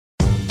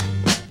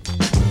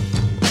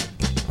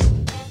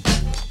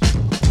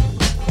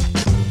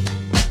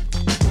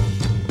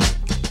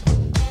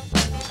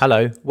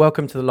Hello,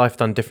 welcome to the Life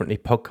Done Differently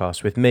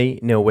podcast with me,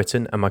 Neil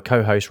Whitton, and my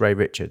co-host Ray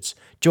Richards.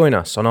 Join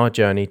us on our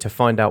journey to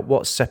find out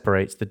what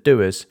separates the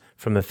doers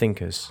from the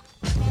thinkers.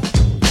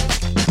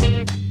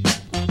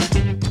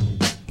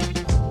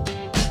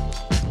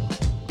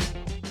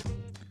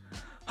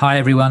 Hi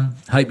everyone,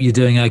 hope you're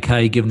doing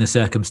okay given the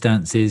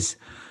circumstances.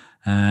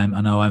 I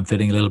know I'm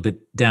feeling a little bit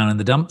down in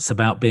the dumps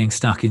about being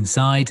stuck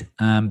inside,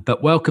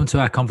 but welcome to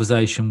our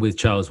conversation with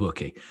Charles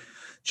Wookey.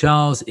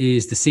 Charles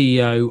is the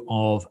CEO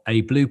of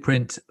A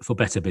Blueprint for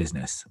Better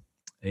Business.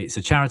 It's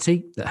a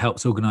charity that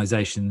helps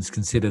organisations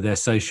consider their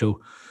social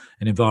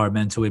and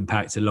environmental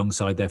impact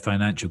alongside their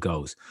financial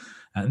goals.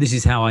 And this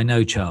is how I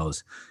know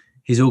Charles.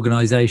 His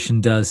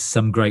organisation does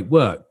some great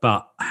work,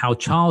 but how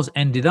Charles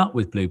ended up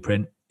with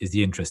Blueprint is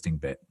the interesting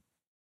bit.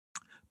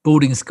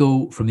 Boarding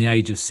school from the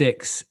age of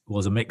 6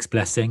 was a mixed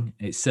blessing.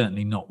 It's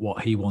certainly not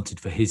what he wanted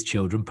for his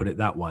children, put it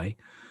that way.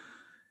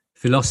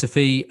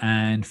 Philosophy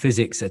and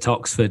physics at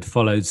Oxford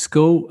followed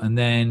school, and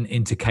then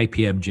into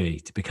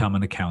KPMG to become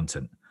an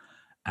accountant.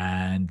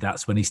 And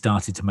that's when he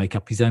started to make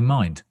up his own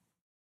mind.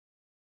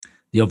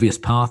 The obvious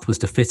path was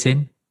to fit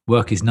in,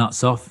 work his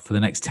nuts off for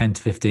the next 10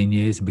 to 15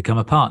 years and become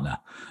a partner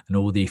and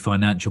all the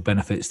financial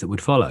benefits that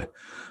would follow.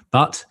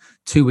 But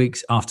 2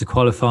 weeks after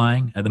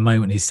qualifying, at the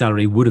moment his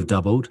salary would have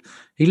doubled,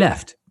 he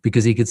left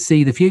because he could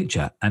see the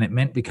future and it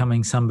meant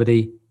becoming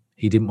somebody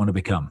he didn't want to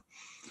become.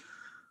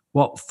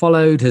 What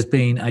followed has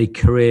been a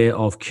career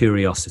of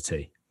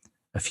curiosity.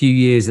 A few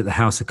years at the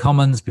House of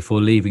Commons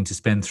before leaving to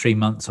spend 3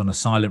 months on a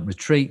silent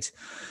retreat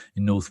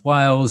in North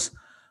Wales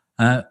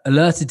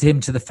alerted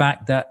him to the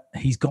fact that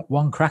he's got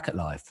one crack at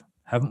life,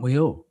 haven't we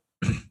all?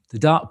 The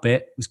dark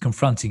bit was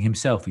confronting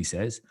himself, he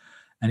says,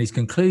 and his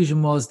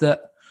conclusion was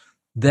that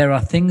there are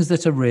things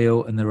that are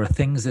real and there are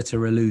things that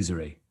are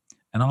illusory.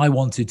 And I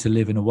wanted to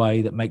live in a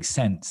way that makes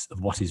sense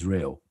of what is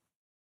real.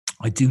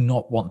 I do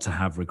not want to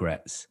have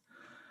regrets.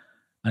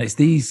 And it's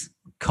these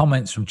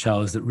comments from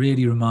Charles that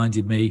really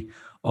reminded me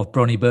of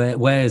Bronnie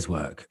Ware's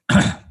work.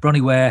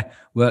 Bronnie Ware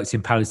worked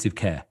in palliative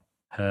care.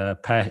 Her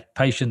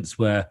patients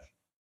were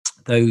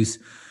those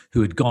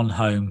who had gone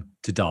home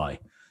to die.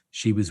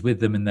 She was with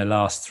them in their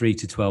last 3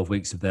 to 12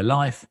 weeks of their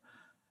life.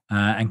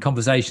 And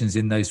conversations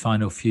in those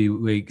final few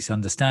weeks,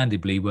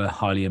 understandably, were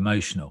highly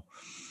emotional.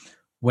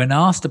 When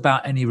asked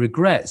about any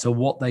regrets or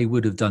what they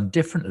would have done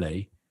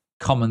differently,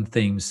 common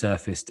themes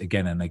surfaced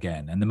again and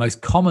again. And the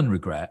most common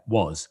regret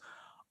was,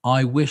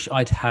 I wish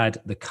I'd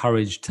had the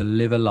courage to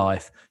live a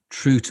life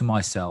true to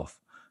myself,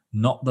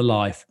 not the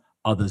life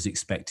others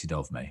expected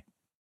of me.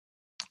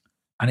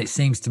 And it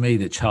seems to me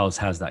that Charles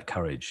has that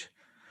courage.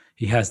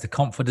 He has the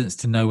confidence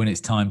to know when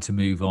it's time to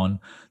move on,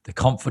 the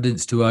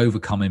confidence to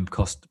overcome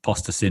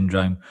imposter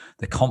syndrome,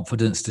 the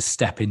confidence to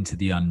step into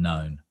the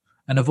unknown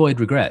and avoid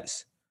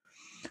regrets.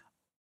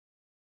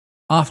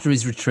 After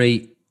his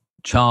retreat,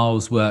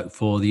 Charles worked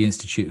for the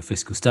Institute of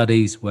Fiscal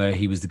Studies, where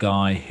he was the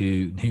guy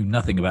who knew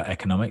nothing about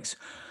economics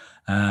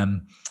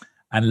and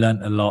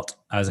learnt a lot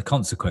as a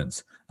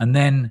consequence. And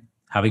then,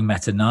 having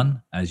met a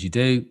nun, as you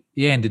do,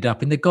 he ended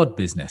up in the God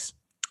business,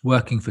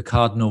 working for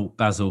Cardinal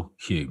Basil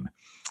Hume.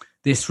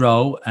 This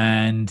role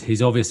and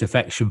his obvious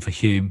affection for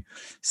Hume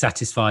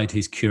satisfied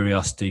his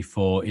curiosity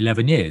for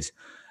 11 years,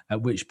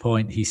 at which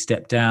point he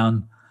stepped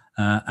down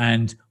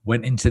and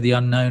went into the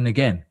unknown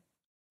again.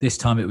 This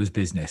time it was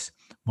business,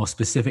 more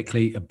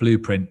specifically a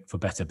blueprint for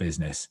better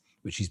business,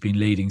 which he's been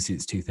leading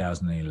since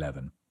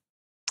 2011.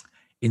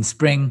 In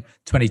spring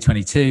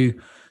 2022,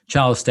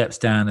 Charles steps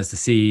down as the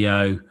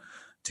CEO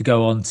to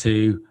go on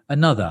to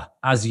another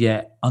as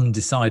yet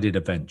undecided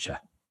adventure.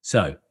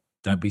 So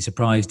don't be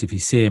surprised if you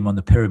see him on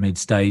the pyramid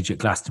stage at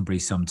Glastonbury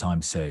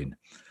sometime soon.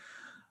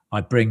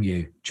 I bring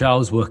you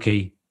Charles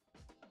Wookey,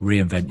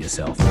 Reinvent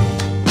Yourself.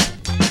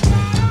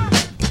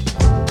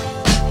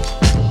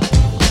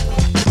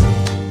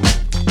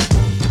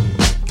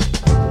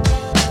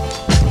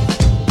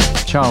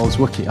 Charles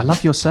Wookey. I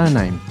love your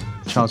surname,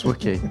 Charles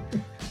Wookey.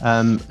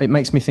 It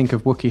makes me think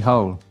of Wookey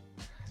Hole.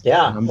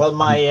 Yeah, well,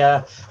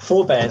 my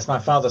forebears, my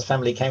father's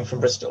family came from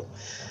Bristol.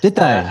 Did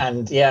they?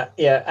 And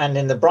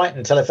in the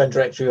Brighton telephone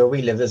directory where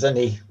we live, there's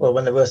only, well,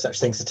 when there were such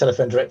things as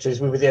telephone directories,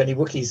 we were the only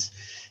Wookiees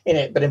in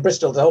it. But in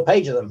Bristol, there's a whole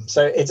page of them.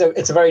 So it's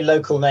a very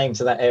local name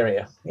to that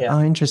area. Yeah.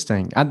 Oh,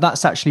 interesting. And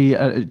that's actually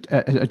a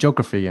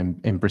geography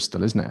in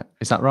Bristol, isn't it?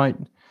 Is that right?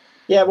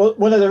 Yeah, well,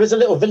 there is a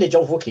little village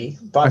of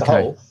Wookey by the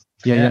Hole.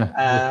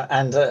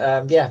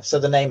 Yeah. So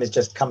the name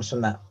just comes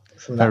from that.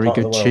 Very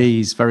good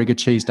cheese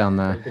down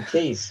there. Very good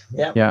cheese,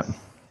 yeah. Yeah.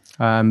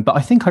 But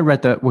I think I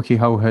read that Wookey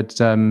Hole had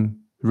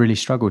really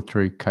struggled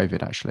through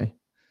COVID, actually.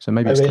 So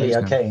maybe it's really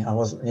closed now. okay. I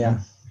wasn't, yeah.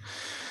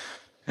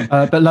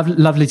 But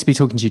lovely to be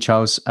talking to you,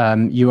 Charles.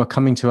 You are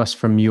coming to us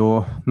from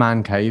your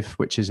man cave,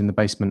 which is in the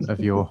basement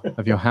of your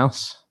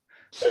house.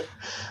 It's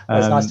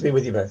nice to be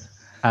with you both.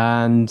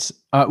 And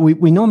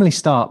we normally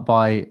start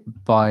by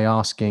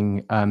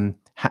asking,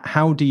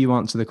 how do you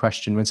answer the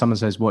question when someone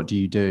says, "What do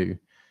you do?"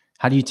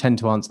 How do you tend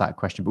to answer that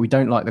question? But we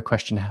don't like the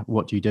question,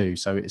 "What do you do?"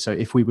 So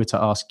if we were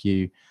to ask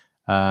you,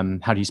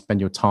 How do you spend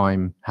your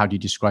time? How do you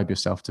describe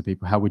yourself to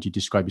people? How would you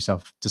describe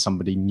yourself to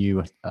somebody new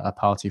at a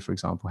party, for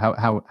example?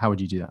 How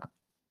would you do that?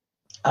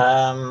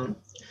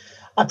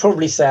 I'd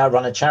probably say I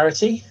run a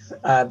charity,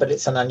 but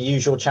it's an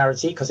unusual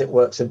charity because it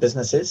works with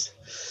businesses.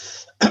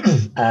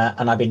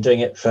 And I've been doing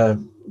it for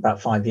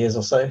about 5 years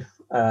or so.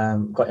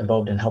 Got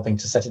involved in helping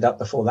to set it up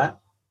before that.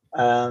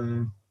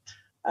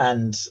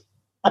 And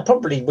I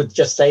probably would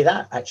just say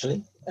that,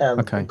 actually.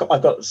 Okay.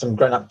 I've got some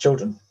grown-up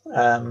children,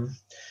 and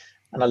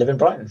I live in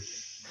Brighton.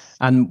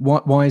 And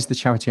why is the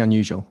charity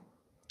unusual?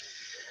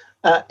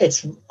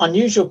 It's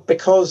unusual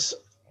because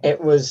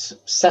it was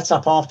set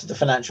up after the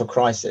financial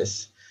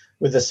crisis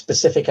with a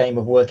specific aim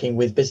of working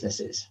with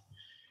businesses.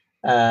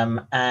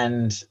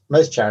 And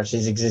most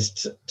charities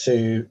exist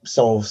to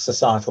solve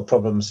societal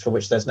problems for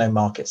which there's no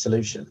market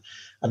solution.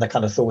 And the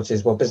kind of thought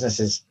is, well,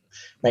 businesses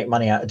make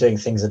money out of doing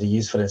things that are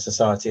useful in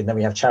society, and then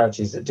we have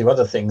charities that do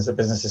other things that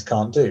businesses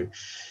can't do.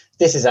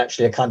 This is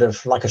actually a kind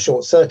of like a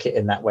short circuit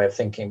in that way of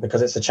thinking,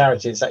 because it's a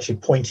charity that's actually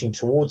pointing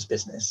towards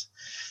business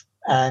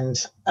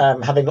and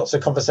having lots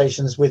of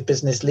conversations with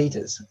business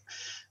leaders.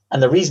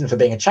 And the reason for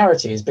being a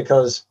charity is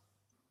because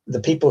the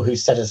people who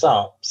set us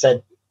up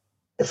said,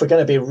 if we're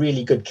going to be a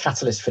really good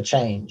catalyst for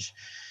change,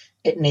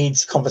 it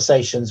needs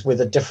conversations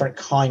with a different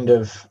kind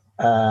of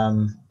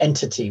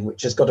entity,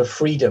 which has got a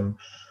freedom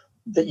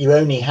that you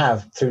only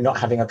have through not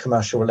having a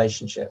commercial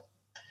relationship.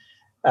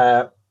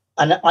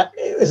 And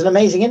it was an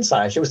amazing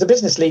insight. It was the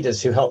business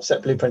leaders who helped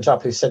set Blueprint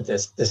up who said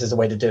this is the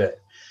way to do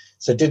it.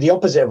 So do the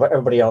opposite of what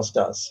everybody else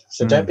does.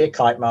 So don't be a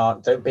kite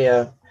mark, don't be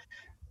a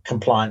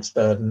compliance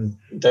burden,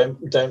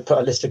 don't put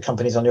a list of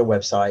companies on your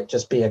website,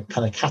 just be a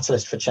kind of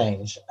catalyst for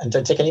change, and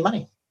don't take any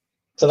money.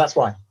 So that's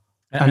why.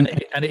 And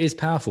it is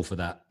powerful for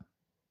that.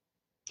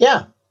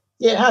 Yeah,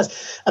 it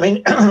has. I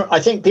mean, I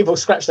think people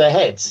scratch their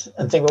heads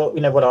and think, well,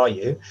 what are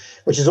you?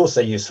 Which is also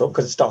useful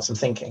because it starts them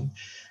thinking.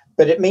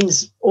 But it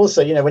means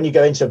also, when you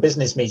go into a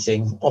business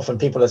meeting, often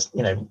people are,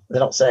 they're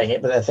not saying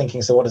it, but they're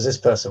thinking, so what does this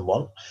person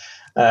want?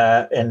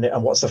 And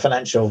what's the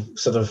financial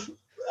sort of,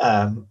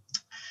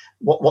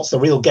 what's the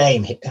real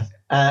game here?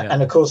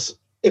 And of course,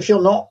 if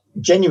you're not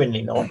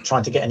genuinely not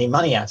trying to get any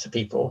money out of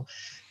people,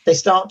 they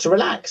start to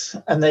relax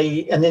and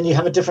then you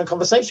have a different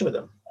conversation with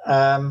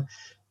them.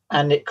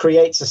 And it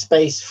creates a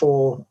space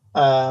for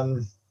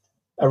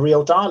a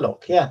real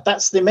dialogue. Yeah,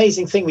 that's the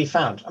amazing thing we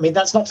found. I mean,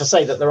 that's not to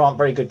say that there aren't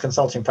very good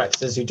consulting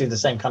practices who do the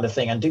same kind of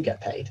thing and do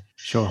get paid.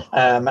 Sure.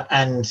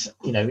 And,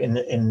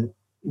 in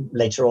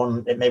later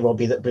on, it may well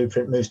be that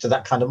Blueprint moves to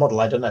that kind of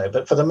model. I don't know.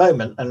 But for the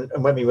moment,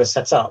 and when we were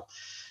set up,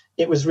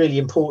 it was really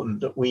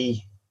important that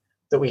we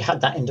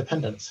had that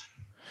independence.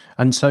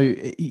 And so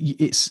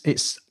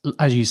it's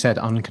as you said,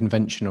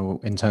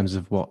 unconventional in terms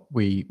of what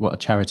a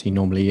charity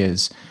normally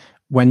is.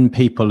 When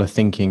people are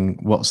thinking,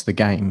 what's the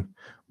game?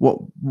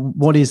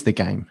 What is the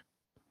game?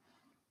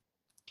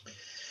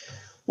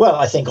 Well,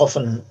 I think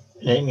often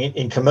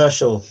in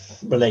commercial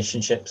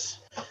relationships,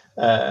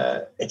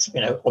 it's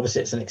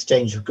obviously it's an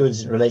exchange of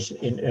goods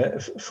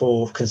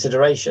for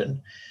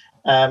consideration.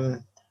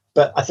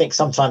 But I think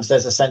sometimes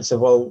there's a sense of,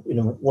 well,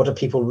 what do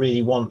people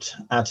really want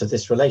out of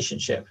this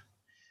relationship?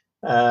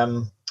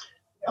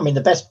 I mean,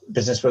 the best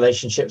business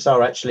relationships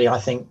are actually, I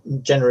think,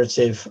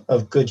 generative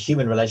of good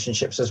human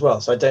relationships as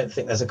well. So I don't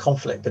think there's a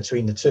conflict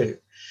between the two.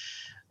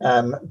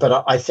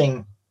 But I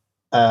think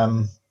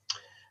in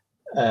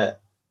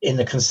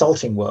the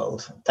consulting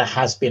world, there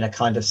has been a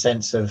kind of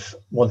sense of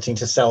wanting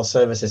to sell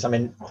services. I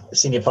mean, a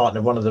senior partner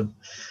of one of the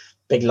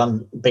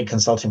big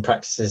consulting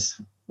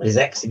practices, his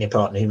ex-senior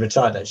partner, he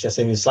retired actually,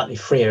 so he was slightly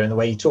freer in the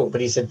way he talked.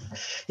 But he said,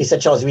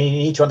 Charles, we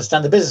need to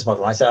understand the business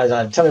model. I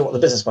said, tell me what the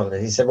business model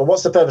is. He said, well,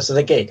 what's the purpose of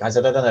the gig? I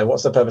said, I don't know.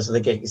 What's the purpose of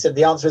the gig? He said,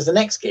 the answer is the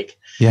next gig.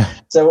 Yeah.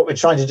 So what we're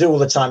trying to do all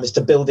the time is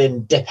to build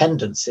in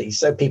dependency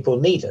so people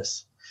need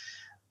us.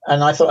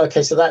 And I thought,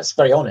 okay, so that's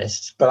very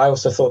honest. But I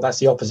also thought that's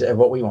the opposite of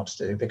what we want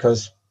to do,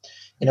 because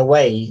in a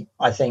way,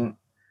 I think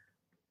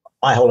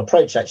my whole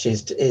approach actually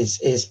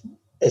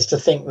is to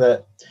think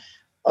that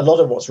a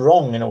lot of what's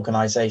wrong in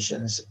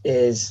organizations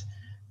is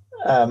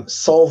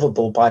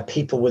solvable by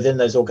people within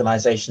those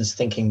organizations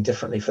thinking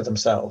differently for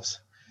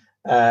themselves.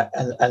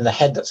 And the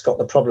head that's got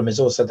the problem is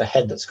also the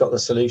head that's got the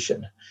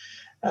solution.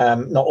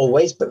 Not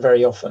always, but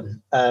very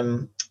often.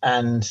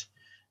 And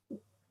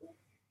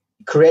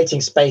creating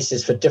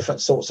spaces for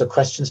different sorts of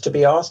questions to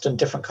be asked and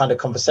different kind of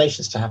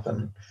conversations to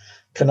happen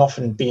can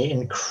often be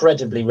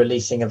incredibly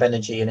releasing of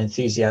energy and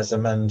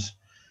enthusiasm, and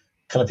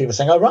kind of people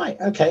saying, oh, right,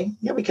 okay,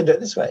 yeah, we can do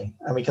it this way.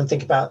 And we can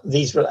think about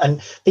these.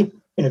 And people,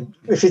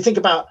 if you think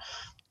about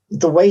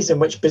the ways in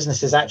which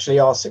businesses actually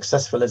are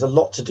successful, there's a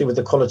lot to do with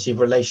the quality of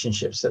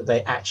relationships that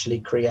they actually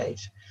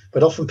create.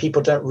 But often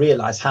people don't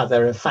realize how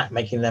they're in fact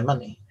making their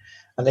money.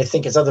 And they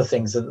think it's other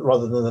things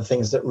rather than the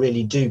things that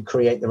really do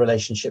create the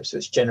relationships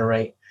which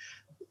generate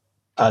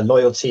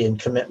loyalty and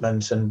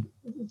commitment and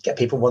get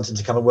people wanting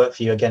to come and work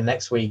for you again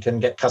next week,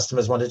 and get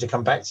customers wanting to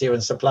come back to you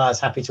and suppliers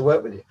happy to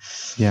work with you.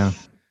 Yeah.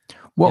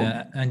 Well,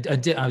 yeah, and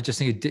I was just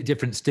thinking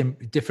different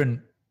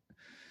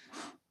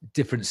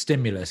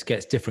stimulus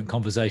gets different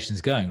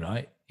conversations going,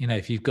 right?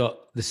 if you've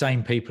got the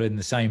same people in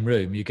the same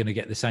room, you're going to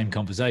get the same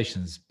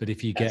conversations. But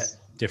if you get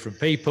different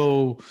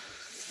people,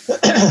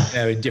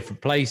 they're in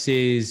different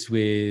places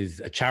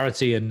with a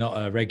charity and not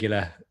a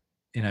regular,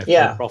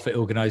 for-profit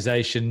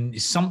organization,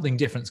 something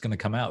different's going to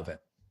come out of it.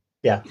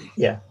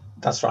 Yeah,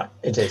 that's right.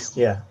 It is.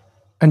 Yeah.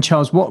 And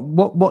Charles,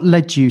 what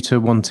led you to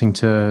wanting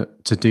to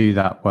do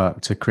that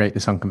work, to create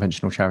this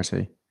unconventional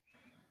charity?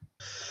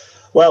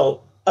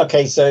 Well,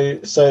 okay, so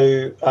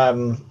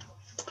the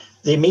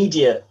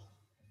immediate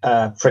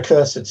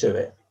precursor to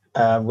it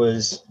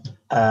was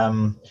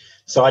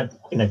so I'd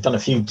done a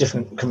few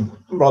different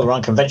rather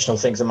unconventional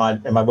things in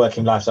my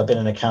working life. So I've been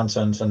an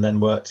accountant and then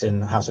worked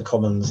in House of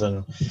Commons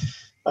and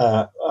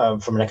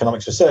from an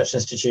economics research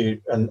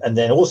institute, and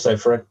then also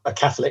for a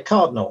Catholic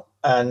cardinal.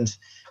 And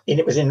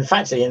it was in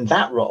fact in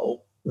that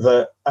role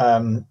that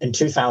in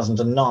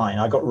 2009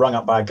 I got rung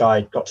up by a guy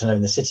I got to know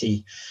in the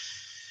city,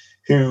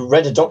 who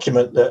read a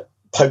document that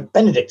Pope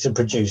Benedict had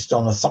produced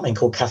on something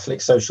called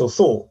Catholic social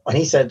thought. And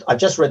he said, "I've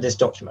just read this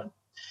document.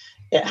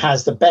 It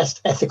has the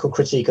best ethical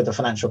critique of the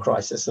financial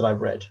crisis that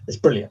I've read. It's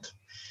brilliant.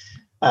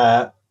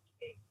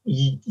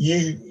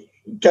 You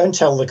go and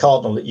tell the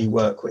cardinal that you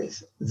work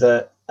with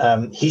that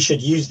he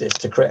should use this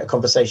to create a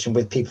conversation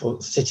with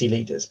people, city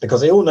leaders, because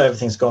they all know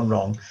everything's gone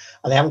wrong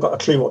and they haven't got a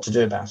clue what to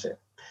do about it."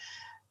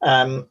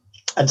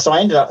 And so I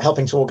ended up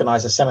helping to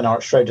organize a seminar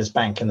at Schroders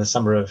Bank in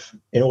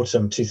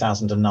autumn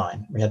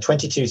 2009. We had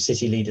 22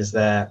 city leaders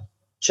there,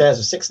 chairs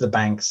of 6 of the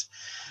banks,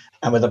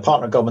 and with a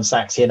partner at Goldman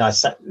Sachs, he and I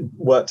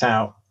worked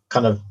out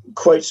kind of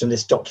quotes from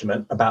this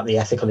document about the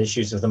ethical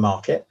issues of the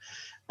market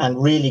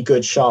and really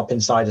good, sharp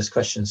insiders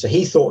questions. So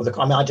he thought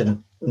I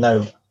didn't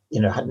know,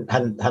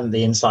 hadn't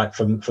the insight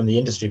from the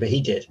industry, but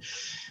he did.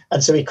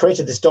 And so he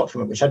created this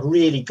document which had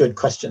really good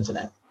questions in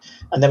it.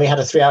 And then we had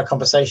a 3-hour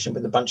conversation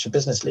with a bunch of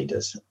business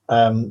leaders,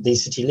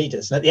 these city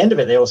leaders. And at the end of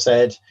it, they all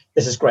said,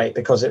 "This is great,"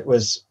 because it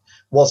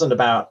wasn't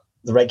about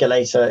the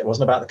regulator, it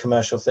wasn't about the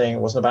commercial thing,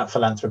 it wasn't about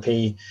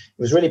philanthropy.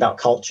 It was really about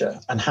culture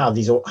and how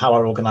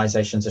our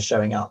organizations are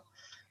showing up.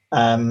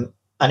 And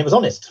it was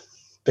honest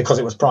because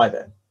it was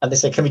private. And they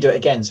said, "Can we do it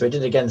again?" So we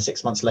did it again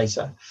 6 months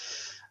later.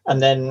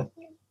 And then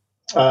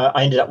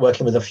I ended up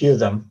working with a few of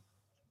them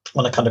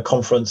on a kind of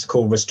conference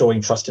called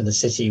Restoring Trust in the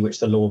City, which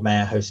the Lord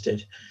Mayor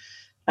hosted,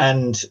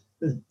 and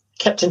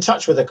kept in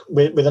touch with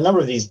a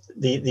number of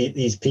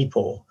these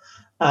people.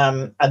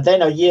 And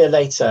then a year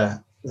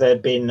later,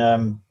 there'd been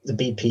the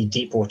BP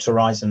Deepwater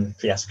Horizon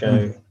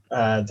fiasco.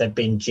 There'd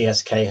been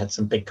GSK had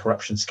some big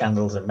corruption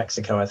scandals in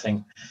Mexico, I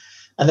think.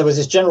 And there was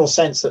this general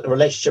sense that the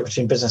relationship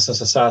between business and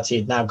society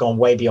had now gone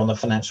way beyond the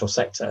financial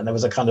sector. And there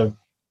was a kind of,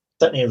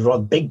 certainly a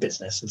rather big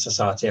business in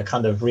society, a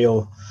kind of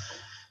real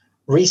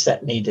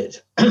reset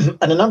needed.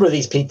 And a number of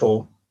these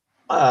people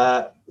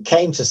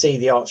came to see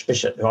the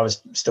Archbishop, who I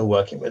was still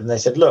working with, and they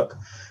said, "Look,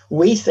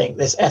 we think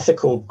this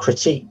ethical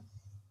critique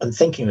and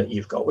thinking that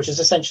you've got, which is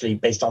essentially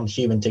based on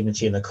human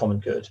dignity and the common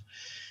good,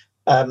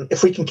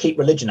 if we can keep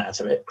religion out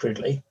of it,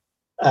 crudely,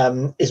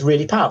 is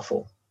really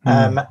powerful.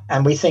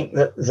 And we think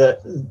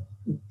that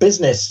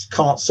business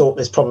can't sort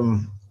this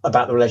problem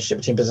about the relationship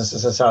between business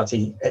and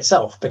society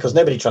itself, because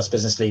nobody trusts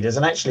business leaders.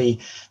 And actually,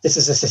 this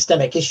is a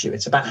systemic issue.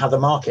 It's about how the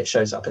market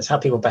shows up. It's how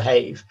people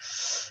behave.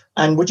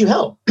 And would you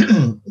help?"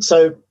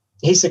 So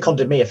he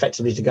seconded me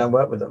effectively to go and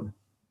work with them.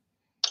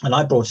 And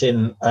I brought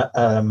in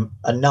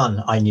a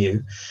nun I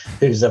knew,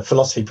 who's a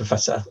philosophy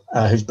professor,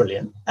 who's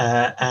brilliant,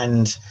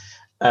 and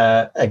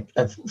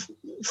a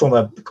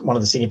former one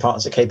of the senior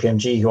partners at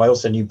KPMG, who I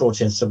also knew,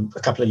 brought in a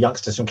couple of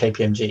youngsters from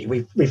KPMG.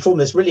 We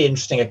formed this really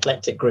interesting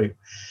eclectic group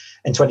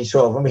in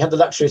 2012, and we had the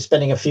luxury of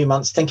spending a few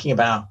months thinking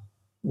about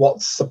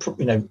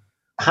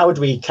how would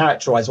we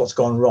characterize what's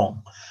gone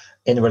wrong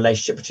in the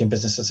relationship between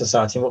business and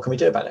society, and what can we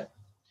do about it?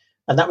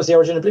 And that was the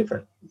origin of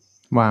Blueprint.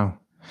 Wow.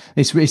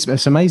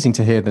 It's amazing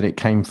to hear that it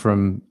came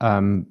from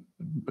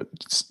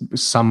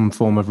some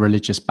form of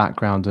religious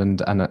background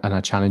and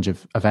a challenge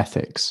of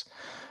ethics.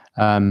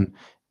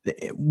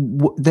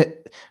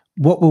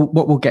 What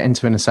we'll get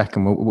into in a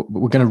second,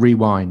 we're going to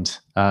rewind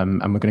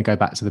and we're going to go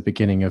back to the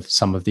beginning of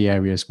some of the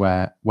areas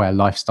where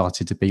life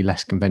started to be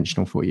less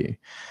conventional for you.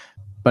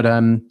 But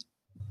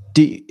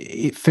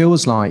it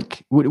feels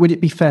like, would it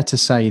be fair to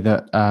say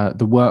that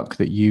the work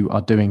that you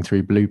are doing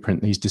through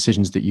Blueprint, these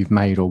decisions that you've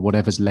made or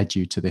whatever's led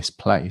you to this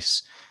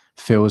place,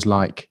 feels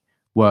like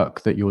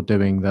work that you're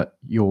doing, that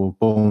you're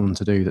born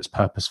to do, that's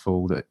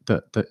purposeful,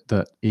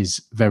 that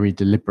is very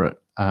deliberate?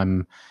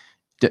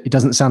 It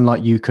doesn't sound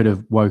like you could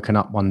have woken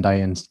up one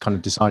day and kind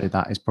of decided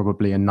that. Is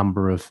probably a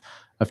number of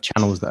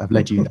channels that have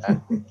led you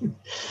there.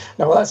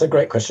 No, well, that's a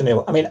great question,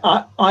 Neil. I mean,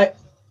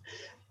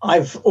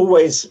 I've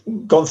always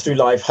gone through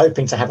life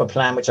hoping to have a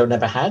plan, which I've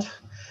never had.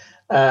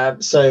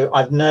 So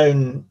I've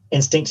known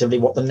instinctively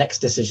what the next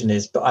decision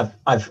is, but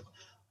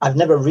I've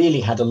never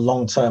really had a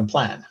long-term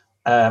plan.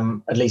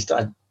 At least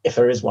if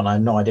there is one, I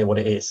have no idea what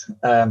it is.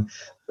 The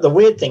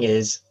weird thing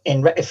is,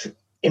 in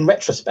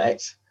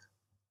retrospect,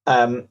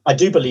 I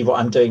do believe what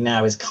I'm doing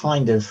now is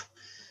kind of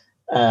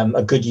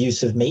a good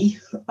use of me.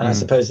 And I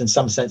suppose in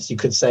some sense you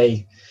could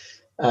say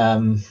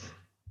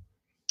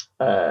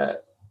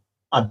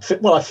I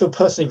feel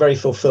personally very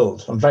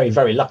fulfilled. I'm very,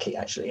 very lucky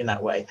actually in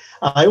that way.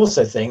 And I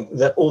also think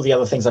that all the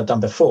other things I've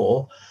done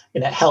before,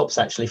 it helps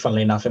actually,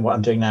 funnily enough, in what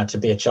I'm doing now to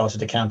be a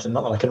chartered accountant.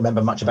 Not that I can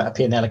remember much about a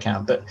P&L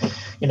account, but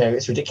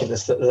it's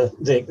ridiculous that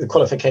the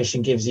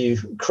qualification gives you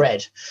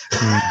cred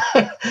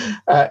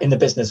in the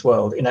business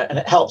world. And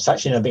it helps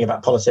actually being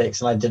about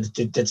politics. And I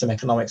did some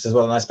economics as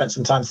well, and I spent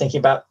some time thinking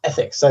about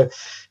ethics. So,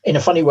 in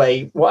a funny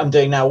way, what I'm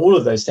doing now, all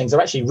of those things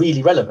are actually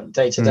really relevant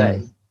day to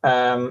day.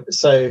 But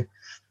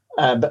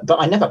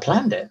I never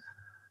planned it.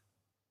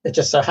 It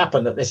just so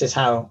happened that this is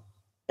how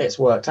it's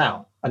worked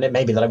out. And it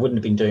may be that I wouldn't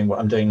have been doing what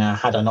I'm doing now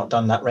had I not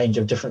done that range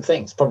of different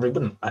things. Probably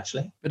wouldn't,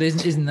 actually. But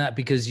isn't that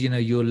because,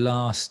 your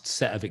last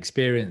set of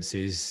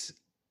experiences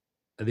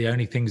are the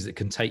only things that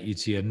can take you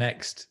to your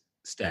next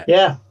step?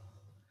 Yeah.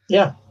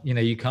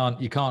 You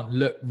can't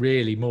look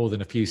really more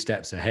than a few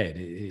steps ahead.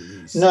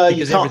 No, because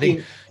you can't.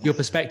 Everything, your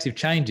perspective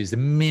changes the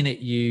minute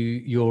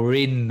you're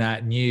in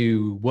that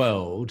new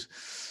world.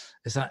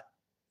 It's like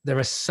there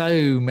are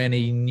so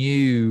many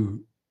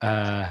new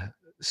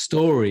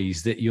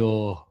stories that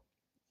you're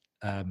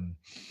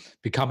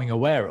becoming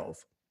aware of,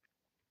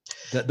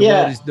 that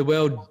the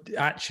world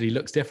actually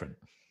looks different.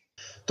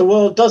 The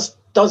world does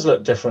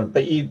look different,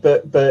 but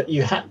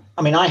you had.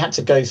 I mean, I had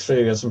to go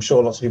through, as I'm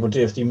sure lots of people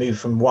do, if you move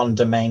from one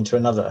domain to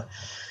another.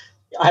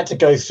 I had to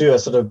go through a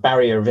sort of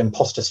barrier of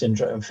imposter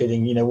syndrome,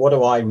 feeling, what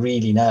do I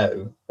really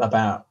know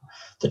about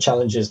the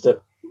challenges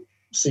that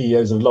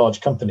CEOs of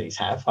large companies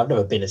have. I've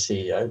never been a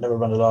CEO, never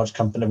run a large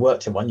company,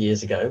 worked in one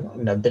years ago,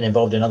 been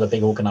involved in other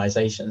big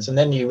organizations. And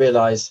then you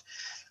realize,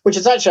 which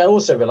is actually, I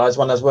also realized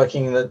when I was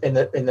working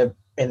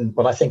in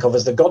what I think of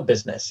as the God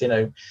business,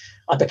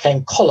 I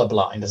became collar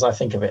blind, as I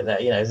think of it there.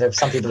 There's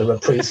some people who are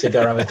priests who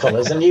go around with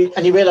collars, and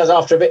you realize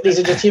after a bit, these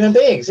are just human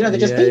beings, they're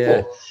just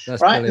people, right?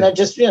 Brilliant. And they're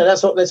just,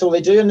 that's all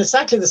they do. And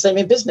exactly the same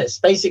in business,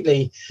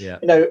 basically,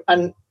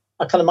 and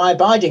my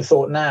abiding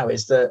thought now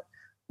is that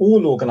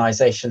all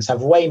organizations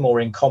have way more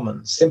in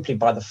common simply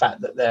by the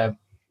fact that they're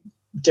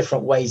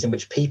different ways in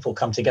which people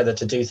come together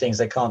to do things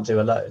they can't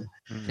do alone.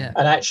 Yeah.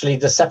 And actually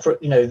the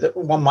separate,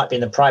 one might be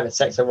in the private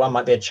sector, one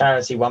might be a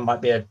charity, one might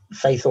be a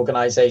faith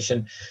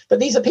organization, but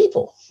these are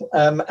people.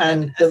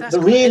 And the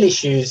real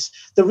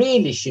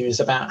issues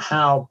about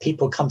how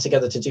people come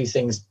together to do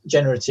things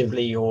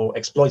generatively or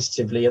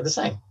exploitatively are the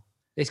same.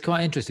 It's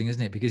quite interesting,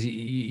 isn't it? Because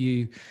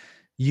you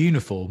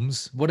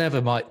uniforms,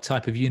 whatever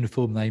type of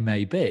uniform they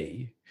may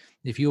be,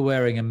 if you're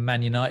wearing a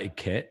Man United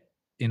kit,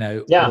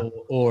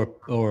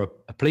 or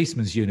a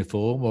policeman's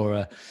uniform,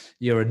 or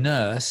you're a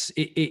nurse,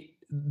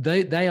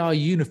 they are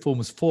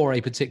uniforms for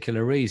a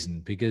particular reason,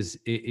 because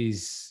it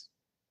is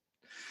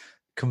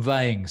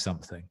conveying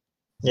something.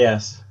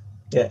 Yes.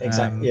 Yeah,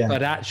 exactly.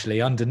 But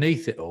actually,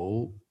 underneath it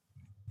all,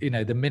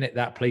 the minute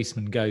that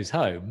policeman goes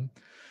home,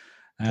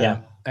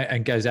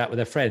 and goes out with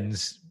their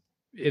friends,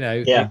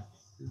 they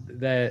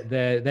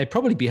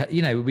probably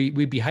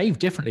we behave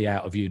differently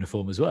out of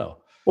uniform as well.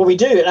 Well, we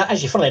do. And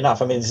actually, funnily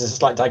enough, I mean, this is a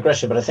slight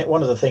digression, but I think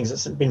one of the things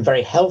that's been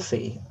very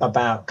healthy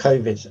about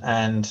COVID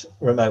and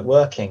remote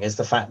working is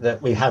the fact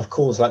that we have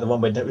calls like the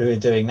one we're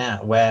doing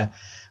now, where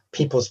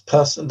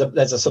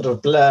there's a sort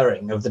of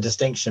blurring of the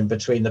distinction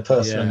between the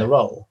person and the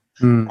role.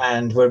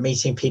 And we're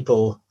meeting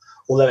people,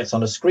 although it's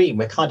on a screen,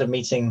 we're kind of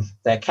meeting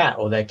their cat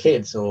or their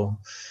kids or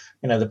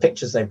the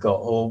pictures they've got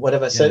or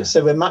whatever.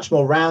 So we're much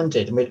more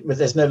rounded, and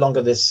there's no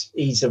longer this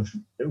ease of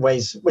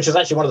ways, which is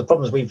actually one of the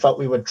problems we felt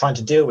we were trying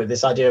to deal with,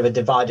 this idea of a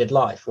divided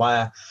life.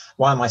 Why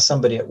am I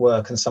somebody at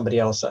work and somebody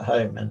else at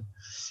home? And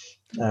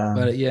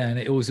and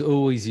it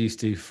always used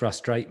to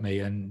frustrate me,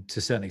 and to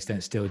a certain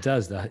extent still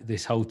does,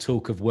 this whole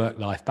talk of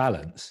work-life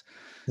balance.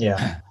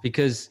 Yeah.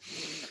 Because,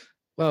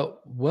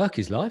 work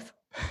is life.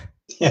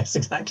 Yes,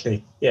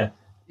 exactly. Yeah.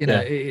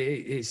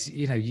 It's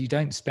you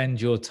don't spend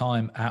your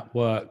time at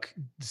work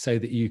so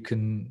that you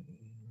can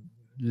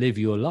live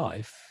your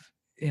life.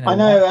 I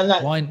know.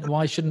 And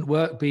why shouldn't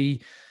work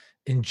be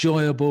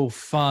enjoyable,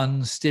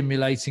 fun,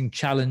 stimulating,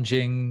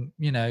 challenging?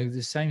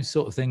 The same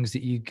sort of things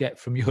that you get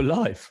from your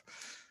life.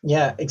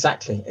 Yeah,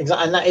 exactly. And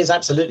that is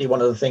absolutely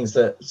one of the things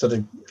that sort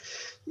of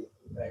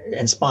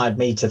inspired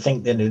me to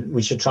think that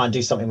we should try and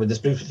do something with this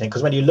blueprint thing.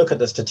 Because when you look at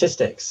the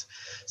statistics,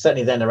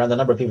 certainly then around the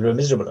number of people who are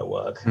miserable at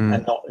work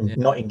and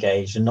not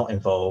engaged and not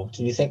involved,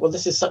 and you think, well,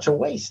 this is such a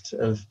waste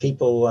of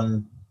people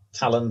and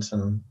talent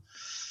and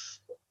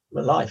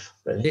life.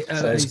 Really.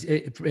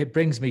 It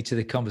brings me to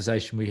the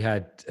conversation we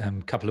had a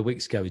couple of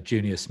weeks ago with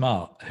Junior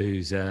Smart,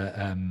 who's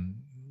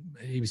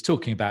he was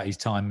talking about his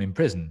time in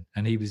prison,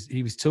 and he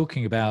was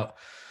talking about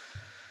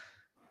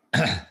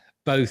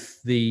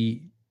both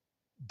the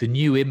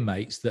new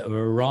inmates that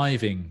were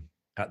arriving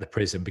at the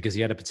prison, because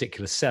he had a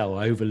particular cell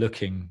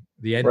overlooking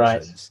the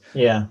entrance.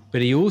 Right. Yeah.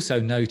 But he also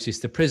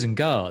noticed the prison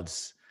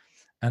guards,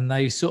 and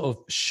they sort of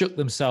shook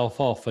themselves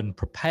off and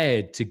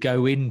prepared to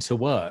go into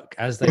work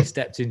as they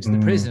stepped into the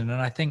prison.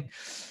 And I think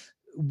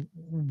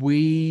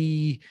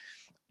we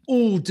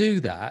all do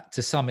that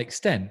to some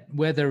extent,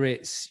 whether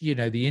it's,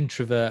 the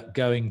introvert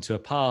going to a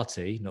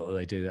party, not that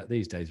they do that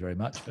these days very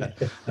much,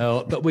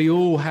 but we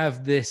all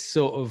have this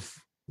sort of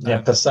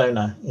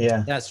persona.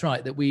 Yeah, that's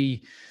right.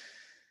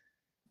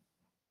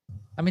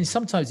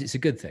 Sometimes it's a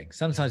good thing.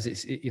 Sometimes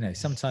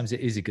sometimes it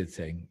is a good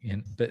thing,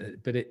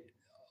 but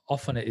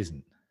often it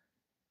isn't.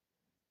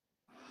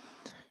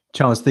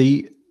 Charles,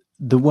 the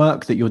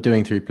work that you're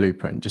doing through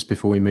Blueprint, just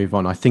before we move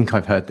on, I think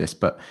I've heard this,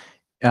 but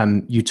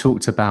you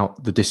talked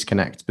about the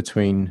disconnect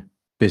between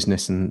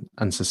business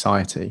and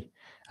society.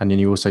 And then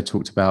you also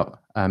talked about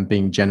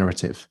being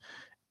generative.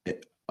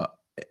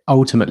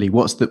 Ultimately,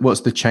 what's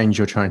the change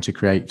you're trying to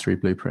create through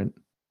Blueprint?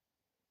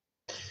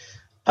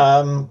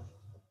 I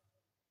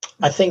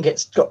think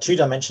it's got two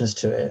dimensions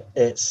to it.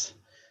 It's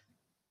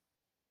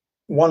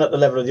one at the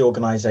level of the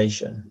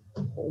organization,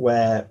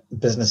 where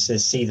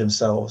businesses see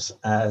themselves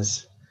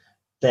as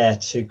there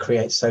to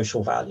create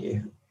social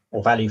value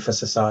or value for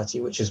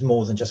society, which is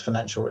more than just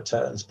financial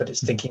returns, but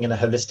it's thinking in a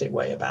holistic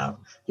way about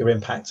your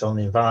impact on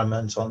the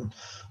environment, on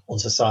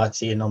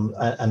society, and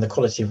the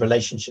quality of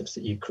relationships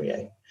that you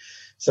create.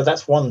 So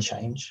that's one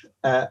change.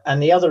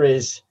 And the other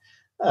is,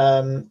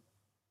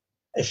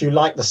 if you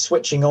like, the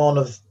switching on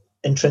of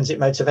intrinsic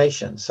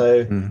motivation.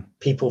 So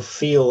people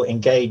feel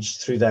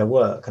engaged through their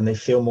work and they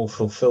feel more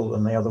fulfilled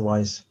than they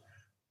otherwise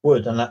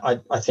would. And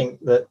I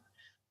think that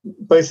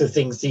both of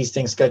these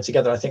things go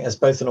together. I think there's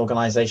both an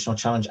organizational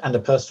challenge and a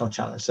personal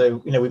challenge.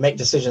 So, we make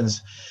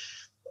decisions,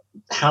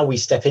 how we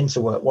step into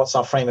work, what's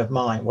our frame of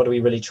mind? What are we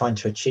really trying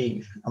to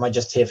achieve? Am I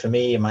just here for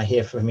me? Am I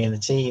here for me and the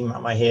team?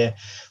 Am I here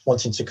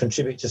wanting to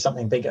contribute to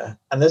something bigger?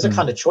 And those are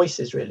kind of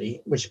choices,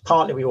 really, which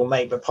partly we all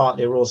make, but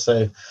partly are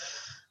also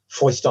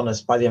foisted on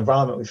us by the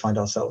environment we find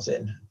ourselves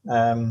in.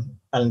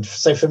 And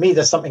so for me,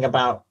 there's something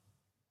about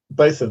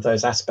both of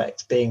those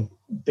aspects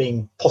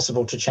being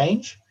possible to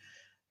change,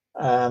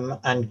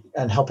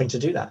 and helping to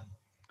do that.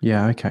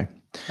 Yeah. Okay.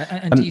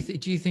 And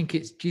do you think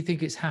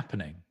it's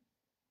happening?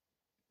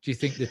 Do you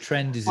think the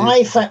trend is?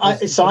 I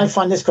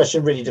find this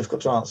question really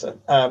difficult to answer,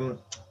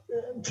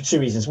 for two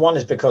reasons. One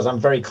is because I'm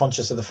very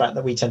conscious of the fact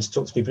that we tend to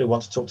talk to people who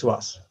want to talk to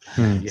us.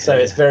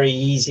 It's very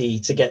easy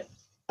to get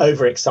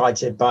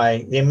overexcited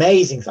by the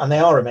amazing, and they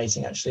are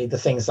amazing actually, the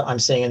things that I'm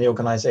seeing in the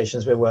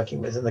organizations we're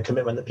working with and the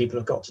commitment that people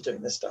have got to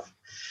doing this stuff.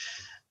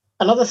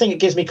 Another thing that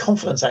gives me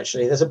confidence,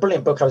 actually, there's a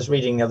brilliant book I was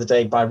reading the other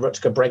day by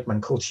Rutger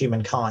Bregman called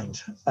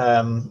Humankind,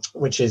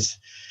 which is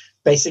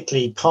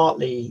basically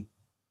partly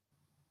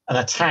an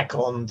attack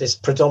on this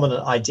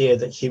predominant idea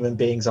that human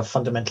beings are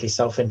fundamentally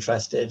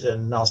self-interested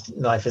and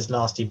life is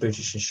nasty,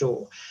 brutish, and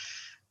short.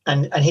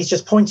 And he's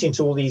just pointing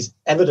to all these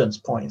evidence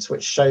points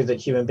which show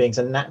that human beings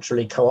are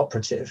naturally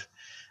cooperative.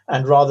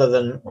 And rather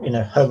than,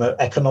 Homo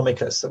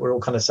economicus, that we're all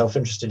kind of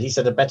self-interested, he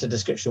said a better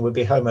description would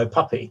be Homo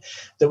puppy,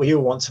 that we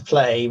all want to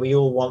play, we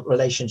all want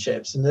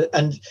relationships.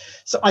 And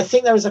so I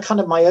think there is a kind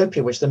of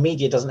myopia which the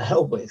media doesn't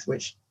help with,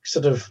 which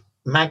sort of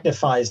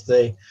magnifies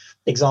the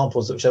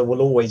examples which there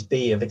will always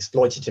be of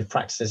exploitative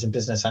practices in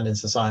business and in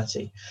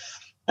society,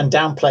 and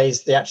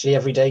downplays the actually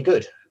everyday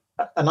good.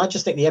 And I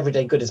just think the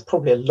everyday good is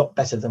probably a lot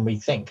better than we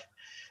think.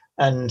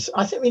 And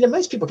I think,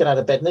 most people get out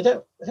of bed and they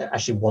don't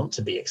actually want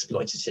to be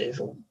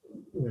exploitative, or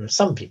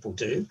some people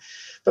do,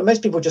 but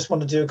most people just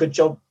want to do a good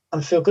job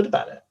and feel good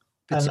about it.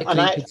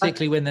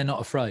 Particularly when they're not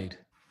afraid.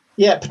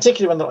 Yeah,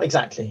 particularly when they're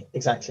exactly.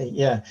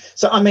 Yeah.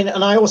 So,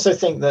 and I also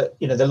think that,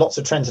 there are lots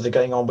of trends that are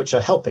going on which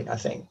are helping, I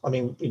think. I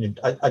mind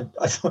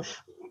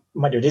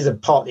you, it is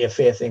partly a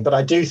fear thing, but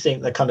I do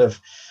think the kind of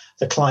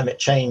the climate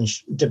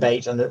change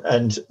debate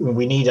and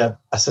we need a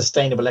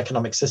sustainable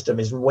economic system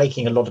is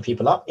waking a lot of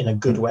people up in a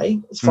good way.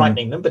 It's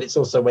frightening them, but it's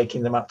also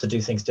waking them up to do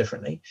things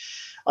differently.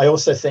 I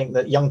also think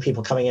that young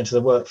people coming into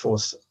the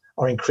workforce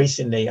are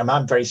increasingly,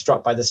 I'm very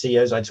struck by the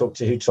CEOs I talk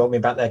to who told me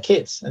about their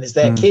kids, and it's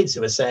their kids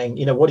who are saying,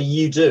 what are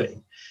you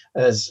doing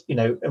as,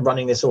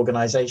 running this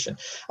organization?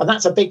 And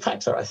that's a big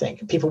factor. I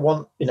think people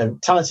want,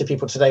 talented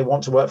people today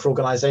want to work for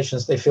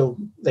organizations they feel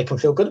they can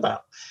feel good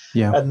about.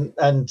 Yeah.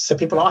 And so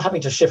people are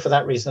having to shift for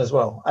that reason as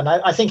well. And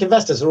I think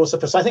investors are also,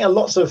 so I think there are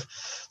lots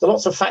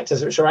of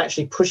factors which are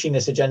actually pushing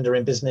this agenda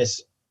in business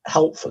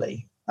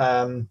helpfully.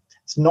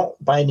 It's not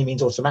by any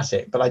means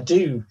automatic, but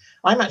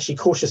I'm actually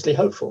cautiously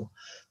hopeful,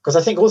 because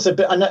I think also,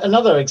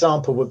 another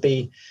example would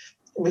be,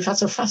 we've had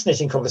some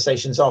fascinating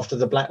conversations after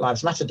the Black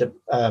Lives Matter,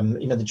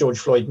 the George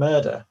Floyd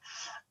murder.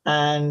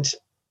 And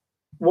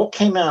what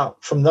came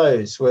out from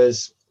those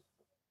was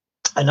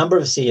a number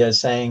of CEOs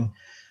saying,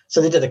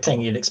 so they did the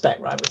thing you'd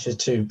expect, right, which is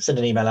to send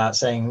an email out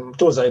saying,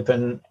 doors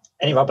open,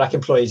 any of our Black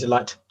employees who'd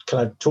like to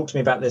kind of talk to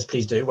me about this,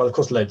 please do. Well, of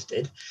course, loads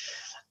did.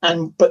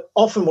 But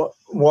often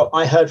what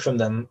I heard from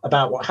them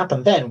about what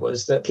happened then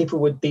was that people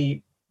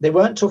they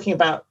weren't talking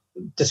about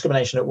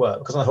discrimination at work,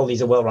 because on the whole,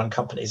 these are well-run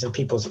companies and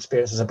people's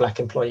experience as a Black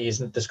employee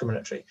isn't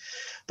discriminatory.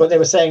 But they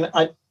were saying,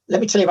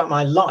 let me tell you about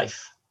my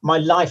life. my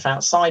life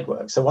outside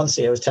work. So one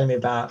CEO was telling me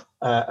about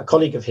a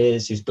colleague of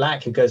his who's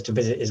black, who goes to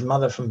visit his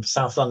mother from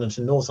South London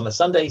to North on a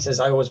Sunday. He says,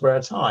 I always wear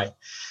a tie.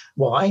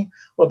 Why?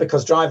 Well,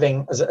 because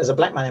driving as a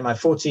black man in my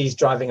 40s,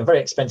 driving a very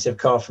expensive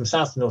car from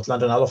South to North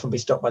London, I'll often be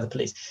stopped by the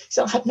police.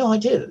 So I had no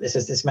idea that this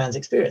is this man's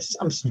experience.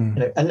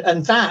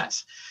 And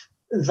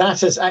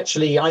that is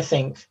actually, I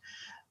think,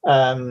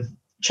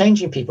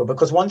 changing people,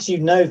 because once you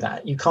know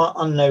that, you can't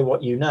unknow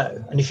what you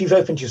know. And if you've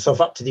opened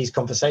yourself up to these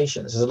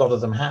conversations, as a lot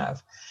of them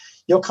have,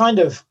 you're kind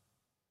of,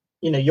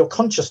 your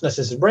consciousness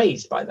is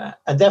raised by that.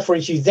 And therefore,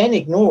 if you then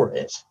ignore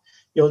it,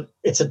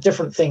 it's a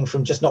different thing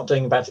from just not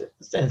doing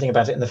anything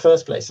about it in the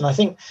first place. And I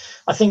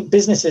think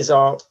businesses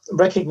are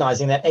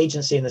recognizing their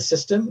agency in the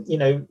system.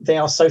 They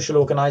are social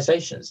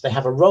organizations. They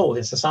have a role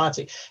in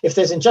society. If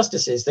there's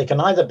injustices, they can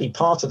either be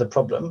part of the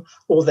problem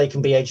or they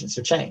can be agents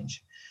of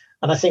change.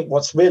 And I think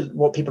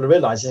what people are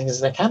realizing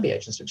is there can be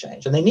agents of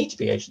change, and they need to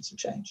be agents of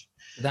change.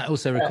 That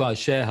also requires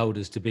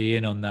shareholders to be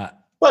in on that.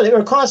 Well, it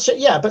requires,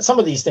 but some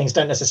of these things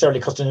don't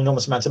necessarily cost an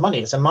enormous amount of money.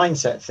 It's a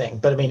mindset thing.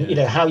 But I mean,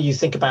 how you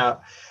think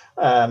about,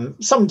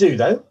 some do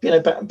though,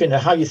 but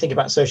how you think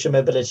about social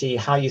mobility,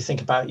 how you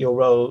think about your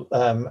role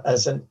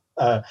as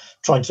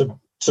trying to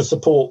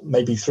support,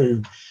 maybe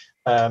through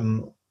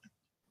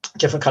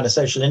different kind of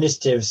social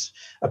initiatives,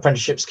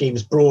 apprenticeship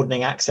schemes,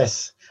 broadening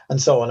access,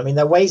 and so on. I mean,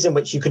 there are ways in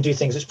which you can do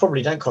things which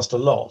probably don't cost a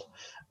lot,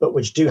 but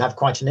which do have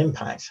quite an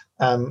impact.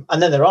 And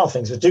then there are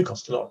things that do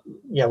cost a lot,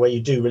 where you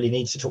do really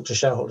need to talk to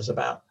shareholders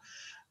about.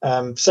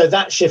 So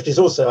that shift is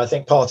also, I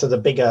think, part of the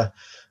bigger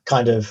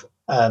kind of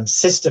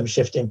system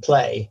shift in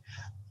play,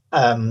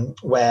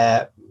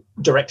 where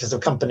directors of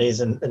companies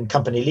and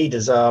company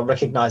leaders are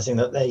recognizing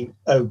that they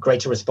owe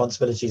greater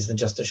responsibilities than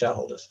just to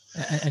shareholders.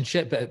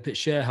 But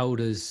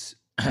shareholders,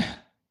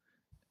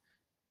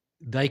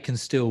 they can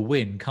still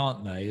win,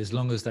 can't they, as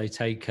long as they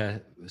take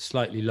a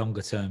slightly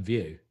longer term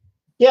view?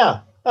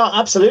 Yeah,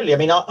 absolutely. I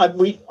mean,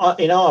 we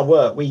in our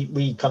work,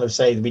 we kind of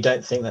say that we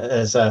don't think that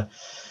there's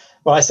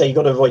I say you've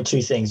got to avoid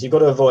two things. You've got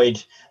to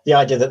avoid the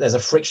idea that there's a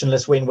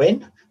frictionless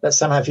win-win, that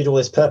somehow if you do all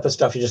this purpose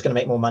stuff, you're just going to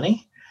make more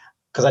money.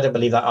 Because I don't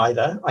believe that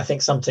either. I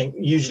think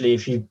usually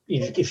if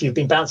you've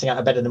been bouncing out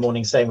of bed in the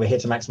morning saying we're here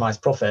to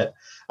maximize profit,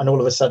 and all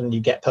of a sudden you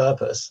get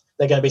purpose,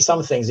 there are going to be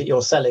some things that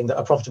you're selling that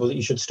are profitable that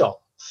you should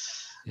stop.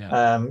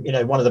 Yeah.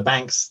 One of the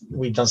banks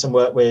we've done some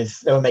work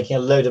with, they were making a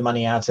load of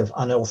money out of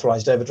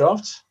unauthorized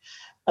overdrafts,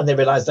 and they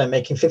realized they're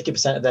making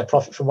 50% of their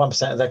profit from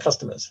 1% of their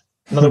customers.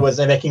 In other words,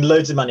 they're making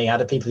loads of money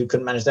out of people who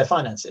couldn't manage their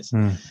finances.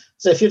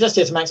 So if you're just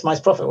here to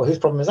maximize profit, well, whose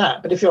problem is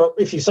that? But if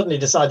you suddenly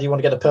decide you want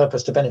to get a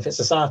purpose to benefit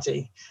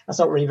society, that's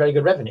not really very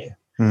good revenue.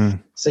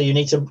 So you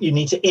need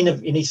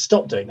to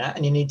stop doing that,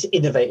 and you need to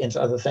innovate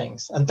into other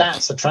things. And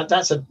that's a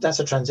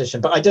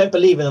transition. But I don't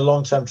believe in a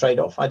long-term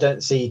trade-off. I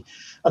don't see,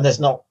 and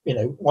there's not,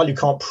 while you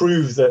can't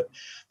prove that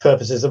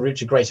purpose is the route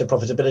to greater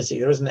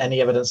profitability, there isn't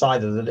any evidence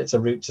either that it's a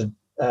route to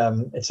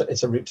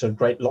it's a route to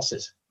great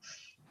losses.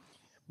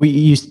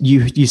 You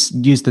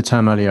used the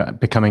term earlier,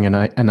 becoming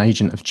an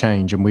agent of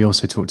change, and we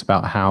also talked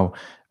about how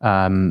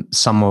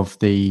some of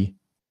the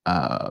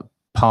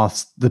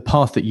path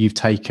that you've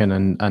taken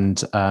and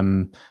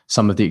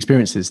some of the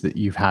experiences that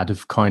you've had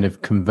have kind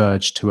of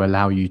converged to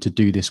allow you to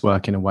do this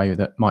work in a way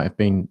that might have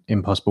been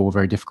impossible or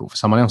very difficult for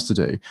someone else to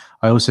do.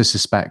 I also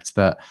suspect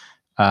that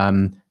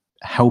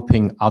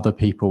helping other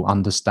people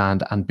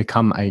understand and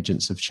become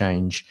agents of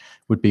change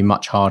would be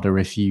much harder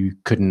if you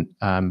couldn't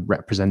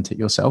represent it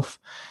yourself.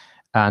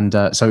 And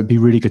so it'd be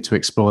really good to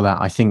explore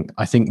that. I think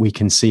we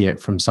can see it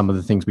from some of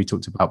the things we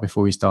talked about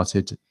before we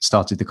started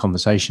the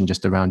conversation,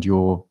 just around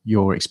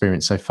your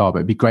experience so far. But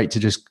it'd be great to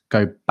just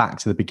go back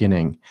to the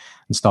beginning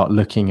and start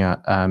looking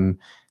at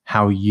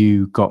how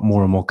you got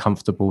more and more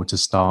comfortable to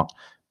start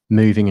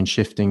moving and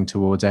shifting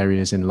towards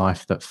areas in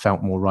life that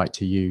felt more right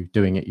to you,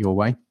 doing it your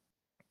way.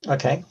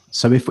 Okay.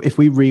 So if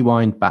we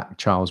rewind back,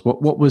 Charles,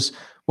 what was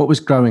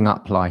growing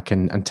up like,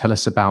 and tell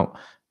us about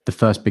the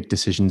first big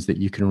decisions that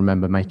you can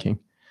remember making.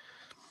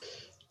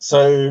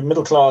 So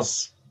middle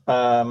class,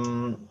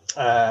 born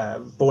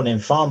in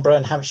Farnborough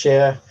in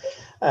Hampshire.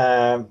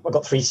 I've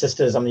got three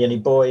sisters. I'm the only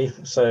boy,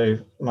 so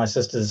my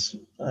sisters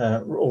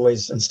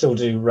always and still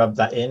do rub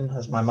that in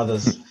as my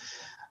mother's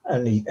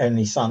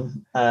only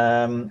son.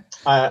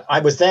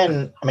 I was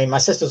then, my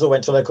sisters all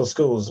went to local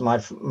schools.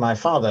 My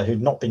father,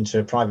 who'd not been to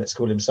a private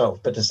school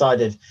himself, but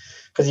decided,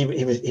 because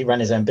he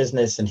ran his own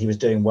business and he was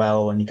doing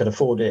well and he could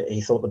afford it,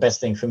 he thought the best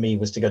thing for me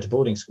was to go to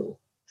boarding school.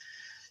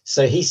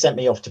 So he sent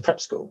me off to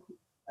prep school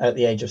at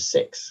the age of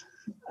 6,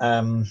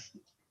 and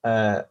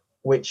then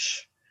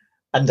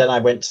I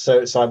went.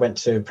 So I went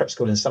to prep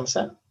school in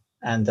Somerset,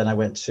 and then I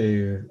went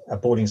to a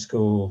boarding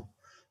school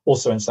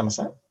also in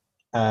Somerset,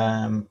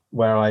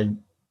 where I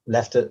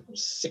left at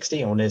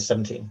 16 or near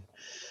 17.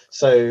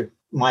 So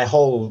my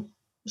whole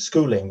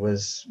schooling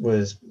was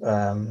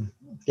in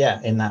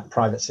that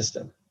private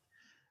system.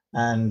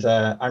 And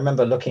I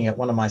remember looking at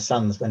one of my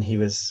sons when he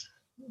was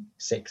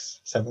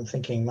 6, 7,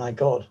 thinking, my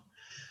God,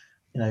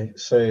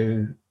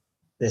 so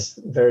this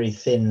very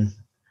thin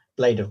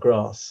blade of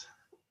grass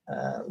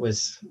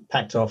was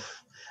packed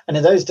off And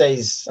in those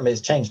days, I mean,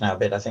 it's changed now a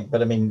bit, I think,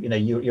 but I mean,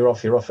 you're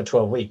off for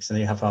 12 weeks and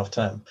then you have half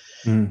term.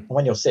 And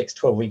when you're 6,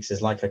 12 weeks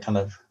is like a kind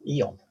of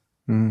eon.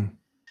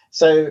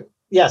 So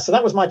yeah, so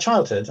that was my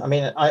childhood. I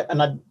mean,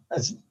 I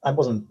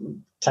wasn't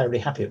terribly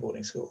happy at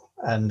boarding school,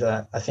 and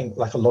I think,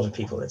 like a lot of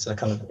people, it's a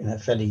kind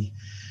of fairly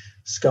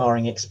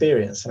scarring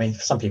experience. I mean,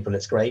 for some people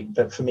it's great,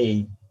 but for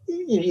me,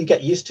 you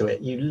get used to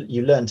it.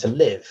 You learn to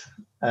live,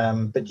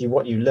 but you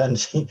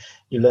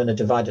learn a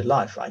divided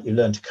life, right? You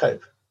learn to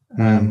cope,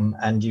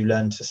 and you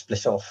learn to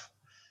split off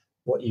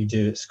what you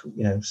do at school,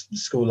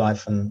 school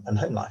life and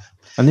home life.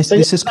 And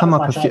this has come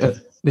up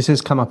this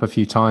has come up a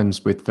few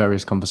times with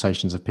various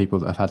conversations of people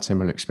that have had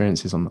similar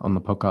experiences on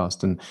the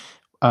podcast. And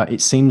it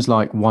seems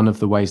like one of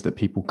the ways that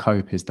people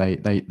cope is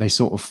they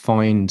sort of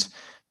find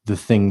the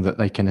thing that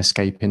they can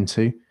escape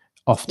into.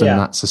 Often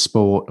that's a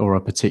sport or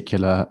a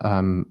particular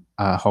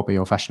hobby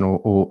or fashion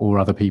or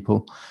other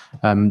people.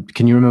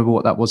 Can you remember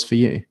what that was for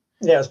you?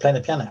 Yeah, I was playing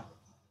the piano.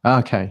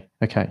 Okay.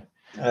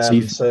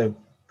 So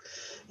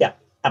yeah,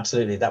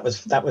 absolutely. That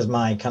was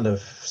my kind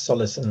of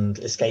solace and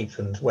escape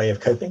and way of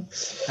coping.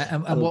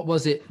 And what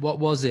was it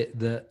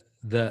that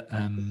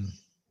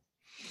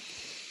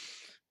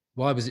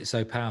why was it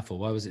so powerful?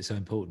 Why was it so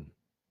important?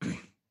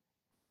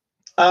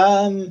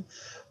 Well,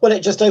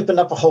 it just opened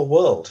up a whole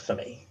world for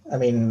me. I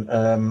mean,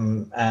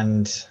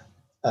 it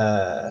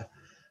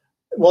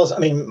was, I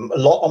mean, a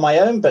lot on my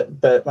own,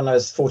 but when I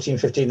was 14,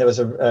 15, there was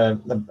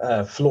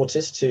a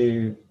flautist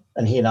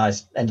and he and I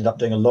ended up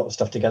doing a lot of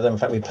stuff together. In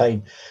fact, we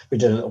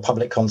did a little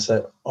public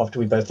concert after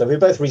we both left. We were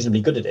both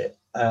reasonably good at it.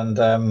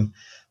 And,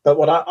 but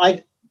what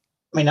I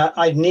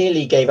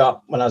nearly gave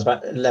up when I was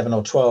about 11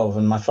 or 12,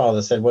 and my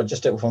father said, well,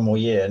 just do it for one more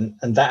year.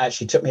 And that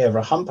actually took me over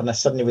a hump, and I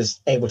suddenly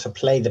was able to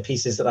play the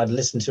pieces that I'd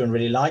listened to and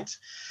really liked.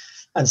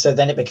 And so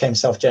then it became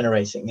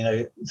self-generating,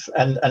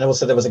 and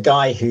also there was a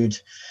guy who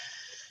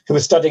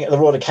was studying at the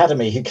Royal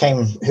Academy,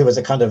 who was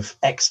a kind of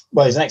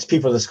he's an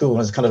ex-pupil of the school and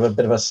was kind of a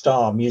bit of a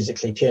star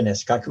musically,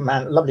 pianist,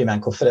 lovely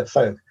man called Philip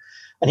Folk.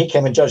 And he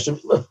came and judged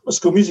a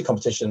school music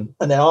competition.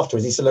 And then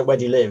afterwards he said, look, where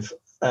do you live?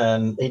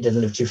 And he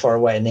didn't live too far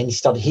away. And then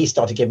he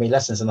started giving me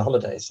lessons in the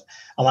holidays.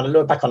 And when I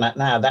look back on that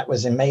now, that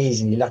was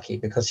amazingly lucky,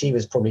 because he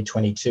was probably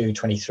 22,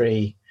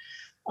 23.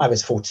 I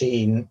was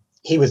 14.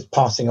 He was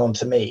passing on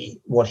to me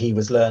what he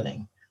was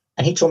learning.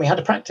 And he taught me how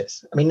to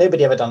practice. I mean,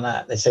 nobody ever done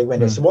that. They say,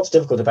 so what's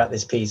difficult about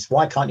this piece?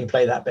 Why can't you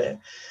play that bit?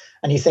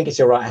 And you think it's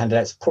your right hand,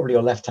 and it's probably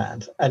your left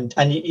hand. And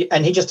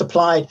he just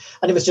applied,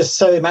 and it was just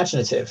so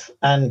imaginative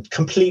and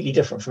completely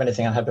different from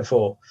anything I had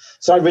before.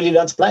 So I really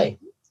learned to play,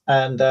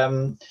 and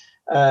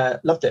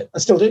loved it. I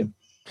still do.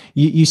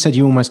 You said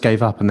you almost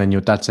gave up, and then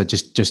your dad said,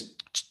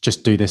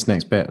 just do this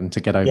next bit and to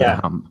get over the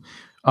hump.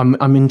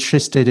 I'm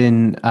interested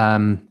in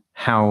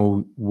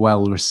how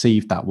well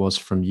received that was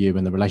from you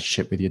and the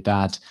relationship with your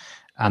dad,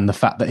 and the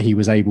fact that he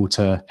was able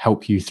to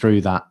help you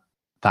through that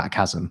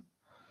chasm.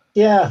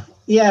 Yeah.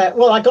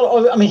 Well,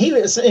 he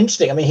was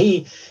interesting. I mean,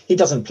 he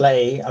doesn't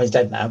play. I mean, he's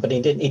dead now, but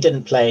he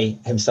didn't play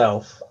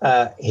himself.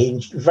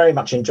 He very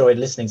much enjoyed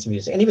listening to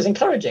music, and he was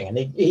encouraging. And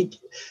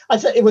I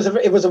thought it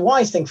was a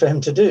wise thing for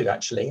him to do,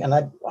 actually. And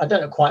I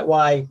don't know quite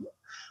why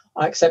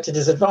I accepted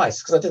his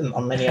advice, because I didn't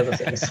on many other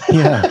things.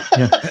 Yeah.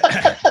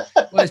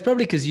 Well, it's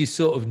probably because you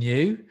sort of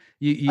knew.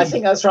 I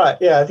think that's right.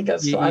 Yeah, I think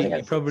that's right.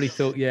 You probably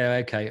thought, yeah,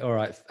 okay, all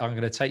right, I'm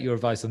going to take your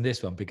advice on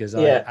this one, because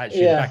in the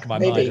back of my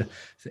mind,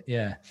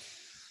 yeah.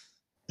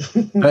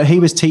 But he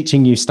was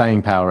teaching you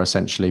staying power,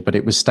 essentially, but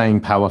it was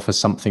staying power for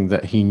something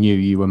that he knew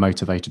you were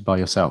motivated by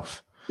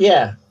yourself.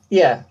 Yeah.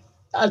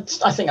 I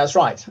think that's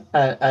right.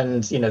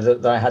 And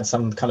that I had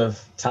some kind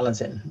of talent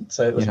in,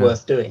 so it was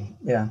worth doing.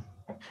 Yeah.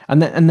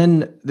 And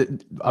then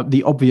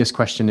the obvious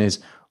question is,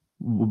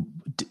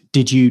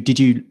 did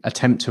you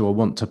attempt to or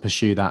want to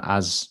pursue that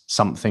as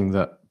something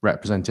that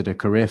represented a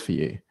career for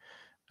you?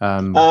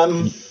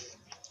 Well,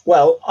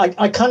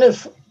 I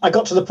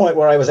got to the point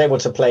where I was able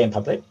to play in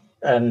public,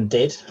 and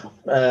did.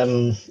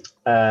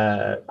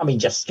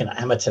 Just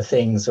amateur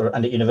things,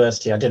 and at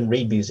university I didn't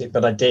read music,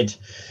 but I did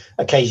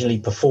occasionally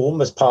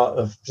perform as part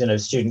of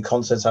student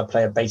concerts. I'd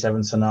play a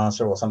Beethoven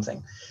sonata or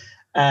something.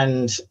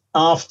 And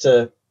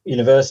after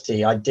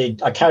university, I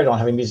carried on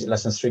having music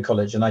lessons through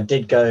college, and I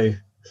did go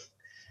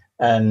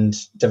and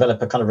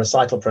develop a kind of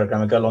recital program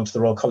and go along to the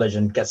Royal College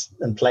and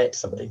play it to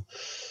somebody,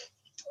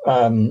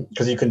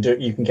 because you can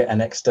get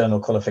an external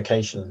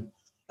qualification.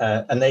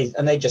 And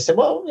they just said,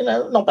 well,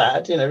 not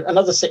bad,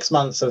 another 6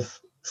 months of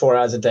 4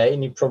 hours a day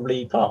and you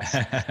probably pass.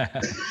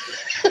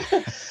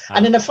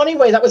 And in a funny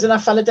way, that was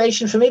enough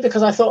validation for me,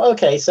 because I thought,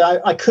 okay,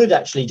 so I could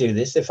actually do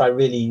this if I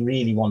really,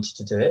 really wanted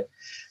to do it.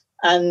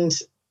 And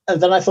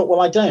then I thought,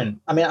 well, I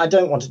don't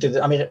want to do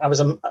that. I mean, I was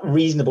a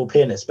reasonable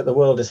pianist, but the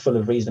world is full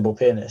of reasonable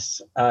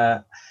pianists.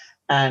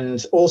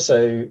 And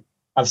also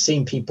I've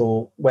seen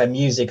people where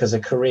music as a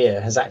career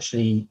has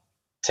actually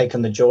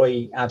taken the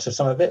joy out of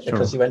some of it,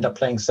 because you end up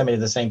playing so many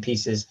of the same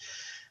pieces,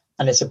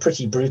 and it's a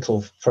pretty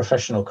brutal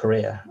professional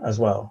career as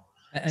well.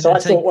 So I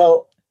thought,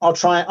 well, I'll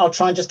try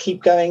and just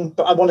keep going,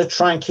 but I want to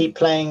try and keep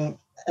playing,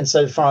 and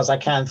so far as I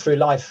can through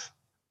life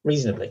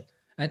reasonably.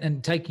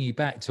 And taking you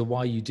back to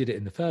why you did it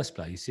in the first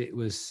place, it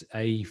was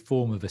a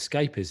form of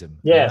escapism.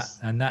 Yes.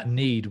 And that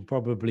need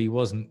probably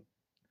wasn't.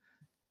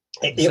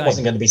 It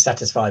wasn't going to be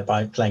satisfied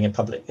by playing in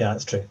public. Yeah,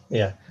 that's true.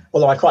 Yeah.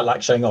 Although I quite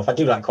like showing off. I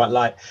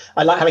like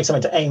having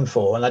something to aim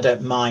for, and I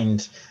don't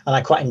mind, and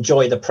I quite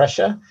enjoy the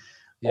pressure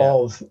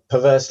of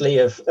perversely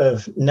of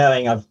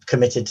knowing I've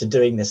committed to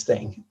doing this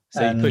thing.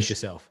 So you push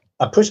yourself.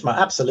 I push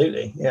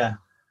absolutely. Yeah.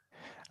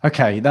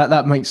 Okay,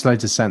 that makes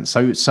loads of sense.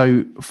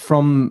 So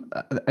from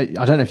I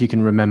don't know if you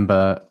can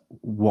remember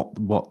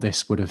what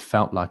this would have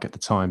felt like at the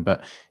time,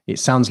 but it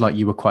sounds like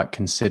you were quite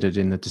considered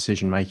in the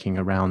decision making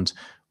around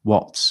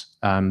what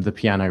the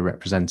piano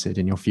represented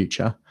in your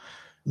future.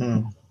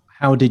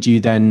 How did you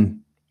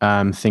then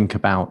think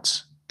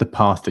about the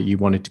path that you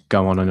wanted to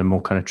go on in a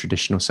more kind of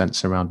traditional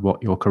sense around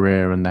what your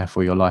career and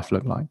therefore your life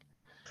looked like?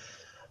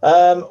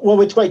 Well,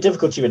 with great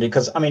difficulty, really,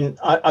 because I mean,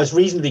 I was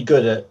reasonably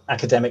good at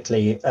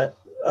academically,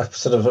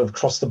 sort of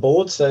across the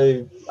board.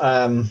 So,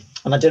 and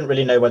I didn't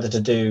really know whether to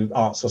do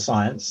arts or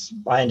science.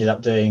 I ended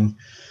up doing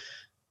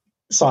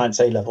science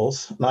A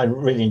levels, and I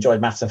really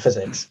enjoyed maths and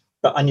physics.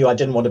 But I knew I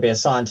didn't want to be a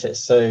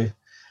scientist. So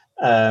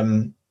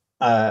I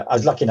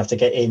was lucky enough to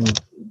get in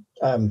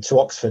to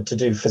Oxford to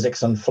do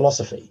physics and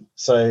philosophy.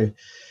 So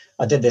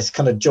I did this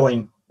kind of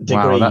joint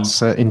degree. Wow,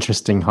 that's an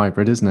interesting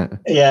hybrid, isn't it?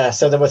 Yeah.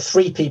 So there were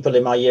 3 people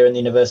in my year in the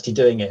university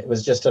doing it. It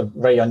was just a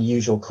very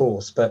unusual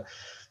course. But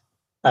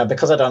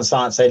because I'd done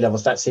science A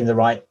levels, that seemed the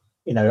right,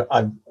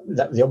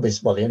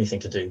 the only thing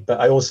to do. But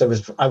I was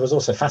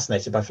also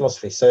fascinated by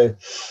philosophy. So.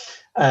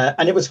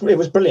 And it was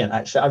brilliant,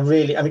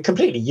 actually.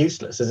 Completely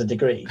useless as a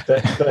degree,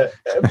 but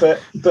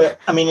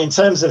I mean, in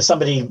terms of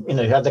somebody who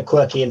had the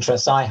quirky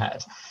interests I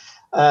had,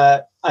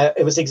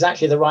 it was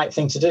exactly the right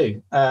thing to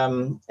do.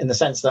 In the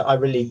sense that I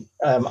really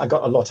I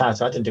got a lot out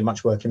of it. I didn't do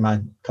much work in my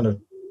kind of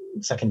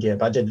second year,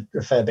 but I did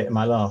a fair bit in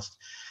my last,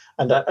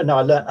 and I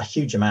learned a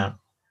huge amount.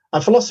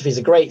 And philosophy is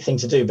a great thing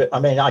to do, but I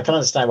mean, I can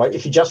understand why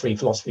if you just read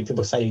philosophy,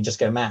 people say you just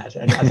go mad,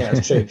 and I think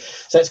that's true.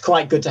 So it's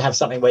quite good to have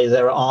something where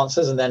there are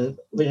answers, and then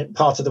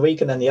part of the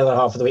week, and then the other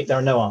half of the week there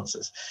are no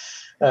answers.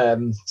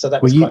 So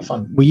that was quite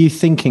fun. Were you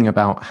thinking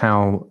about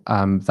how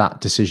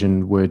that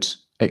decision would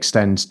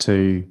extend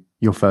to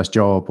your first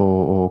job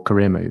or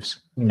career moves?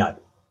 No,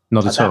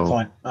 not at all. At that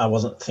point, I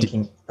wasn't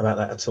thinking about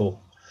that at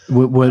all.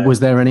 Was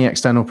there any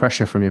external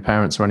pressure from your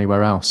parents or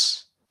anywhere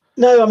else?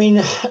 No, I mean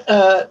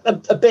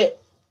a bit.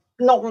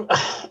 Not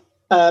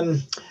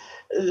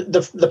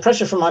the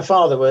pressure from my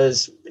father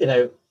was,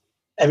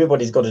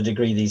 everybody's got a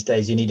degree these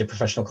days. You need a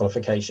professional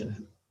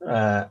qualification,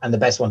 and the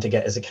best one to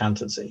get is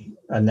accountancy.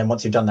 And then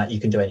once you've done that,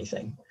 you can do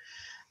anything.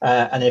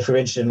 And if you're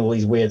interested in all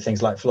these weird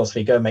things like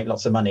philosophy, go make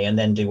lots of money and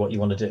then do what you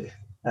want to do,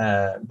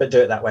 but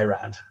do it that way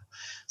around.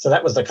 So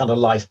that was the kind of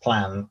life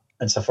plan,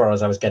 insofar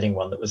as I was getting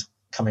one that was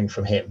coming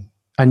from him.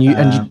 And you,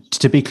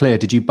 to be clear,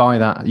 did you buy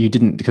that? You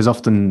didn't, because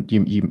often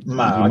you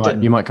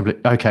might complete.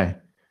 Okay.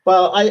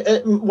 Well,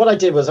 what I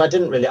did was I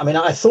didn't really. I mean,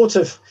 I thought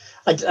of.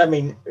 After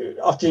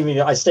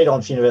I stayed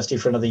on for university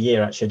for another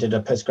year. Actually, I did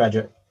a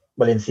postgraduate,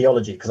 in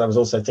theology, because I was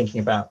also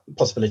thinking about the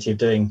possibility of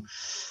doing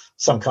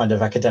some kind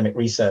of academic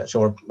research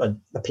or a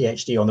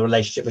PhD on the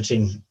relationship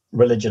between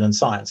religion and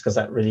science, because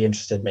that really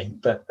interested me.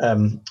 But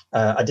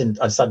I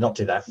didn't. I decided not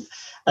to do that.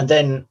 And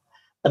then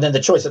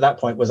the choice at that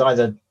point was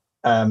either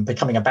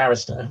becoming a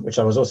barrister, which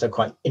I was also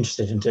quite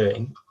interested in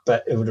doing,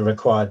 but it would have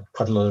required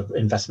quite a lot of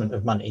investment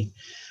of money,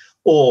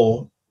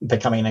 or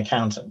becoming an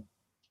accountant,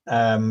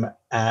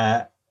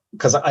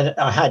 because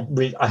I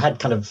had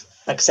kind of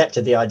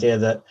accepted the idea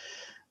that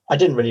I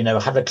didn't really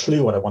have a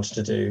clue what I wanted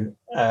to do,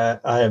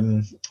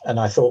 and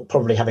I thought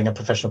probably having a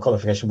professional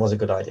qualification was a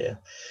good idea.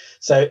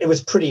 So it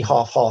was pretty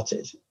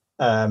half-hearted.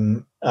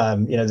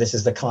 This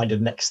is the kind of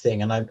next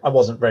thing, and I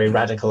wasn't very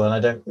radical, and I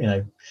don't,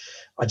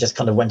 I just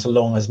kind of went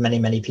along as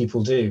many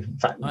people do. In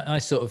fact, I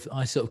sort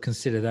of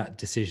consider that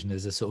decision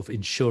as a sort of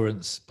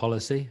insurance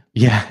policy.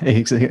 Yeah,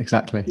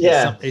 exactly.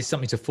 Yeah, it's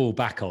something to fall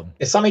back on.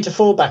 It's something to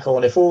fall back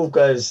on. If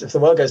the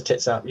world goes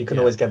tits up, you can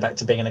always go back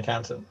to being an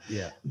accountant.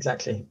 Yeah,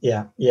 exactly.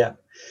 Yeah.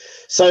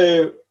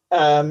 So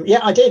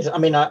I did. I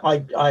mean,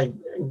 I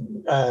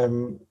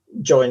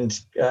joined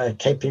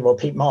Peat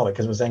Marwick,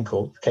 as it was then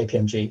called,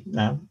 KPMG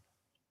now,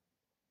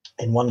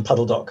 in one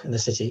puddle dock in the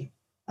city.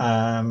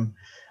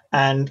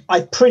 And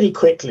I pretty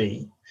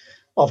quickly,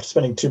 after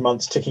spending 2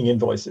 months ticking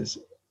invoices,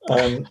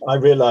 I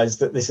realised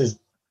that this is,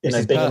 being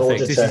perfect. An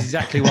auditor. This is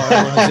exactly what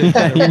I want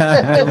to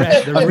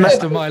do the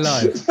rest of my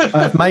life.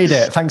 I've made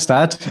it. Thanks,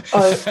 Dad.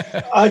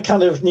 I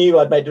kind of knew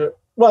I'd made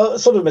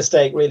sort of a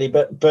mistake, really.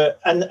 But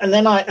then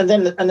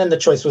the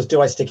choice was, do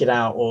I stick it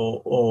out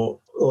or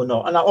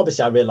not? And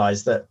obviously, I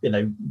realised that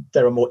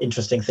there are more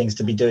interesting things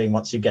to be doing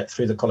once you get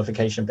through the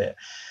qualification bit.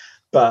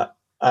 But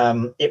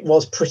it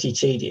was pretty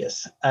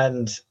tedious,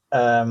 and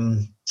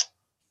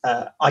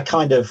I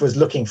kind of was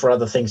looking for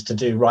other things to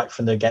do right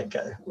from the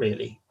get-go,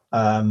 really.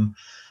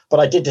 But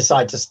I did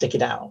decide to stick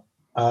it out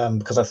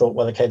because I thought,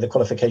 well, okay, the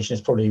qualification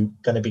is probably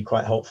going to be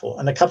quite helpful.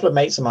 And a couple of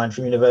mates of mine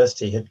from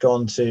university had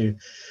gone to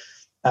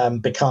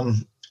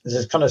become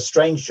there's a kind of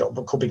strange job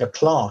called being a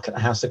clerk at the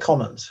House of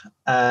Commons.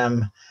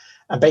 And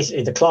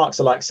basically the clerks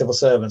are like civil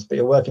servants, but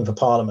you're working for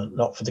Parliament,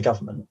 not for the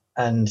government.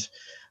 And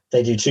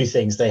they do two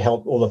things. They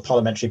help all the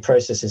parliamentary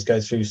processes go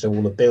through, so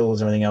all the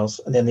bills and everything else.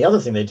 And then the other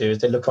thing they do is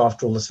they look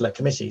after all the select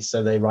committees.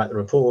 So they write the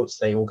reports,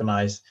 they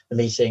organise the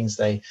meetings,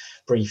 they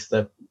brief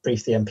the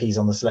MPs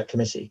on the select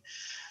committee.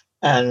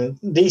 And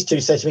these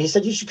two said to me, he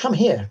said, you should come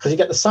here because you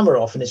get the summer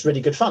off and it's really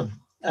good fun.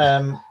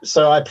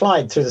 So I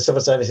applied through the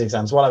civil service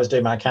exams while I was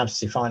doing my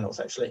accountancy finals,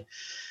 actually.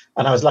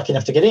 And I was lucky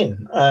enough to get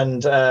in.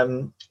 And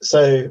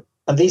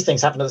and these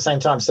things happened at the same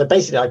time. So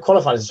basically I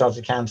qualified as a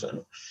chartered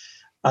accountant.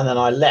 And then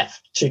I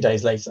left 2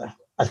 days later.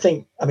 I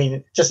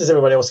mean, just as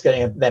everybody else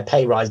getting their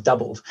pay rise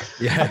doubled,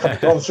 I've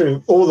gone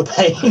through all the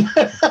pain,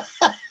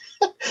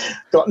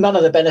 got none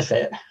of the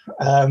benefit,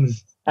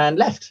 and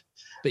left.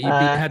 But you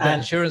had that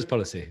insurance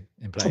policy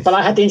in place. But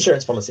I had the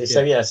insurance policy.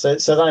 Yeah. So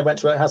then I went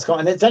to House of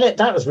Commons, and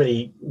that was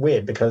really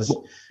weird because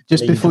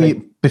just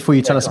before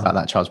you tell us about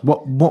that, Charles,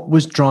 what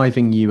was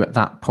driving you at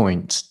that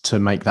point to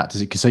make that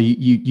decision? So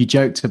you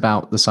joked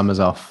about the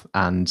summers off,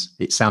 and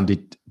it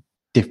sounded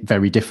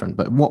very different,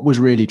 but what was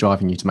really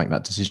driving you to make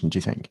that decision, do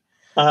you think?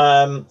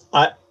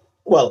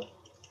 Well,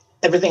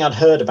 everything I'd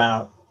heard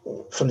about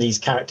from these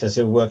characters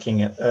who were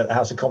working at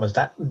House of Commons,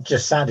 that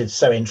just sounded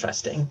so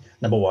interesting,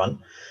 number one.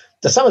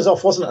 The summers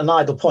off wasn't an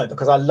idle point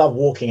because I love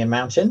walking in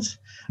mountains.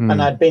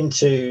 And I'd been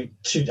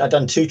I'd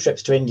done 2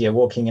 trips to India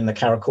walking in the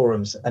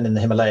Karakorums and in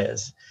the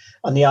Himalayas.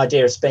 And the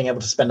idea of being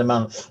able to spend a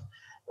month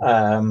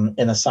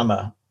in the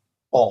summer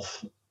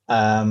off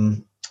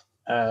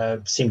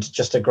seemed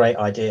just a great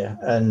idea.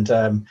 And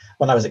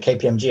when I was at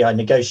KPMG, I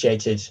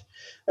negotiated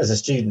as a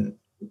student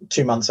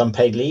 2 months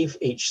unpaid leave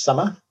each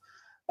summer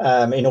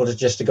in order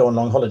just to go on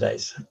long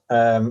holidays.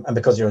 And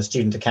because you're a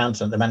student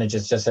accountant, the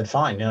managers just said,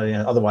 fine, you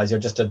know, otherwise you're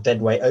just a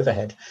dead weight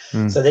overhead.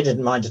 So they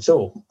didn't mind at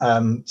all.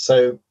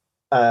 So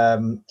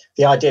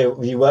the idea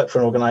of you work for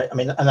an organization, I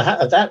mean, and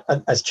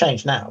that has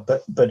changed now,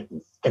 but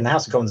in the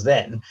House of Commons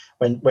then,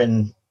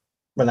 when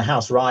the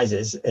House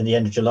rises in the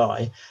end of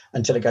July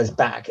until it goes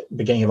back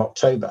beginning of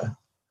October,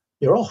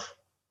 you're off.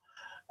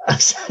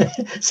 So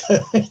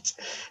it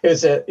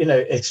was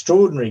a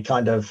extraordinary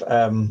kind of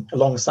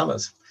long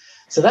summers.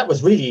 So that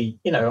was really,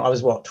 I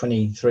was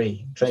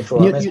 23, 24.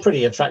 I mean, it's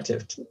pretty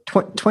attractive.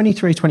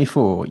 23,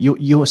 24.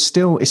 It's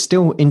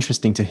still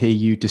interesting to hear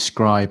you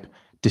describe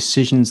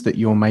decisions that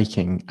you're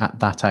making at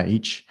that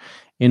age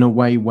in a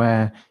way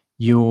where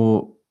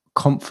you're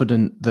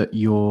confident that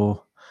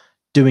you're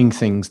doing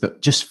things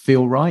that just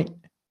feel right,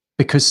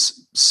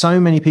 because so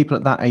many people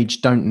at that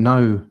age don't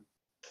know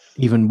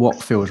even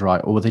what feels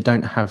right, or they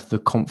don't have the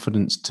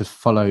confidence to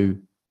follow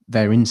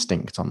their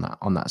instinct on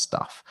that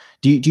stuff.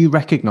 Do you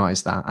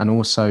recognize that? And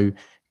also,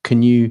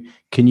 can you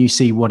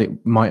see what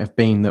it might have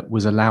been that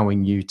was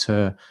allowing you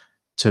to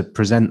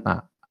present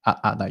that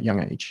at that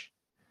young age?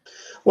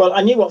 Well,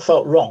 I knew what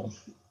felt wrong.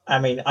 I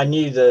mean, I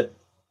knew that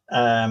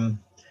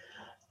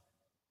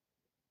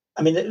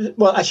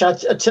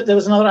actually, there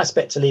was another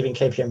aspect to leaving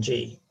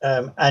KPMG,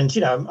 and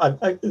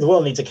the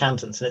world needs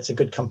accountants, and it's a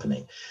good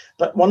company.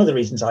 But one of the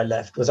reasons I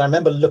left was I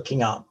remember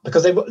looking up,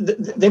 because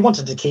they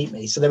wanted to keep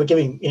me, so they were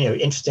giving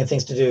interesting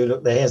things to do.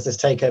 Look, here's this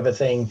takeover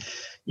thing.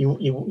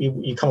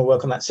 You come and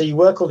work on that. So you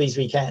work all these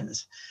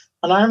weekends,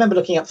 and I remember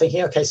looking up,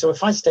 thinking, okay, so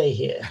if I stay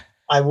here,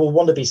 I will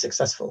want to be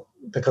successful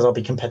because I'll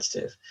be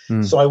competitive.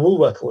 So I will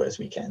work all those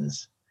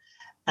weekends,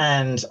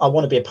 and I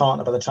want to be a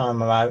partner by the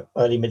time I'm out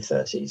early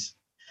mid-30s.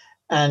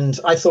 And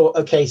I thought,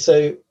 okay,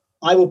 so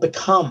I will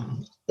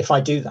become, if I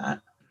do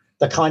that,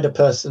 the kind of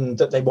person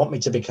that they want me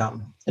to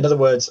become. In other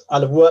words,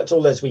 I'll have worked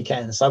all those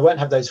weekends. I won't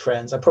have those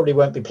friends. I probably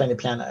won't be playing the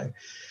piano.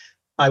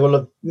 I will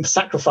have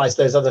sacrificed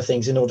those other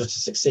things in order to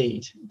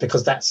succeed,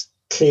 because that's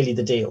clearly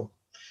the deal.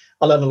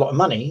 I'll earn a lot of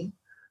money,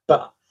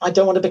 but I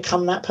don't want to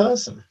become that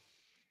person.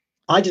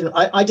 I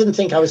didn't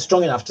think I was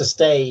strong enough to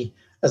stay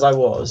as I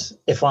was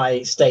if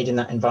I stayed in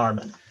that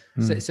environment.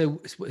 So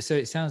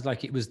it sounds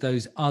like it was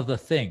those other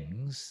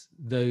things,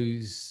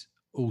 those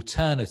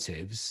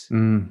alternatives,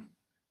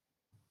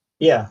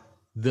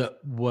 that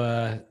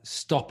were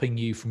stopping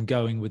you from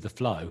going with the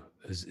flow,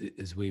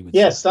 as we would.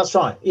 Yes, say. That's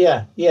right.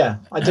 Yeah.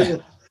 I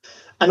didn't,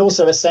 and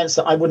also a sense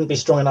that I wouldn't be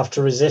strong enough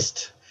to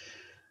resist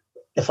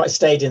if I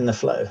stayed in the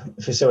flow.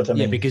 If you see what I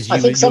mean. Yeah, because I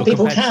think some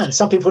people can,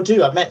 some people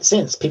do. I've met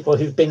since people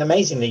who've been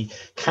amazingly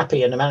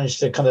happy and managed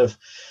to kind of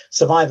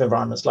survive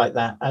environments like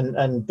that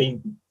and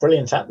be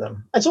brilliant at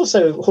them. It's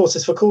also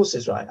horses for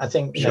courses, right? I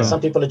think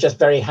some people are just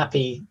very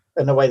happy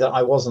in a way that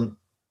I wasn't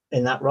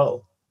in that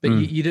role. But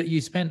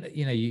you spent,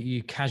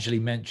 you casually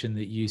mentioned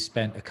that you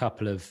spent a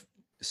couple of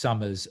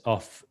summers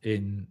off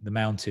in the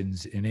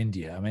mountains in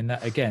India. I mean,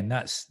 that again,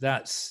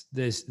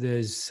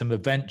 there's some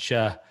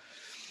adventure.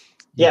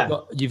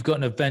 You've got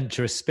an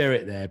adventurous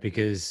spirit there,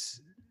 because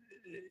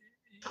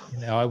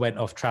I went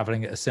off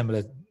traveling at a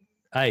similar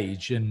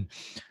age and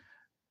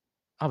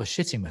I was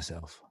shitting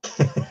myself.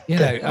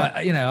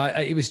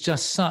 It was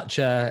just such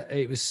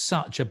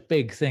a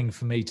big thing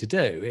for me to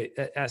do.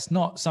 That's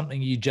not something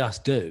you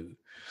just do.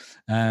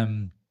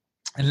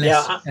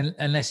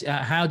 Unless,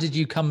 how did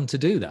you come to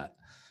do that?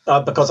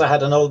 Because I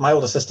had my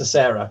older sister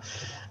Sarah,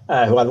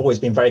 who I've always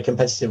been very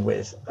competitive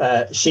with.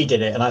 She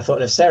did it, and I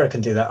thought, if Sarah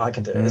can do that, I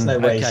can do it. There's no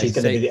way she's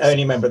going to be the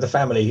only member of the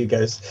family who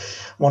goes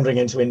wandering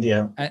into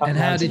India. And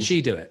how did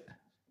she do it?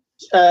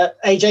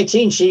 Age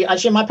 18, she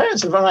actually, my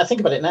parents, when I think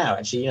about it now,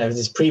 actually,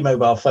 this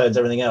pre-mobile phones,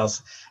 everything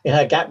else, in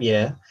her gap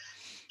year,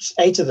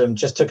 8 of them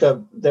just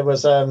there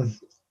was a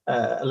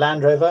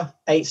Land Rover,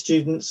 8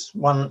 students,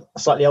 one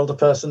slightly older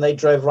person. They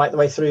drove right the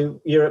way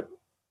through Europe,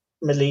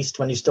 Middle East,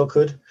 when you still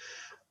could,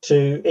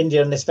 to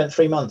India, and they spent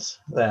 3 months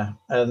there.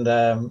 And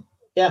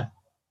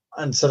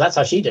and so that's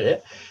how she did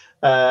it.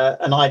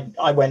 And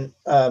I went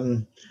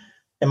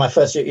in my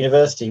first year at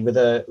university with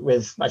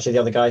actually the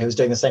other guy who was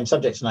doing the same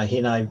subject,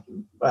 and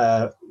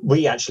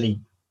we actually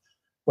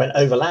went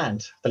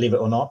overland, believe it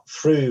or not,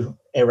 through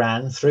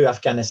Iran, through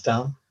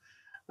Afghanistan,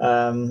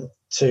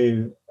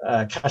 to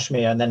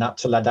Kashmir, and then up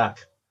to Ladakh.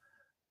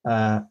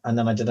 And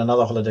then I did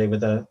another holiday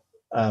with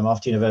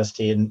after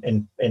university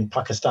in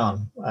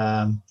Pakistan,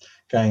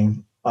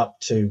 going up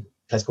to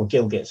a place called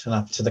Gilgit and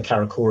up to the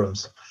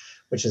Karakorums,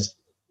 which is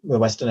the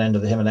western end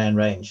of the Himalayan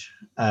range.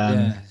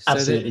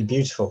 Absolutely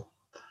beautiful.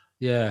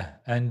 Yeah,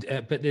 and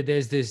but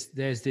there's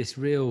this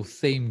real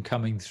theme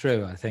coming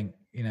through. I think,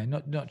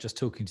 not just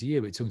talking to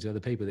you, but talking to other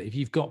people, that if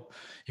you've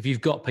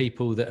got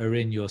people that are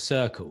in your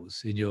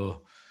circles, in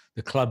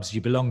the clubs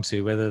you belong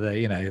to, whether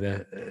they're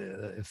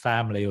the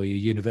family or your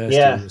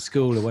university or your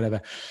school or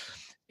whatever,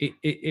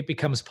 it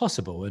becomes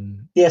possible.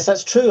 And yes,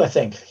 that's true, I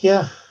think.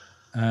 Yeah.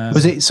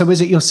 Was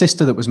it your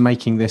sister that was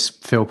making this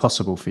feel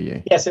possible for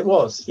you? Yes, it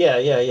was.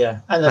 Yeah.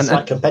 And that's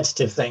like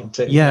competitive thing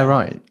too. Yeah,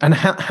 right. And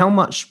how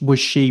much was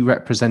she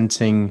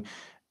representing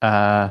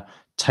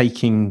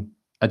taking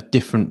a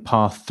different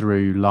path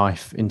through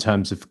life in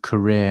terms of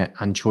career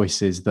and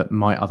choices that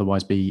might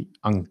otherwise be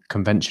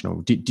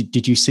unconventional?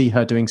 Did you see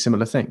her doing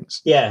similar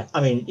things? Yeah, I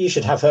mean, you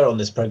should have her on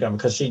this program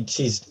because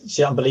she's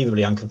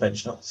unbelievably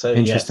unconventional. So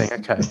interesting.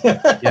 Yes.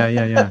 Okay.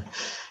 Yeah.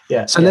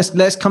 Yeah. So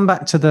let's come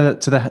back to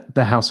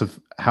the House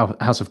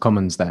of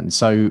Commons then.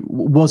 So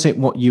was it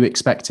what you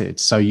expected?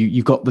 So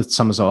you got the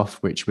summers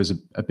off, which was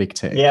a big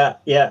tick. Yeah.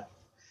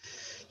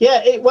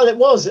 It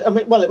was. I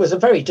mean, it was a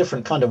very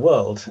different kind of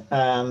world,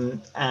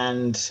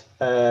 and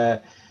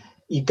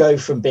you go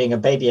from being a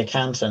baby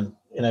accountant,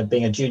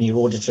 being a junior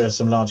auditor of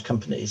some large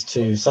companies,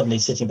 to suddenly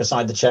sitting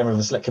beside the chairman of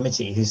a select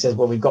committee who says,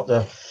 "Well, we've got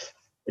the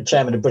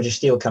chairman of British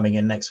Steel coming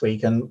in next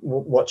week, and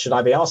what should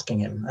I be asking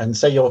him?" And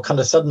so you're kind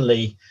of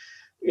suddenly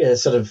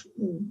sort of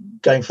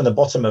going from the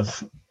bottom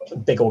of a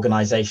big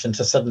organization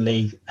to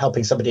suddenly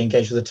helping somebody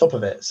engage with the top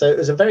of it. So it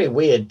was a very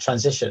weird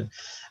transition.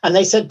 And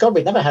they said, "God,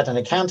 we've never had an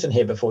accountant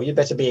here before. You'd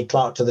better be a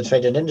clerk to the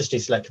Trade and Industry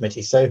Select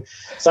Committee." So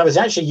I was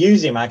actually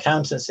using my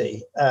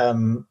accountancy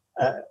in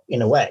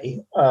a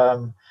way,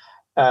 and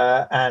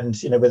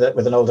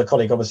with an older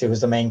colleague, obviously, who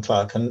was the main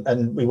clerk,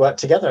 and we worked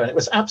together, and it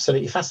was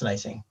absolutely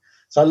fascinating.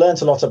 So I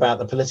learned a lot about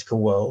the political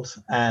world,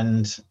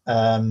 and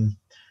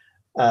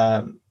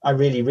I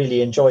really,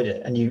 really enjoyed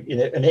it. And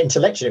and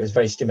intellectually, it was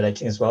very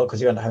stimulating as well,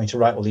 because you end up having to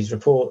write all these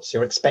reports.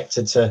 You're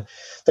expected to.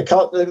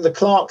 The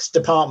clerk's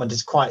department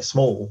is quite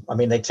small. I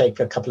mean, they take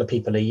a couple of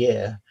people a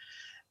year,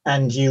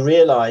 and you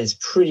realise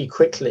pretty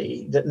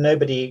quickly that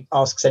nobody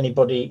asks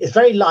anybody. It's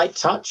very light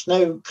touch,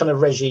 no kind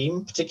of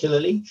regime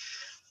particularly,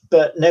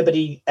 but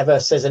nobody ever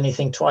says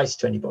anything twice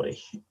to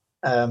anybody.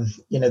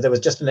 There was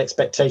just an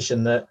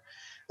expectation that,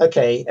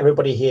 okay,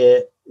 everybody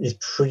here is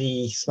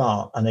pretty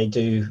smart, and they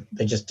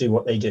just do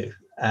what they do.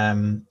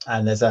 And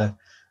there's a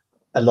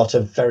lot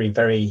of very,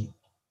 very,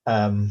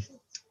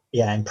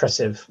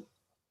 impressive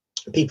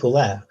people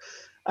there.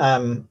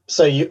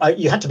 So you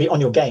had to be on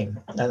your game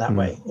in that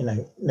way.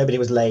 Nobody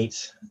was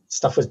late.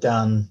 Stuff was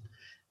done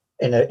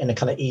in a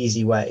kind of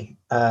easy way.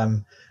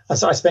 And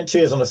so I spent 2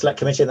 years on a select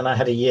committee, and then I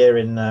had a year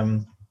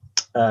in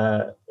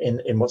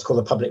what's called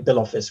the Public Bill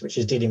Office, which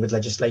is dealing with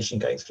legislation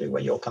going through,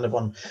 where you're kind of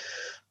on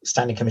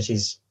standing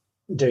committees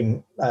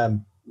doing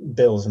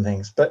bills and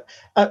things. But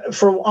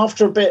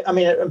after a bit, I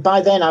mean,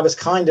 by then I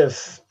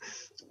wasn't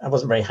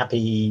very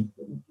happy,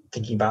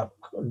 thinking about,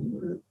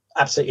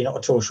 absolutely not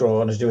at all sure what I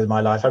wanted to do with my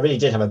life. I really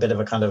did have a bit of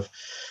a kind of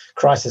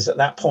crisis at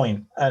that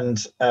point, and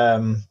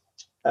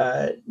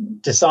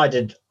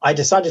decided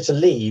to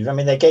leave. I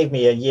mean, they gave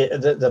me a year.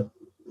 The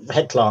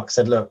head clerk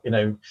said, "Look,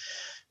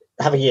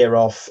 have a year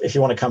off. If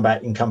you want to come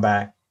back, you can come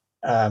back."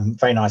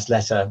 Very nice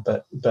letter,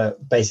 but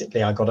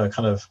basically I got a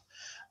kind of,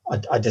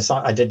 I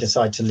did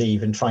decide to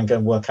leave and try and go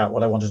and work out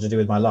what I wanted to do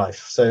with my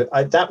life. So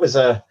that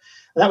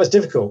was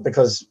difficult,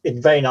 because it's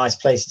a very nice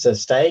place to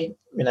stay.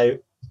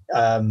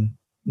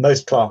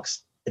 Most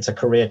clerks, it's a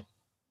career.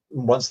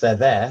 Once they're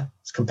there,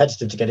 it's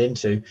competitive to get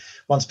into.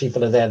 Once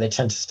people are there, they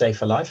tend to stay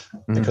for life,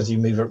 because you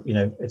move.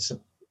 It's so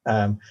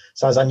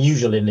I was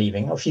unusual in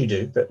leaving. A few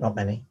do, but not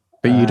many.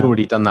 But you'd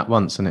already done that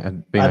once, and it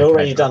had been. I'd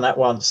already done that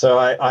once, so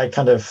I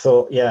kind of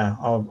thought,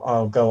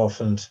 I'll go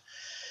off and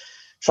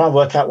try and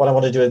work out what I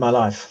want to do with my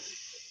life.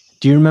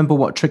 Do you remember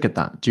what triggered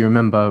that? Do you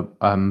remember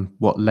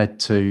what led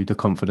to the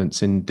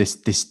confidence in this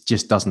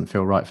just doesn't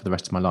feel right for the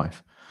rest of my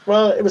life?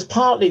 Well, it was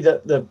partly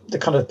that the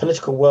kind of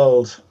political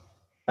world.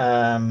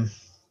 The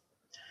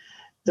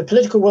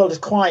political world is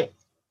quite.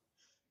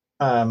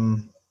 It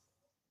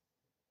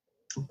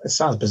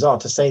sounds bizarre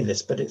to say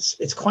this, but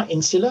it's quite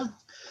insular.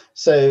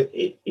 So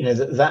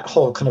that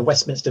whole kind of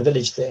Westminster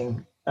Village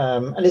thing,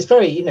 and it's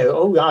very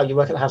oh wow, you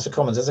work at the House of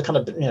Commons. There's a kind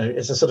of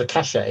it's a sort of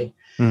cachet,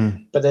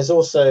 but there's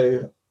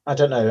also I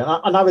don't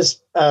know, and I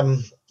was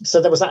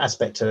so there was that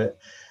aspect to it.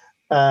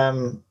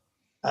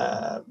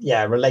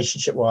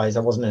 Relationship wise, I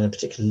wasn't in a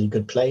particularly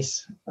good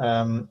place,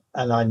 and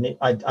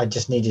I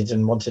just needed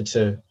and wanted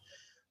to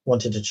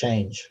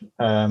change.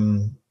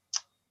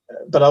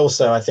 But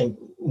also, I think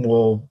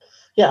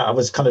I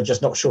was kind of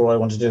just not sure what I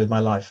wanted to do with my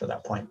life at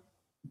that point.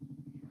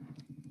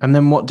 And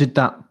then what did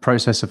that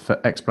process of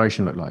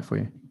exploration look like for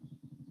you?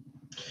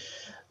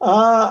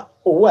 I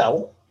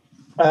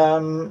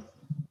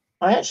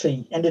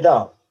actually ended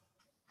up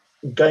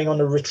going on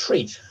a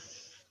retreat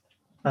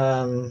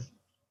of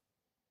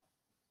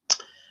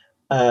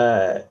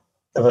a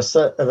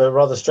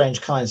rather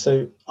strange kind.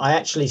 So I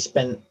actually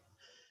spent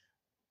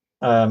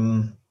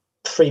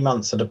 3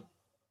 months at a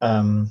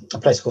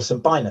place called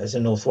St Byno's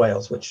in North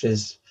Wales, which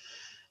is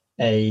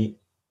it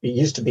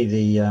used to be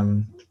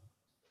the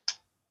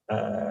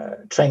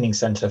training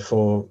centre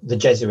for the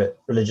Jesuit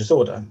religious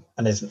order,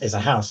 and is a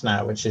house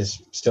now which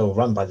is still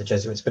run by the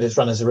Jesuits, but it's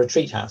run as a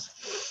retreat house.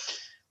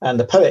 And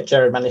the poet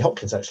Gerard Manley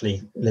Hopkins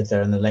actually lived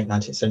there in the late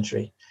 19th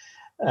century,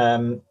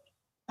 and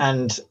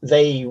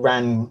they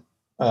ran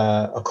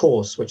a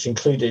course which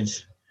included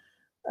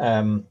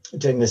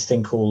doing this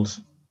thing called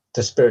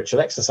the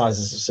Spiritual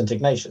Exercises of St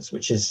Ignatius,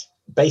 which is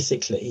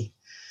basically,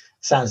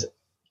 sounds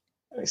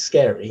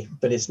scary,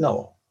 but it's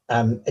not.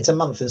 It's a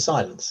month in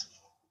silence.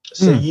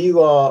 So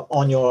you are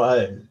on your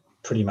own,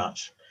 pretty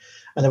much.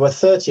 And there were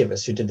 30 of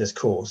us who did this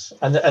course.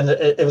 And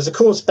it was a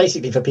course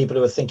basically for people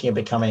who were thinking of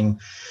becoming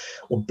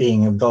or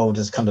being involved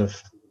as kind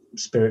of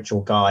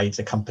spiritual guides,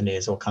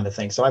 accompanies, or kind of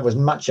thing. So I was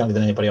much younger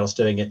than anybody else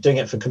doing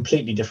it for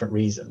completely different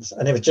reasons.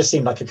 And it just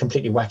seemed like a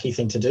completely wacky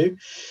thing to do.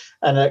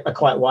 And a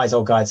quite wise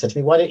old guy said to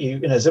me, why don't you,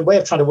 as a way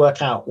of trying to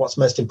work out what's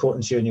most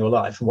important to you in your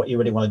life and what you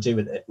really want to do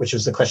with it, which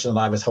was the question that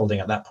I was holding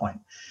at that point.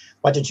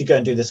 Why don't you go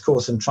and do this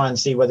course and try and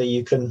see whether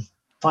you can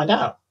find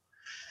out?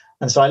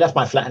 And so I left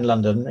my flat in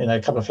London,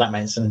 a couple of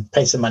flatmates, and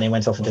paid some money and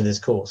went off and did this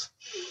course.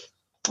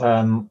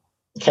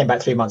 Came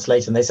back 3 months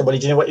later and they said, well,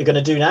 do you know what you're going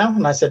to do now?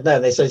 And I said, no.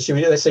 And they said, you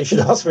should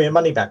ask me your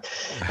money back.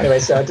 Anyway,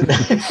 so I didn't,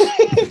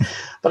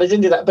 but I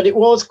didn't do that. But it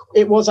was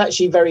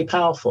actually very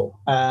powerful.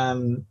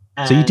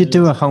 So you did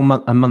do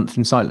a month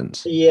in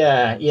silence?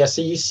 Yeah.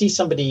 So you see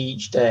somebody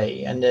each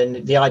day, and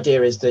then the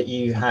idea is that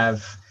you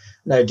have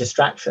no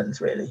distractions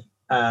really.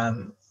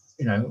 Maybe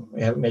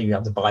you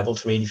have the Bible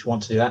to read if you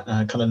want to do that,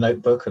 and a kind of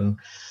notebook, and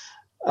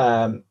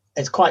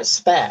it's quite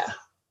spare.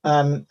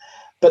 But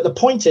the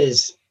point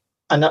is,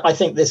 and I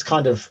think this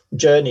kind of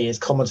journey is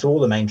common to all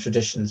the main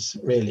traditions,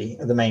 really,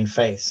 the main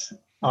faiths,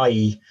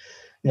 i.e.,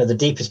 the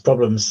deepest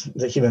problems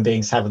that human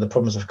beings have are the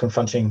problems of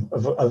confronting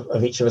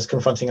of each of us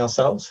confronting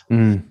ourselves.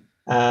 So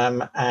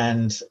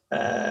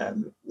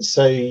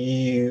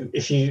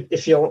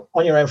if you're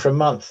on your own for a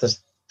month,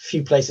 there's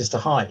few places to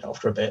hide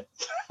after a bit.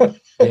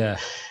 Yeah.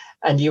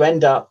 And you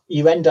end up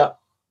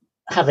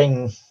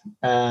having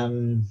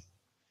you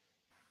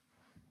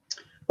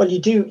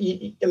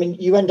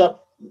end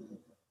up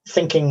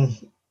thinking,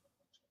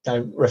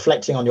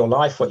 reflecting on your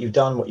life, what you've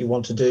done, what you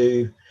want to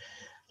do,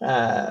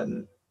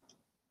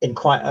 in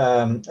quite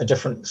a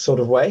different sort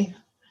of way.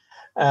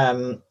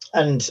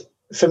 And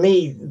for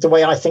me, the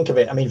way I think of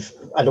it,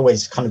 I'd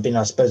always kind of been,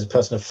 I suppose, a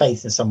person of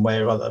faith in some way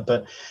or other,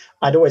 but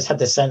I'd always had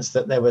this sense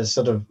that there was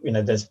sort of,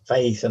 there's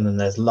faith and then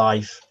there's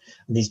life,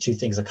 and these two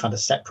things are kind of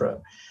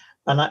separate.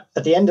 And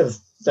at the end of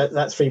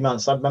that 3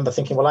 months, I remember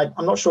thinking, well,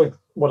 I'm not sure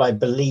what I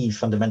believe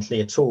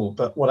fundamentally at all,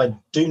 but what I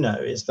do know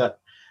is that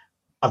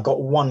I've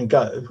got one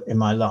go in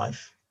my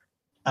life,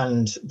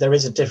 and there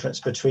is a difference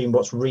between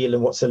what's real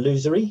and what's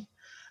illusory.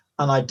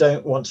 And I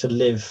don't want to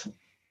live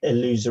an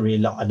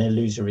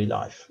illusory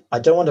life. I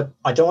don't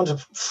want to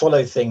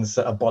follow things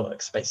that are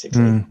bollocks,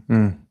 basically.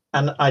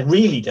 And I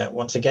really don't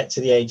want to get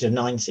to the age of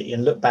 90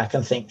 and look back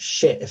and think,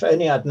 shit, if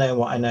only I'd known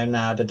what I know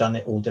now, I'd have done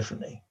it all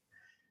differently.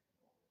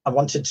 I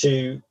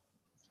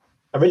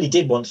really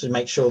did want to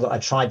make sure that I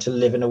tried to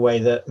live in a way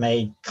that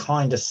made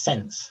kind of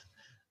sense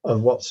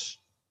of what's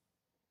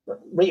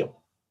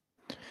real.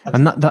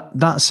 And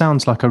that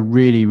sounds like a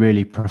really,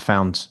 really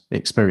profound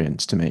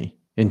experience to me,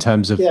 in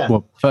terms of,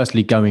 well,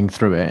 firstly, going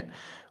through it,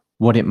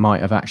 what it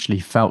might have actually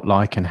felt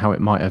like and how it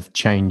might have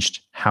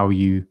changed how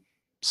you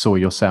saw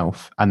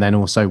yourself, and then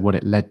also what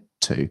it led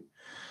to.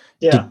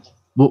 Yeah.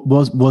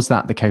 Was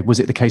that the case? Was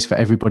it the case for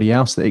everybody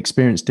else that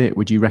experienced it?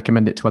 Would you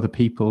recommend it to other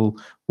people?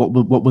 What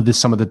were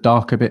some of the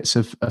darker bits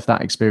of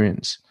that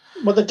experience?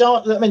 Well, the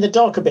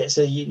darker bits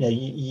are,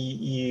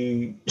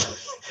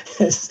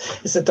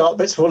 it's the dark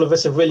bits for all of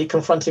us of really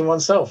confronting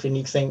oneself, and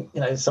you think,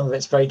 some of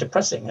it's very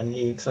depressing, and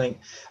you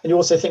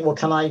also think, well,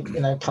 can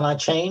I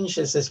change?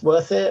 Is this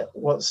worth it?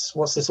 What's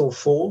this all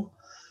for?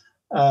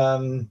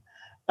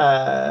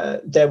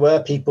 there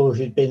were people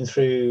who'd been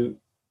through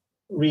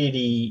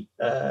really,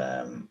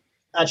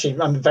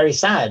 actually, I'm very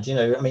sad,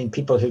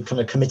 people who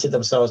kind of committed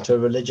themselves to a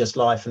religious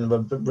life and were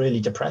really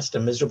depressed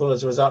and miserable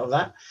as a result of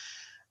that.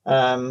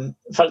 In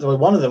fact,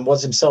 one of them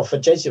was himself a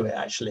Jesuit,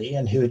 actually,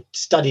 and who had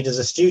studied as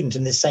a student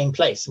in this same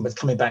place and was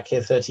coming back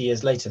here 30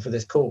 years later for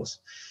this course.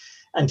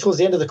 And towards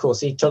the end of the course,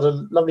 he told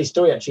a lovely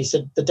story, actually. He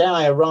said, the day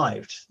I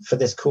arrived for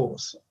this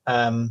course,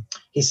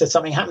 he said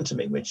something happened to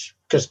me, which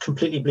just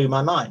completely blew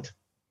my mind.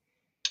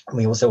 And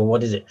we all said, well,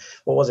 what is it?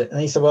 What was it? And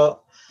he said,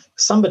 well,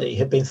 somebody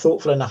had been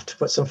thoughtful enough to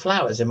put some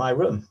flowers in my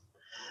room.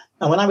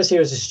 And when I was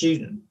here as a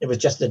student, it was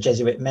just the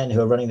Jesuit men who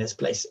were running this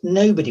place.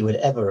 Nobody would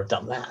ever have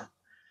done that.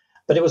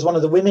 But it was one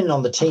of the women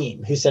on the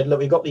team who said, look,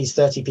 we've got these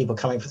 30 people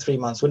coming for 3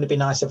 months. Wouldn't it be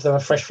nice if there were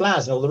fresh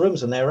flowers in all the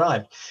rooms when they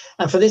arrived?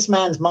 And for this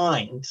man's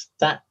mind,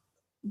 that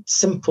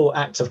simple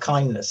act of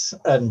kindness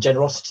and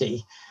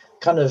generosity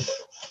kind of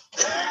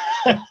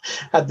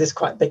had this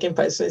quite big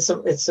impact.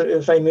 So it's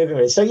very moving,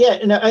 really. So,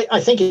 yeah, I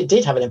think it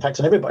did have an impact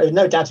on everybody.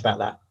 No doubt about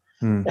that.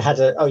 It had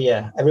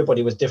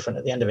everybody was different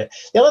at the end of it.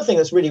 The other thing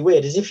that's really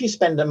weird is if you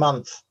spend a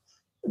month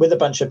with a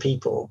bunch of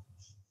people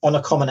on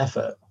a common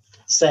effort,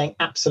 saying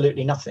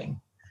absolutely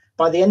nothing,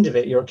 by the end of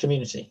it, you're a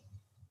community.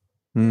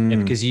 Yeah,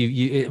 because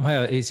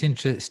it's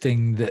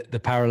interesting that the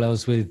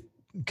parallels with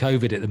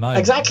COVID at the moment.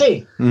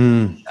 Exactly.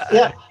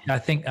 Yeah. I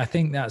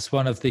think that's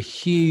one of the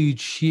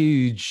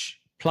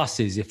huge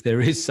pluses, if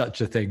there is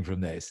such a thing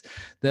from this,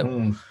 that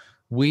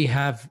we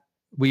are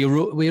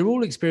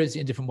all experiencing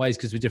it in different ways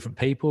because we're different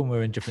people and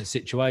we're in different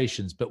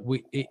situations, but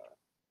it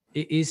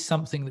is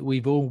something that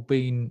we've all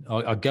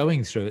are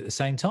going through at the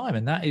same time.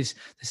 And there's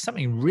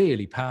something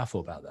really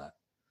powerful about that.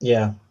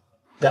 Yeah.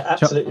 Yeah,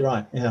 absolutely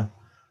right. Yeah.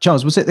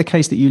 Charles, was it the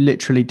case that you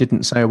literally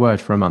didn't say a word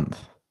for a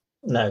month?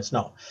 No, it's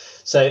not.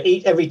 So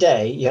every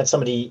day you had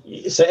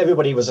somebody, so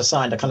everybody was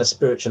assigned a kind of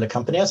spiritual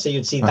accompanier. So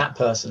you'd see that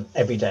person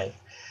every day.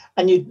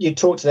 And you'd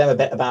talk to them a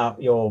bit about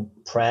your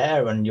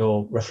prayer and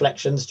your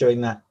reflections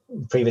during that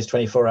previous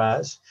 24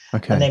 hours.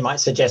 Okay. And they might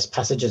suggest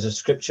passages of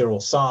scripture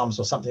or Psalms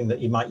or something that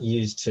you might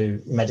use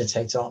to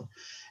meditate on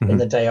in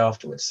the day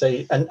afterwards.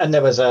 So, and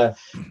there was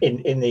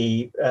in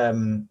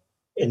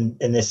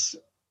this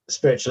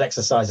spiritual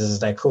exercises, as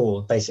they're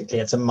called, basically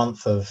it's a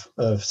month of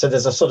so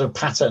there's a sort of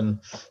pattern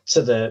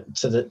to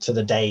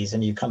the days,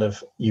 and you kind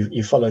of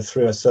you follow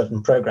through a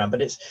certain program.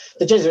 But it's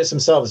the Jesuits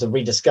themselves have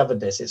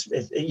rediscovered this.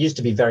 It used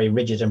to be very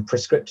rigid and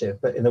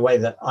prescriptive, but in the way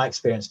that I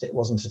experienced it, it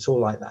wasn't at all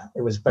like that.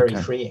 It was very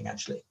freeing,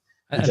 actually.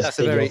 And that's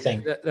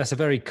a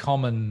very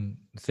common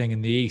thing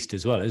in the East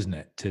as well, isn't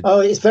it?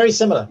 It's very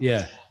similar.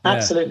 Yeah,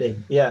 absolutely.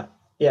 Yeah.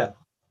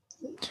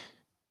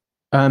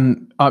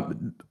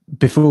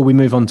 Before we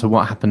move on to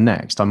what happened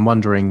next, I'm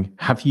wondering,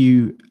 have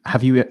you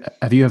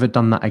ever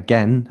done that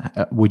again?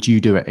 Would you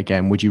do it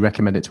again? Would you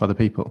recommend it to other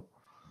people?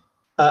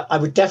 I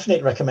would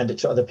definitely recommend it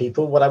to other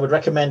people. What I would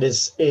recommend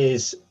is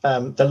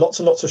there are lots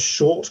and lots of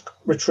short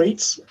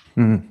retreats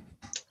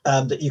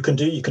that you can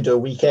do. You can do a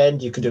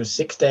weekend, you can do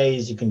 6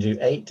 days, you can do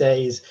 8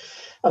 days.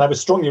 And I would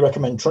strongly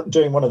recommend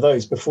doing one of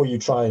those before you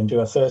try and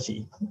do a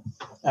 30,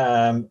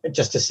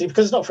 just to see,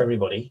 because it's not for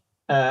everybody,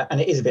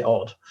 and it is a bit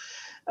odd.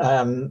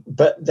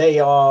 But they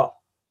are,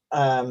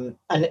 and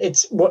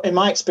it's what, in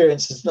my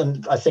experience,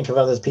 and I think of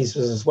others'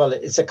 pieces as well,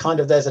 it's a kind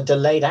of, there's a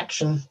delayed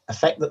action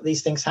effect that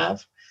these things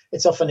have.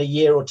 It's often a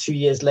year or 2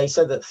 years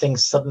later that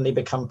things suddenly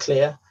become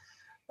clear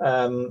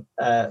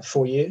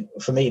for you.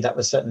 For me, that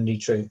was certainly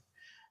true.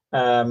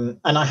 And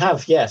I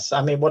have, yes,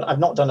 I mean, I've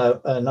not done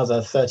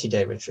another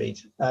 30-day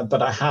retreat,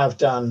 but I have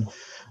done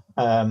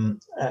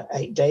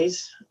 8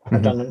 days.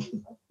 I've done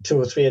 2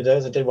 or 3 of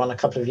those. I did one a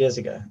couple of years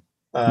ago.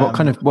 What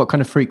kind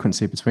of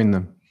frequency between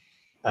them?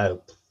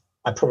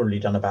 I've probably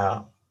done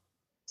about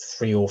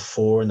 3 or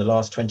 4 in the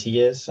last 20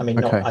 years. I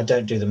mean, I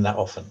don't do them that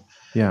often.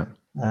 Yeah.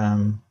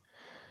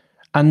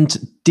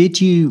 And did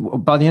you,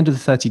 by the end of the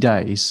 30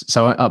 days,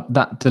 so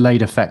that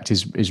delayed effect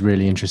is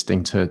really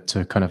interesting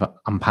to kind of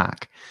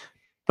unpack.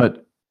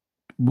 But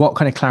what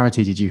kind of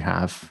clarity did you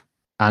have,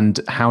 and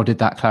how did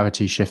that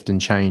clarity shift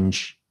and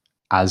change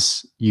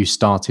as you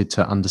started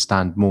to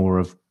understand more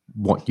of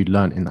what you'd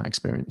learned in that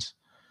experience?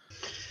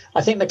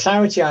 I think the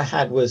clarity I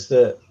had was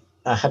that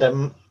I had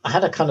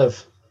a kind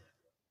of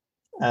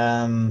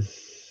I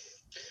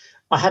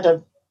had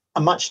a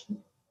much,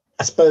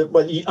 I suppose,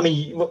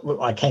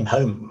 I came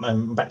home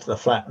and back to the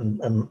flat,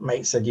 and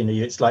mate said,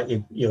 it's like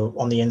you're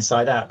on the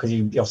inside out, because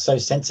you're so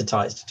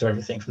sensitized to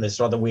everything from this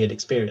rather weird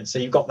experience. So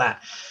you've got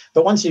that.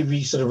 But once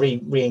you sort of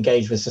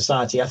re-engage with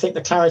society, I think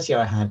the clarity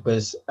I had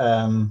was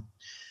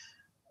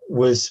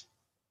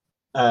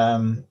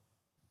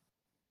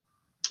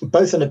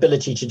both an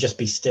ability to just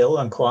be still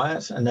and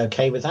quiet and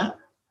okay with that,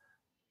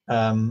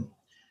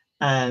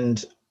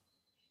 and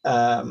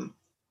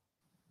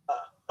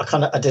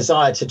a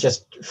desire to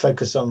just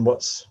focus on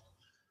what's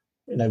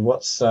going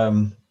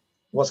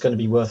to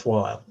be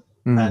worthwhile.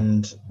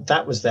 And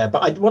that was there.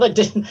 But what I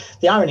didn't,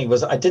 the irony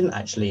was I didn't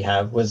actually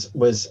have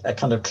was a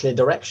kind of clear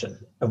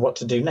direction of what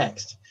to do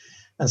next.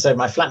 And so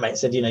my flatmate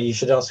said, you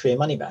should ask for your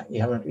money back.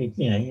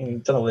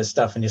 You've done all this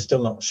stuff and you're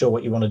still not sure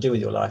what you want to do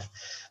with your life.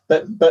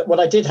 But what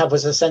I did have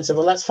was a sense of,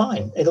 well, that's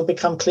fine. It'll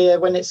become clear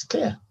when it's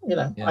clear.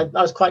 I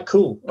was quite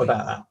cool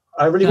about that.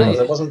 I really was.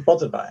 I wasn't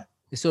bothered by it.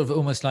 It's sort of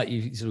almost like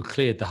you sort of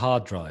cleared the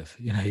hard drive,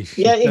 Yeah,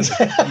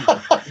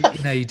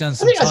 exactly. You've done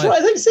some. That's what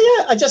I think. So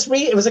yeah,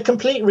 it was a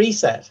complete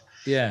reset.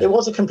 Yeah, it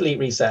was a complete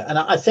reset, and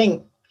I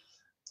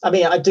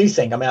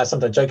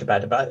sometimes joke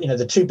about it, but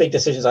the two big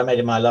decisions I made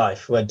in my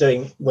life were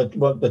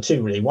the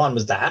two really. One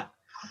was that,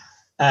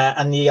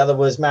 and the other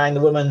was marrying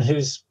the woman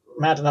who's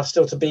mad enough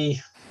still to be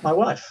my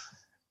wife.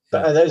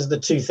 But those are the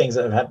two things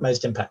that have had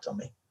most impact on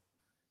me.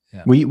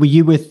 Yeah. Were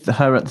you with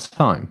her at the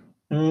time?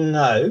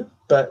 No,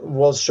 but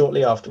was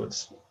shortly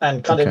afterwards,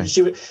 and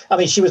she was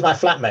my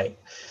flatmate,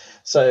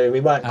 so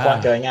we weren't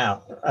quite going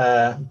out.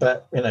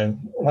 But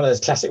one of those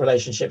classic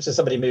relationships, if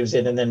somebody moves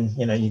in and then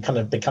you kind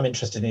of become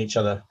interested in each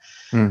other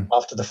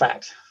after the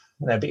fact.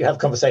 But you have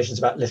conversations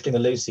about lifting the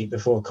loo seat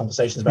before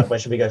conversations about where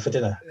should we go for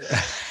dinner.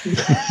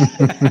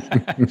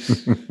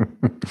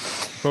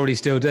 Probably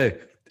still do.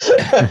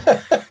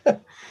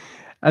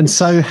 And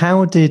so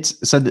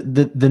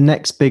the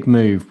next big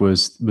move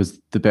was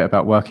the bit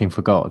about working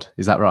for God.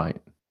 Is that right?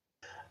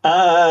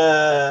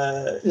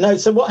 No.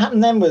 So what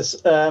happened then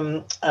was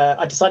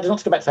I decided not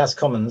to go back to House of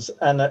Commons,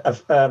 and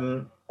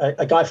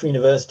a guy from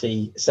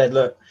university said,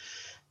 look,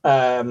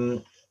 I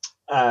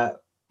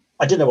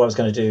didn't know what I was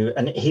going to do.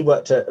 And he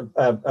worked at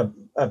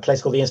a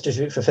place called the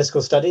Institute for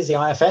Fiscal Studies, the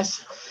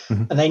IFS,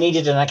 and they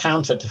needed an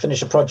accountant to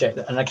finish a project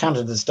that an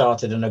accountant had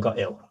started and had got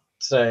ill.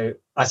 So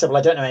I said, well,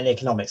 I don't know any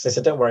economics. They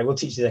said, don't worry, we'll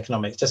teach you the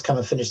economics. Just come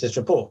and finish this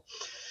report.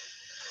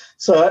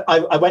 So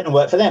I went and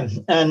worked for them,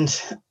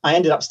 and I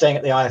ended up staying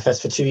at the IFS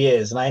for 2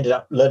 years, and I ended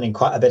up learning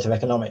quite a bit of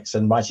economics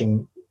and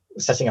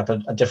setting up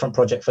a different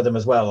project for them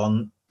as well,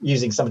 on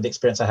using some of the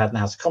experience I had in the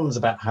House of Commons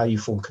about how you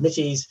form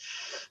committees.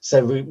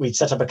 So we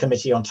set up a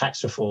committee on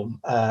tax reform,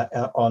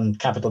 on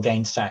capital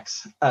gains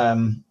tax.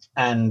 And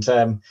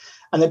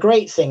the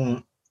great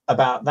thing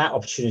about that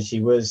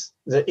opportunity was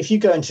that if you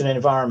go into an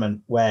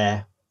environment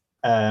where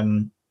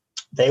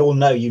they all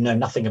know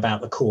nothing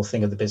about the core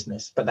thing of the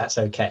business, but that's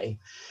okay.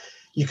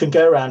 You can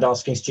go around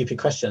asking stupid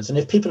questions. And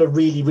if people are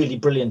really, really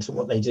brilliant at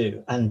what they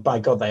do, and by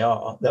God they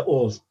are, they're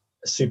all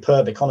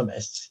superb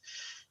economists,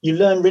 you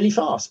learn really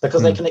fast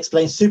because they can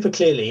explain super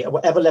clearly at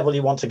whatever level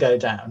you want to go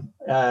down,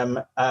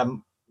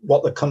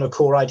 what the kind of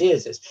core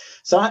ideas is.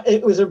 So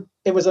it was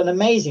an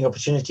amazing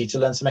opportunity to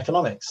learn some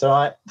economics.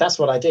 So that's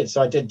what I did.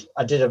 So I did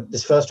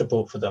this first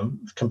report for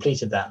them,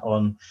 completed that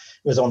it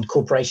was on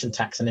corporation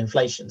tax and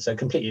inflation. So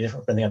completely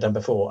different from anything I'd done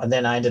before. And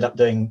then I ended up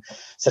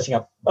setting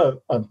up a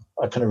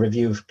kind of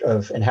review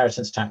of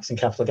inheritance tax and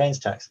capital gains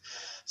tax.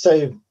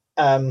 So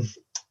and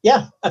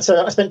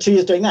so I spent 2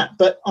 years doing that.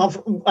 But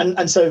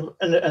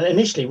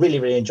initially really,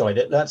 really enjoyed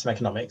it, learned some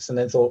economics, and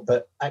then thought,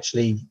 but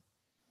actually,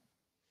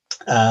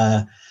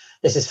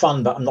 this is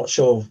fun, but I'm not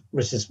sure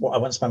this is what I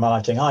want to spend my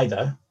life doing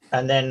either.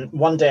 And then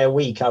one day a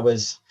week, I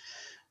was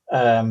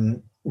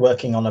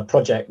working on a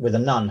project with a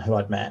nun who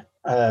I'd met.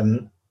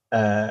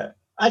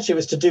 Actually, it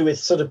was to do with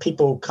sort of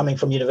people coming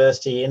from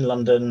university in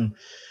London,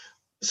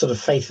 sort of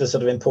faith was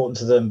sort of important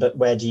to them, but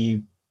where do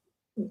you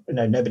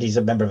nobody's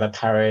a member of a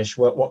parish.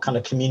 What kind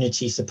of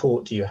community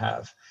support do you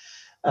have?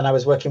 And I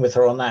was working with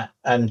her on that.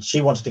 And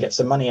she wanted to get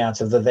some money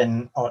out of the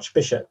then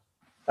Archbishop,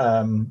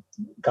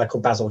 guy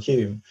called Basil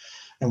Hume,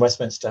 in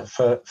Westminster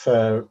for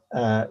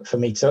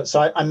me.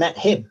 So I met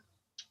him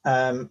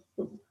to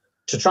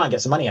try and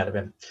get some money out of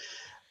him,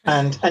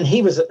 and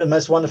he was the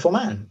most wonderful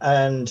man.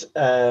 And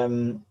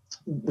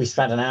we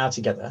spent an hour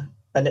together.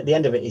 And at the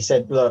end of it, he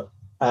said, "Look,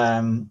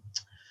 I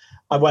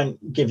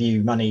won't give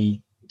you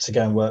money to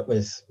go and work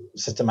with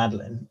Sister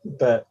Madeleine,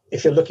 but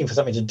if you're looking for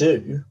something to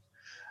do,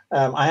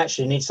 I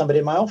actually need somebody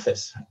in my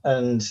office.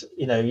 And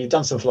you've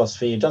done some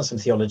philosophy, you've done some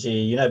theology,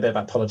 you know a bit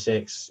about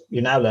politics,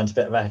 you now learned a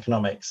bit about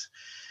economics.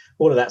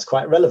 All of that's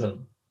quite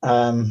relevant.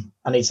 I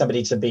need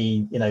somebody to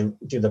be,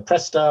 do the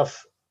press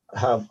stuff,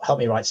 help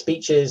me write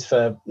speeches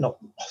for not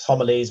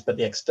homilies, but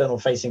the external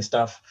facing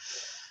stuff."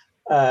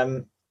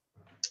 And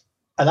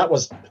that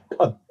was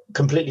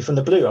completely from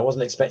the blue. I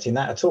wasn't expecting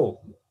that at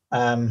all.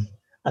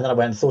 And then I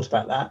went and thought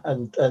about that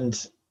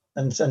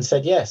and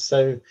said yes.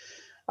 So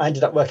I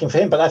ended up working for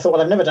him. But I thought,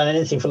 well, I've never done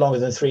anything for longer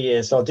than 3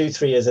 years, so I'll do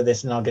 3 years of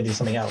this and I'll go do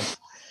something else.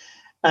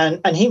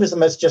 And he was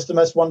the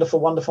most wonderful,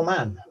 wonderful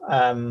man.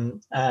 I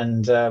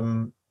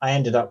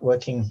ended up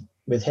working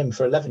with him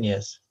for 11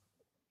 years.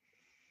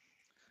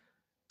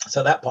 So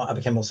at that point, I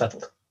became more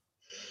settled.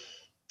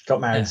 Got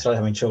married, started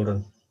having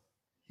children.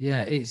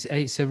 Yeah,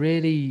 it's a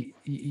really,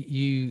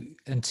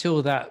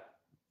 until that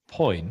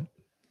point,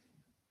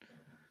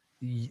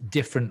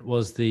 different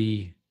was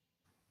the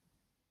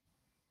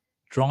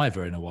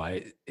driver in a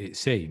way, it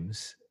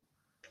seems.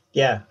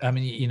 Yeah. I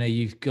mean,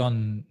 you've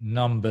gone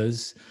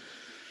numbers.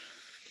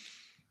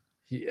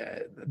 Yeah,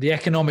 the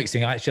economics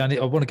thing, actually,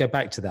 I want to go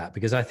back to that,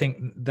 because I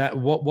think that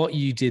what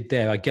you did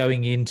there,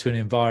 going into an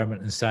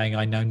environment and saying,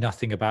 I know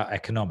nothing about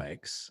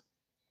economics.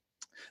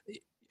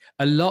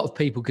 a lot of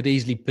people could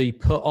easily be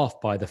put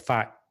off by the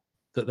fact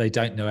that they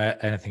don't know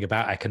anything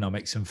about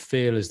economics and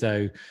feel as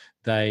though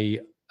they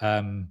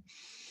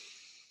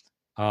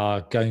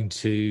are going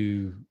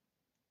to,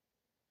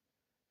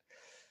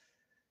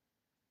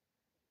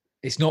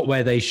 it's not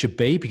where they should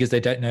be because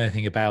they don't know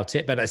anything about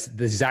it, but that's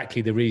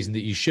exactly the reason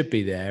that you should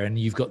be there. And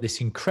you've got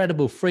this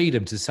incredible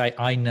freedom to say,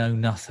 I know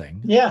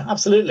nothing. Yeah,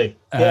 absolutely.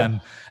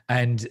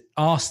 And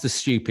ask the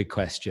stupid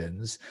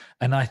questions.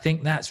 And I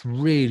think that's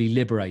really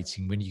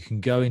liberating when you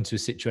can go into a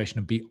situation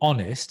and be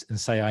honest and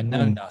say, I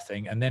know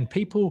nothing. And then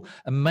people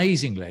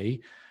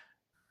amazingly,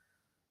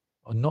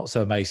 or not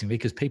so amazingly,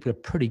 because people are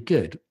pretty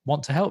good,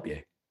 want to help you.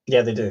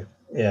 Yeah, they do.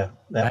 Yeah,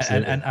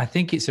 absolutely. And I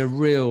think it's a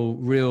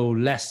real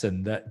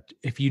lesson that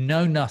if you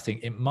know nothing,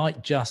 it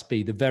might just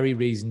be the very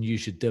reason you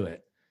should do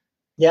it.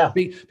 Yeah.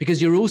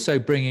 Because you're also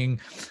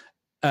bringing,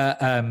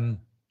 I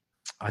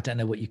don't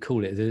know what you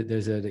call it.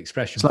 There's an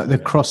expression. It's like the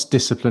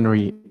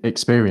cross-disciplinary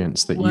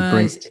experience that you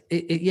bring.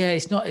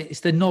 It's not. It's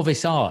the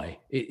novice eye.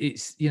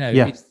 It's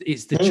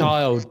it's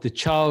the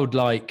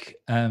childlike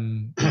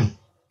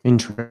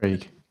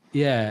intrigue.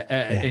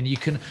 And you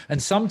can,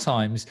 and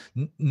sometimes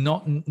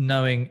not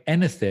knowing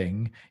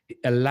anything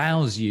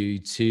allows you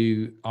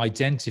to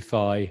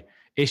identify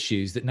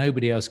issues that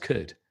nobody else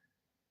could.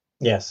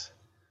 Yes.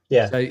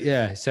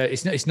 Yeah. So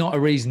it's not a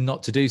reason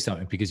not to do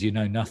something because you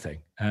know nothing.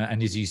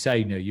 And as you say,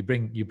 you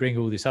bring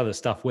all this other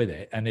stuff with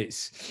it, and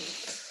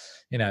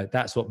it's,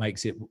 that's what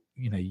makes it,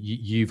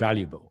 you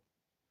valuable.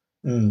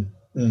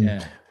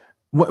 Yeah.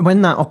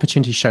 When that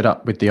opportunity showed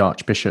up with the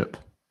Archbishop,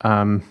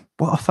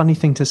 what a funny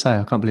thing to say.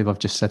 I can't believe I've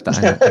just said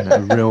that in a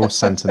real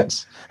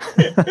sentence.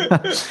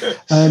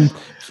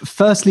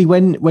 Firstly,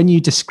 when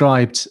you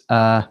described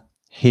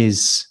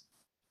his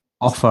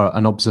offer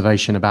an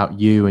observation about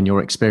you and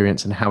your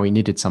experience and how he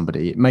needed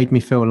somebody, it made me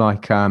feel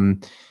like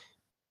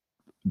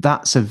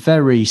that's a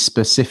very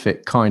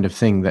specific kind of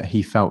thing that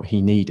he felt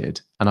he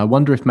needed. And I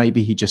wonder if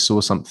maybe he just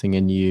saw something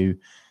in you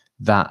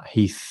that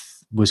he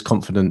was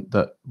confident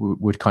that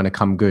would kind of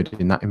come good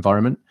in that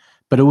environment.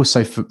 But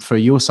also for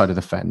your side of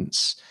the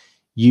fence,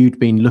 you'd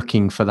been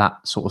looking for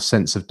that sort of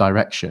sense of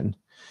direction.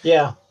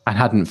 Yeah. And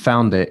hadn't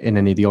found it in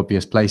any of the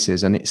obvious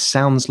places. And it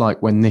sounds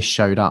like when this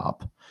showed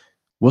up,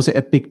 was it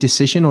a big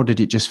decision or did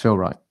it just feel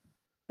right?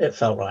 It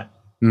felt right.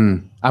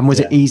 And was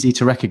it easy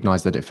to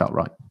recognize that it felt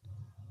right?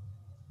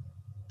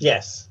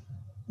 Yes.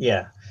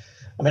 Yeah.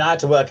 I mean, I had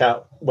to work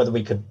out whether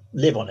we could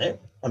live on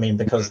it. I mean,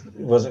 because it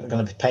wasn't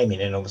going to pay me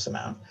an enormous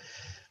amount.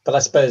 But I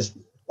suppose,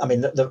 I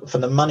mean,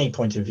 from the money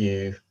point of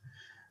view,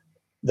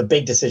 the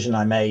big decision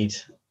I made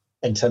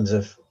in terms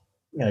of,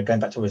 going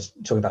back to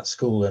talking about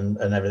school and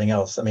everything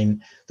else. I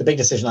mean, the big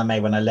decision I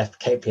made when I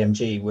left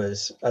KPMG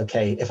was,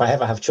 okay, if I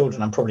ever have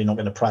children, I'm probably not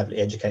going to privately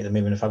educate them,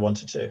 even if I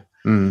wanted to.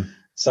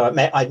 So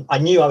I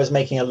knew I was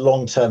making a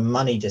long-term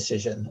money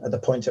decision at the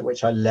point at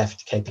which I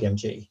left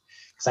KPMG,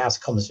 because House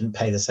of Commons didn't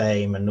pay the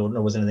same and nor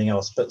was anything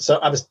else. But so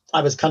I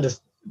was kind of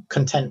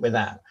content with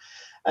that.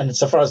 And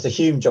so far as the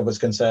Hume job was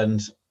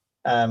concerned,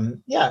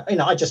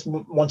 I just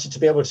wanted to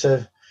be able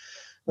to.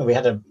 Well, we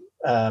had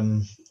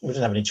we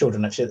didn't have any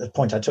children actually at the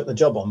point I took the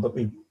job on, but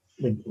we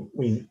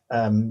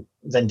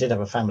then did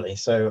have a family.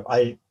 So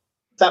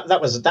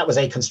that was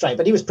a constraint,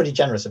 but he was pretty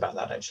generous about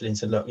that actually, and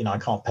said, look, I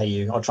can't pay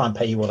you. I'll try and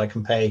pay you what I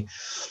can pay,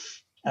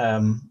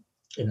 a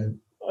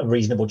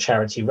reasonable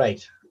charity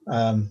rate,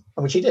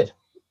 which he did.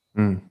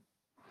 And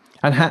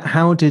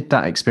how did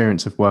that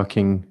experience of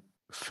working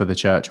for the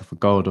church or for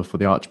God or for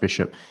the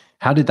Archbishop,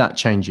 how did that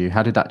change you?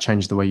 How did that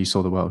change the way you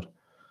saw the world?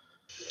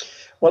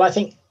 Well, I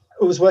think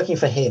it was working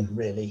for him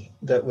really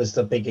that was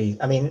the biggie.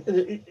 I mean,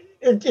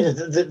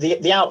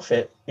 the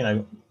outfit,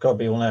 God,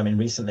 we all know. I mean,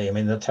 recently,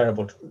 the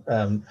terrible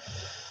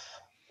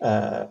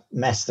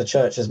mess the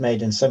church has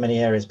made in so many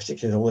areas,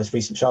 particularly all this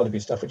recent child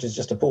abuse stuff, which is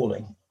just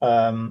appalling.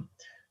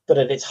 But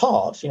at its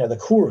heart, the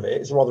core of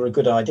it is rather a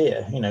good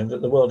idea.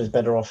 That the world is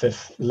better off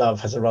if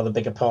love has a rather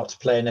bigger part to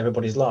play in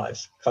everybody's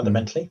lives,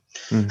 fundamentally.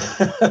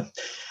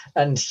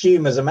 And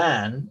Hume, as a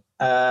man,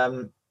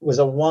 was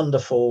a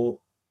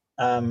wonderful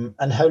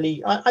and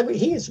holy.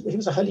 He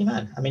was a holy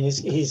man. I mean,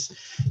 he's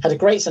had a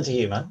great sense of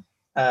humour.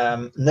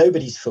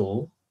 Nobody's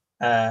fool.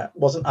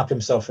 Wasn't up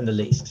himself in the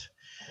least,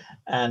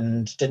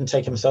 and didn't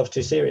take himself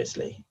too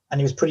seriously.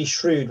 And he was pretty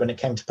shrewd when it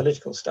came to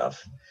political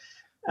stuff.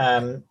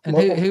 And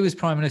who was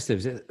Prime Minister?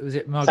 Was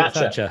it Margaret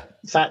Thatcher?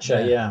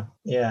 Thatcher, yeah.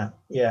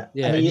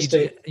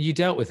 And you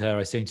dealt with her.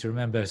 I seem to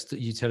remember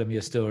you telling me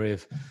a story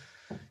of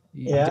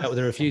you dealt with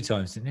her a few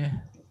times, didn't you?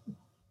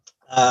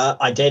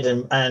 I did,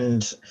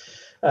 and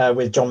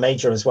with John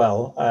Major as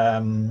well.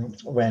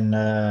 When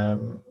at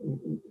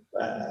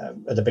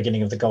the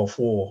beginning of the Gulf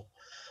War,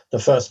 the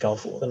first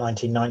Gulf War, the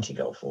 1990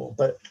 Gulf War,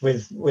 but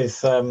with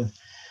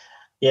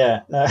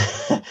I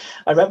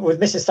remember with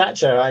Mrs.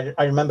 Thatcher,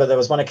 I remember there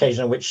was one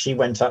occasion on which she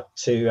went up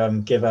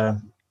to give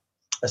a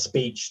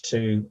speech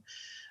to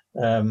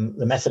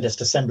the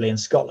Methodist Assembly in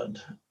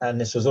Scotland,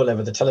 and this was all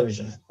over the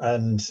television.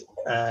 And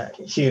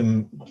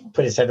Hume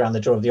put his head around the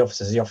door of the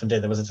office, as he often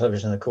did. There was a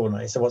television in the corner.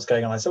 He said, "What's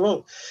going on?" I said,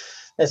 "Well,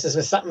 this is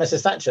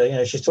Mrs.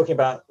 Thatcher, she's talking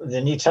about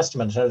the New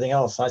Testament and everything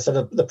else. I said,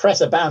 the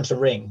press are bound to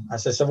ring. I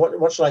said, so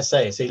what shall I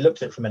say? So he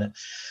looked at it for a minute.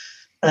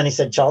 And he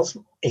said, Charles,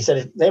 he said,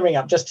 if they ring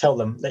up, just tell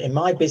them that in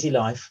my busy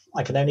life,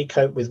 I can only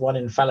cope with one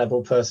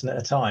infallible person at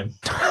a time.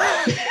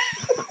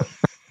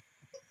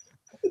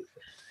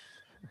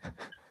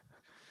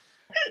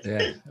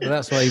 Yeah, well,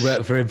 that's why you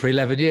worked for him for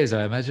 11 years,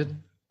 I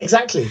imagine.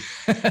 Exactly.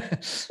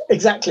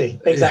 Exactly.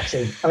 I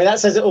mean, that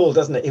says it all,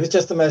 doesn't it? He was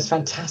just the most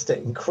fantastic,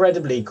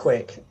 incredibly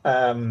quick.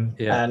 And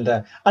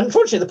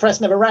unfortunately, the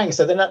press never rang,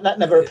 so that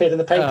never appeared in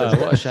the papers. Oh,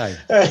 what a shame.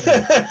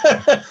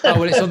 Yeah. Oh,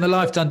 well, it's on the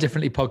Life Done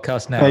Differently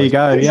podcast now. There you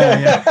go.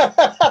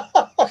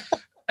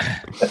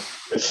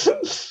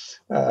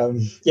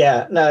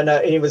 Yeah. No.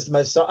 He was the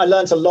most. I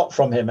learned a lot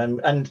from him,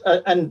 and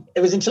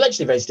it was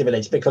intellectually very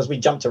stimulating because we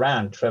jumped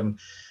around from,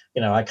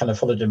 I kind of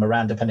followed him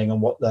around depending on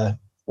what the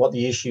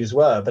issues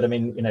were. But I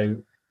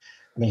mean,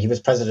 he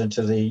was president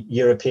of the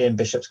European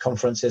Bishops'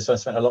 Conferences, so I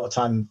spent a lot of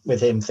time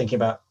with him thinking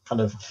about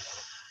kind of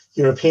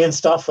European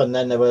stuff. And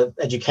then there were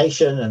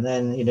education, and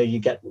then you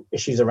get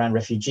issues around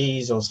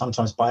refugees or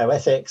sometimes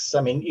bioethics.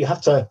 I mean, you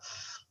have to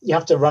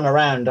run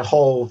around a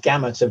whole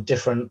gamut of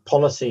different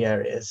policy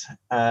areas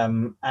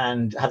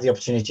and have the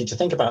opportunity to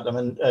think about them.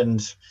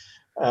 And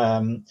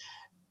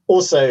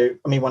also,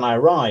 I mean, when I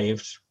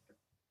arrived,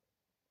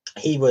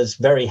 he was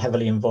very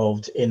heavily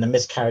involved in the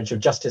miscarriage of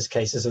justice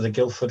cases of the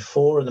Guildford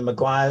Four and the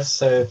Maguires.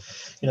 So,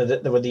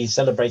 there were these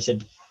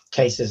celebrated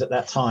cases at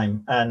that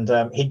time. And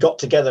he got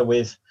together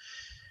with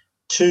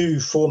two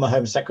former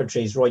Home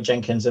Secretaries, Roy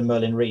Jenkins and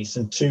Merlin Rees,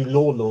 and two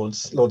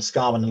Lords, Lord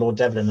Scarman and Lord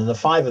Devlin. And the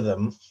five of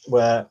them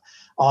were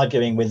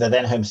arguing with the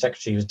then Home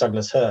Secretary, who was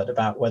Douglas Hurd,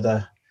 about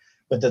whether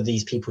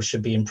these people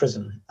should be in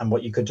prison and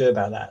what you could do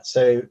about that.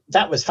 So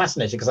that was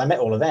fascinating because I met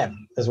all of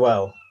them as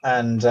well.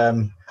 And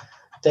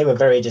they were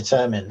very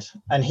determined,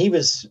 and he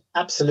was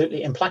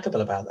absolutely implacable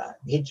about that.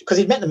 Because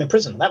he'd met them in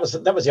prison. That was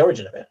the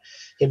origin of it.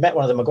 He'd met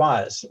one of the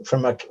Maguires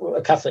from a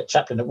Catholic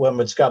chaplain at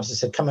Wormwood Scrubs. He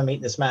said, "Come and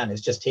meet this man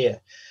who's just here."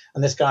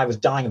 And this guy was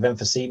dying of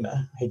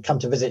emphysema. He'd come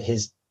to visit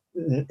his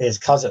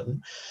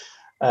cousin,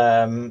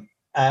 and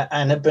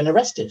had been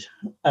arrested.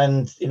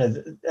 And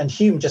and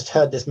Hume just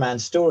heard this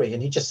man's story,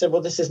 and he just said,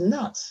 "Well, this is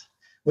nuts,"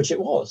 which it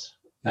was.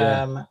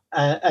 Yeah.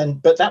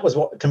 But that was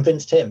what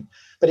convinced him.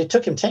 But it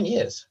took him 10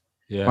 years.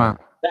 Yeah. Wow.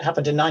 That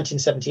happened in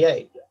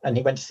 1978, and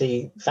he went to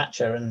see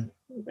Thatcher, and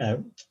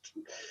in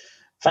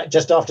fact,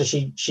 just after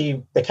she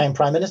became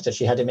prime minister,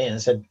 she had him in and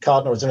said,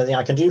 "Cardinal, is there anything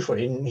I can do for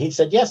you?" And he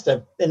said, "Yes, there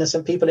are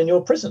innocent people in your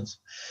prisons."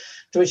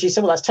 To which he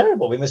said, "Well, that's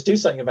terrible. We must do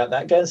something about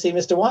that. Go and see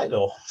Mr.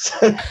 Whitelaw."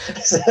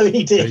 So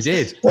he did. He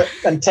did.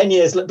 And 10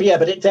 years, but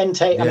it then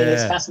I mean,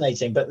 it's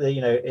fascinating, but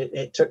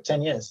it took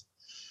 10 years.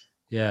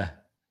 Yeah.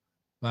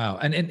 Wow.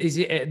 And is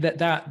it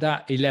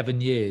that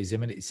 11 years? I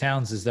mean, it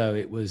sounds as though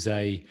it was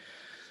a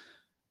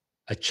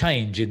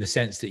change in the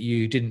sense that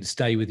you didn't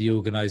stay with the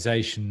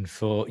organization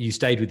you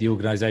stayed with the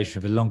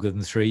organization for longer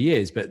than 3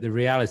 years. But the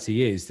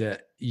reality is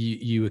that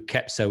you were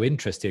kept so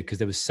interested because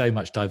there was so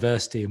much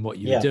diversity in what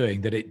you were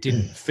doing that it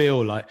didn't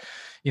feel like,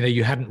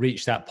 you hadn't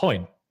reached that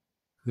point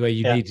where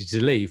you needed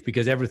to leave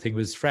because everything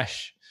was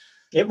fresh.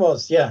 It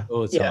was, yeah.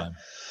 All the time.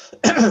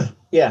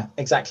 Yeah,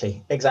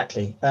 exactly.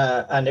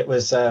 And it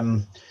was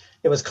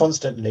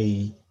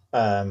constantly,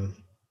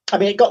 I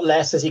mean, it got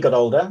less as he got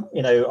older.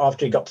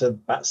 After he got to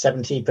about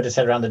 70, he put his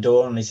head around the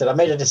door and he said, "I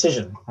made a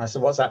decision." I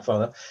said, "What's that,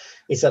 Father?"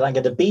 He said, "I'm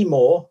going to be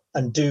more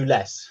and do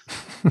less."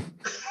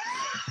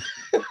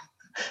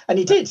 And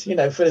he did,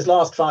 for his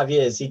last 5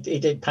 years, he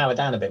did power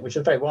down a bit, which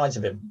was very wise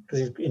of him.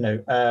 Because,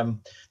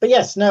 but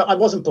yes, no, I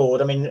wasn't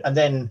bored. I mean, and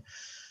then,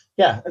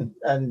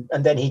 and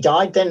then he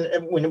died. Then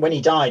when he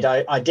died,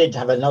 I did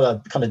have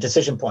another kind of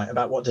decision point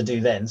about what to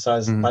do then. So I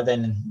was by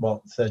then,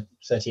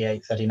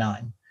 38,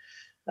 39.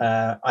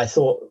 I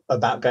thought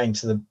about going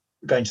to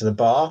the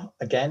bar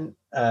again,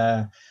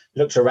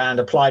 looked around,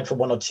 applied for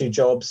 1 or 2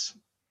 jobs,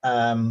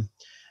 and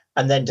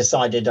then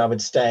decided I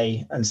would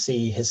stay and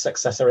see his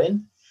successor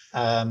in,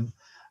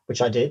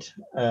 which I did,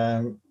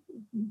 a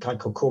guy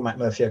called Cormac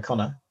Murphy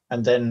O'Connor.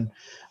 And then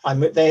I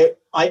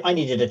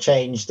needed a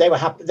change. They were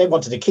happy. They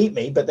wanted to keep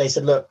me, but they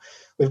said, "Look,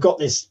 we've got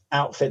this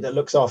outfit that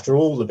looks after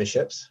all the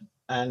bishops,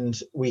 and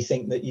we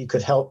think that you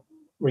could help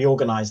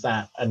reorganize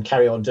that and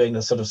carry on doing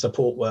the sort of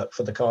support work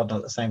for the cardinal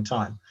at the same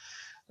time.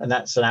 And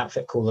that's an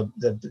outfit called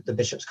the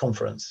Bishops'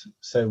 Conference.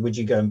 So would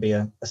you go and be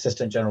an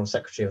assistant general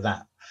secretary of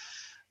that?"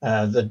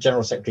 The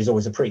general secretary is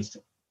always a priest.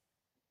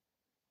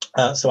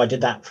 So I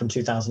did that from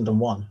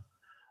 2001.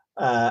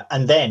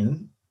 And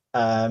then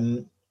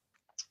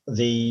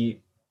the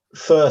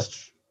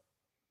first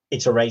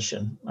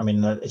iteration, I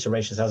mean,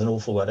 iteration sounds an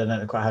awful word. I don't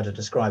know quite how to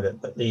describe it,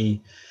 but there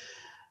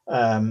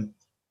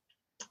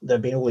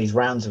have been all these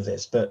rounds of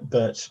this, but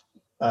there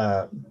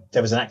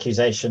was an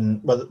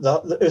accusation. Well,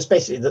 it was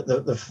basically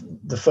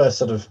the first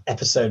sort of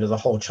episode of the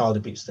whole child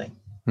abuse thing.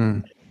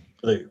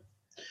 Blue.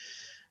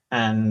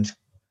 And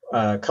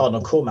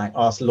Cardinal Cormac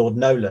asked Lord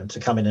Nolan to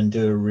come in and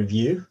do a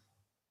review.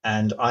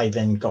 And I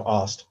then got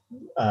asked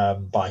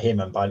by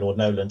him and by Lord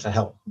Nolan to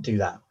help do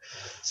that.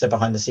 So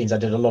behind the scenes, I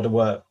did a lot of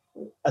work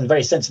and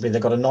very sensibly, they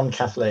got a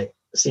non-Catholic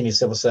senior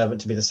civil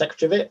servant to be the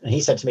secretary of it. And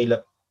he said to me,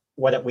 look,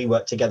 why don't we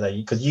work together?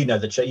 Because you know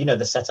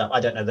the setup. I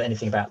don't know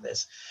anything about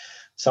this.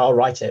 So I'll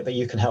write it, but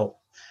you can help.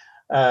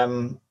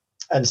 And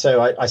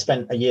so I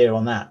spent a year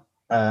on that,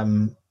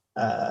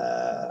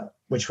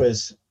 which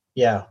was,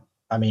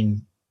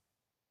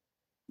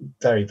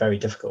 very, very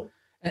difficult.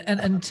 And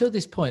until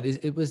this point,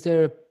 was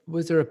there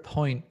a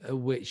point at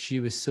which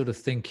you were sort of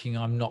thinking,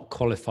 I'm not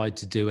qualified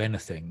to do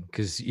anything?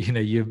 Because,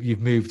 you've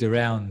moved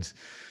around.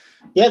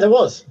 Yeah, there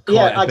was.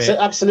 Yeah,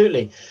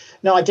 absolutely.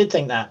 No, I did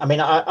think that. I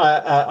mean,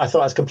 I thought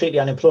I was completely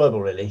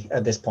unemployable, really,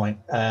 at this point,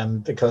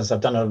 because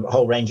I've done a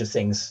whole range of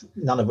things,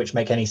 none of which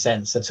make any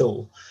sense at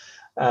all,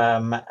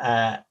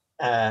 to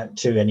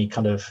any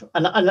kind of,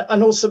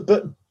 and also,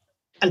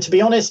 and to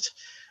be honest,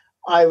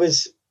 I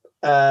was,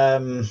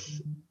 I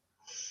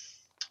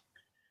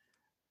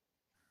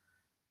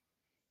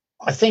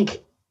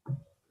think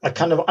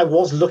I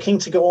was looking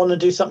to go on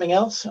and do something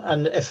else.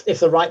 And if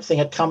the right thing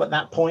had come at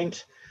that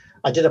point,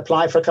 I did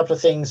apply for a couple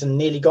of things and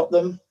nearly got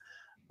them.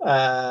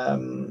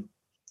 And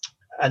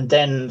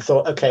then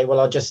thought, okay, well,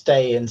 I'll just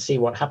stay and see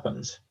what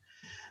happens.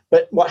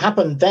 But what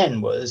happened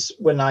then was,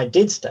 when I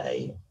did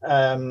stay,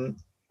 the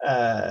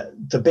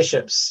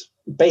bishops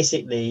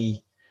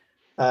basically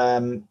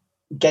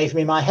gave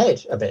me my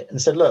head a bit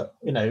and said, look,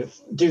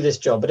 do this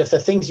job. But if the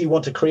things you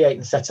want to create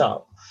and set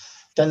up,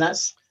 then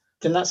that's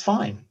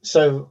fine.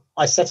 So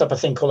I set up a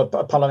thing called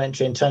a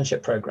parliamentary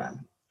internship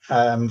program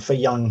for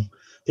young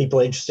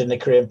people interested in a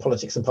career in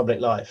politics and public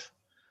life.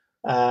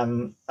 I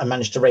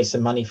managed to raise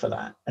some money for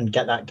that and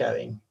get that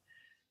going,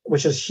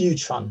 which was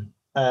huge fun.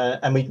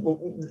 And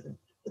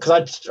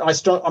because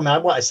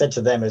what I said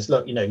to them is,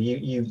 look,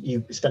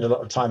 you spend a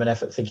lot of time and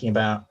effort thinking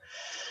about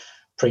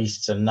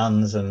priests and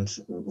nuns and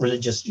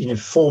religious,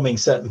 forming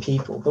certain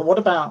people. But what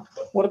about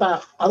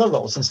other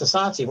roles in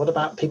society? What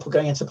about people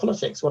going into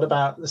politics? What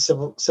about the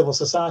civil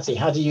society?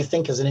 How do you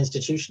think as an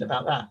institution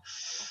about that?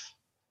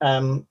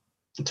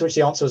 To which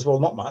the answer was, well,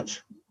 not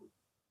much.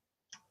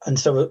 And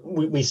so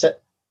we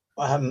set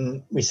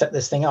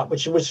this thing up,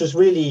 which was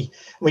really,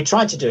 we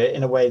tried to do it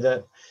in a way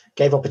that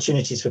gave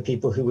opportunities for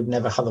people who would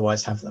never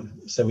otherwise have them.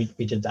 So we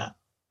did that,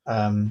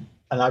 and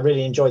I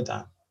really enjoyed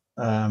that.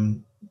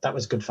 That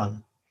was good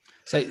fun.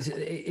 So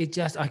it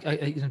just,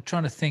 I'm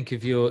trying to think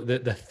of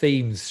the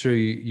themes through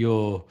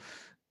your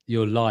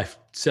life,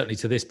 certainly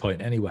to this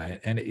point anyway,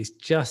 and it's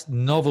just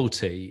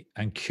novelty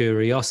and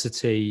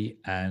curiosity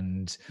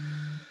and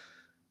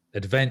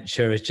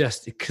adventure is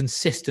just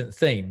consistent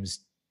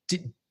themes.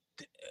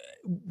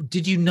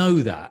 Did you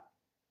know that?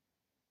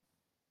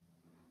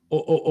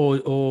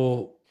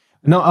 Or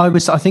No, I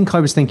think I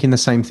was thinking the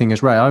same thing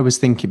as Ray. I was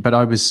thinking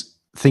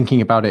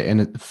about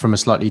it from a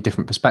slightly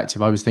different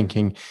perspective. I was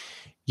thinking,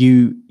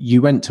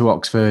 you went to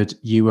Oxford,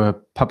 you were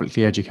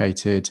publicly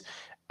educated.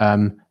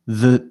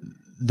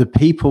 The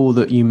people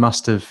that you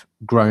must have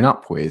grown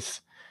up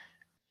with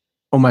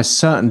almost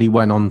certainly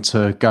went on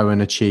to go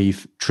and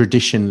achieve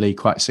traditionally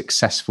quite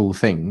successful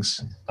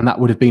things, and that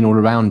would have been all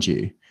around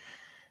you.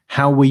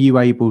 How were you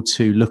able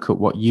to look at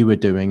what you were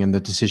doing and the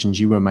decisions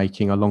you were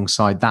making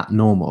alongside that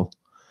normal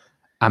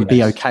and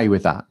be okay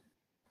with that?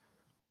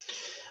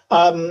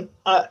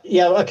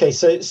 Okay.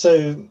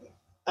 So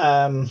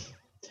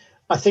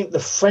I think the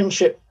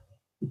friendship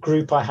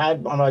group I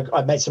had, and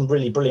I made some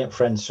really brilliant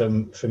friends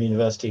from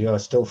university who are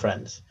still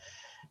friends,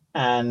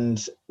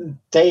 and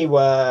they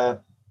were,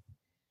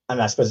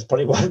 and I suppose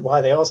probably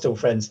why they are still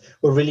friends,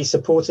 were really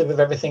supportive of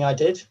everything I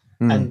did,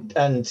 and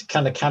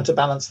kind of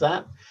counterbalance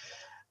that.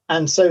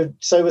 And so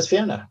was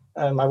Fiona,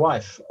 my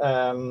wife,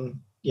 and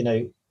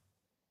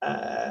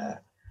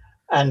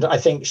I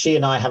think she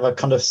and I have a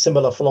kind of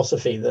similar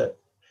philosophy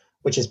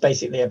which is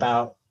basically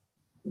about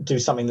do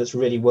something that's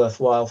really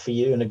worthwhile for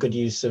you and a good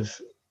use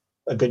of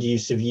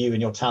you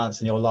and your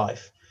talents in your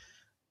life.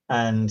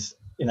 And,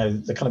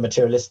 the kind of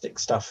materialistic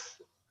stuff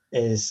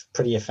is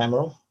pretty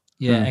ephemeral.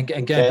 Yeah. And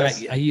going back,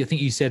 I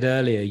think you said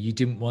earlier, you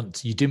didn't want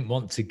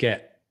to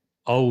get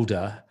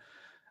older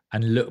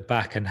and look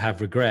back and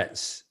have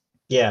regrets.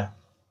 Yeah,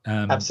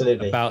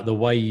 absolutely. About the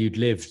way you'd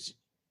lived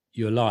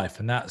your life.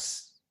 And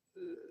that's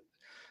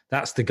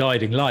the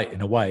guiding light in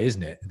a way,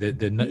 isn't it?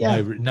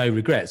 No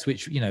regrets,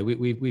 which,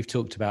 we've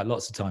talked about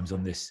lots of times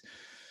on this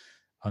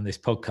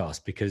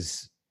podcast,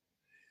 because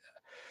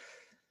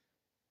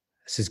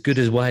it's as good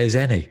a way as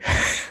any.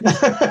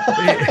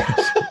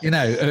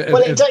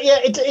 Well,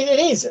 it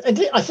is.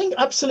 I think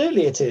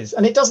absolutely it is.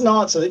 And it doesn't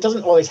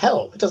always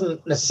help. It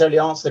doesn't necessarily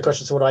answer the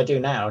questions of what I do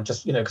now,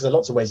 just, because there are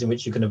lots of ways in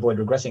which you can avoid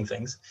regretting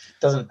things.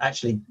 It doesn't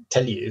actually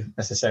tell you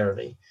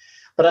necessarily.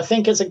 But I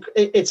think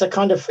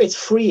it's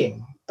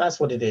freeing. That's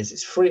what it is.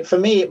 It's free. For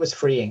me, it was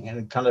freeing,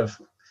 and kind of,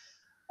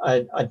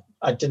 I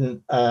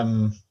didn't,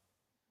 I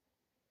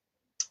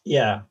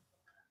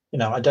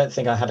don't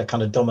think I had a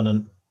kind of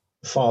dominant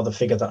father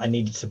figure that I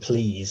needed to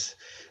please,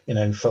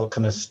 felt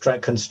kind of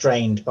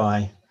constrained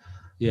by,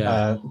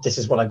 this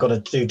is what I got to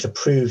do to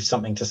prove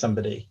something to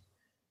somebody.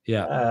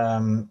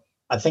 Yeah.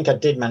 I think I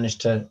did manage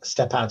to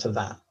step out of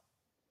that,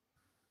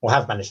 or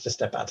have managed to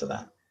step out of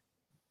that.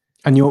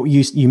 And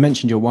you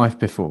mentioned your wife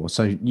before.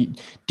 So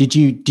did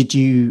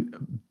you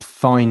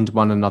find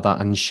one another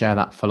and share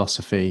that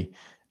philosophy,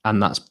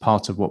 and that's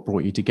part of what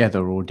brought you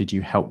together, or did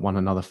you help one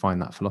another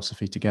find that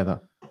philosophy together?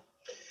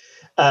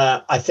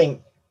 I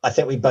think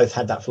we both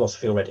had that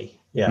philosophy already.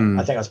 Yeah,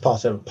 I think that's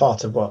part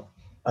of what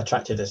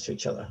attracted us to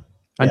each other.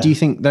 And do you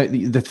think that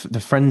the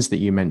friends that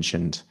you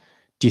mentioned,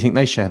 do you think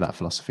they share that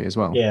philosophy as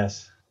well?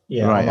 Yes.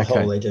 Yeah, right, on the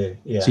whole they do.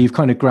 Yeah. So you've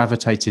kind of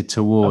gravitated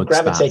towards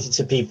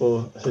to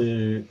people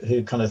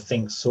who kind of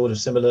think sort of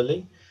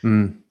similarly.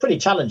 Pretty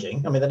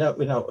challenging. I mean, I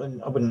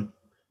wouldn't,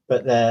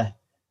 but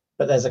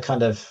there's a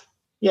kind of,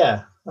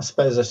 I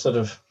suppose a sort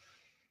of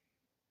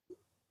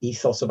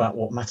ethos about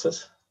what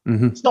matters.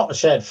 Mm-hmm. It's not a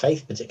shared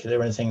faith particularly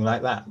or anything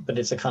like that, but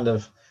it's a kind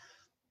of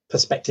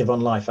perspective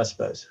on life, I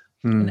suppose.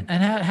 And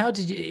how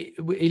did you,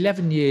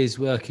 11 years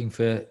working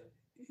for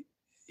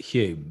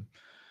Hume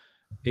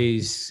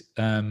is,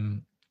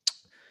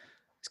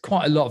 it's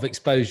quite a lot of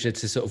exposure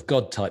to sort of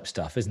God type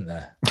stuff, isn't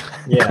there?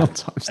 Yeah. God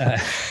type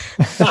stuff.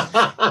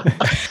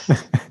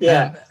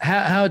 Yeah.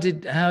 How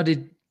did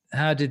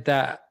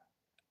that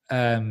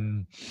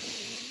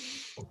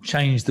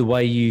change the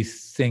way you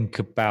think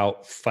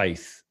about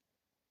faith,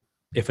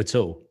 if at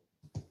all?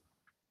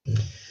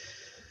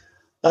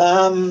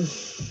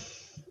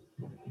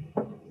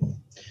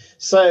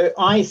 So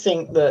I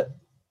think that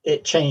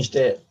it changed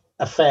it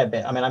a fair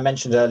bit. I mean, I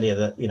mentioned earlier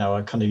that,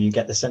 you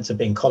get the sense of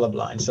being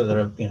colorblind. So there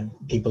are,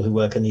 people who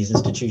work in these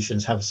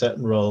institutions have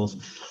certain roles.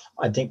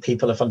 I think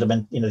people are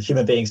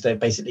human beings don't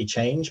basically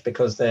change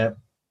because they're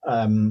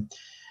in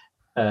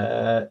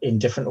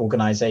different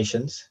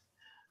organizations.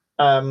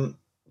 I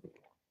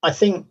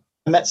think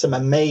I met some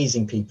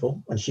amazing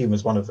people, and Hume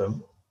was one of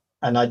them.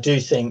 And I do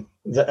think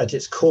that at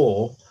its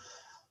core,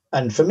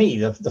 and for me,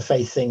 the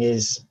faith thing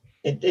is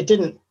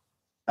important.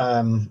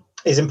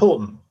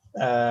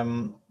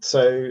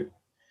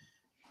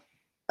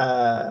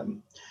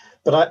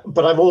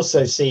 But I've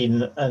also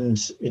seen,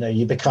 and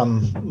you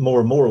become more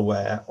and more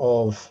aware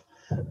of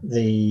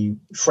the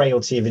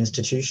frailty of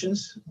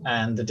institutions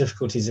and the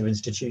difficulties of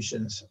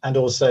institutions, and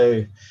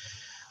also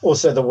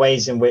the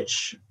ways in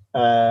which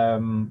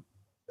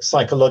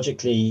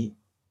psychologically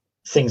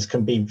things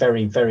can be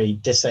very, very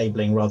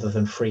disabling rather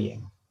than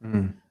freeing.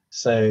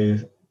 So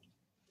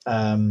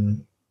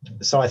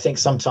I think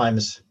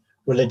sometimes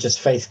religious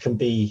faith can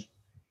be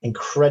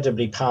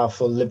incredibly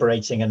powerful,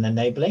 liberating and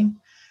enabling,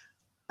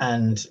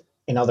 and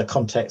in other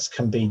contexts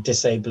can be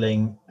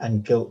disabling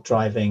and guilt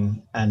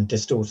driving and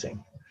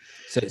distorting.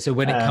 So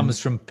when it comes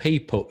from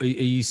people, are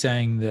you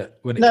saying that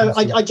when it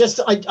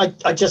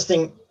I just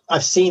think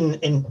I've seen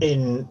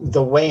in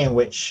the way in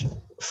which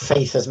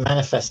faith has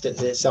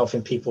manifested itself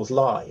in people's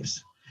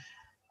lives,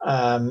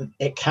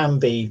 it can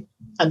be,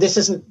 and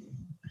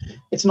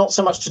it's not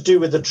so much to do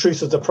with the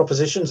truth of the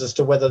propositions as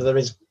to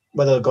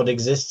whether God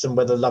exists and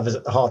whether love is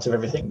at the heart of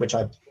everything, both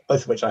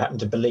of which I happen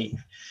to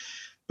believe,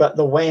 but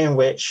the way in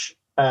which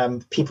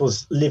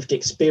people's lived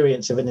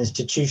experience of an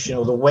institution,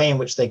 or the way in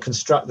which they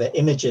construct their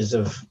images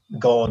of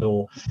God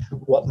or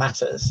what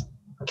matters,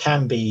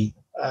 can be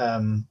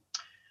in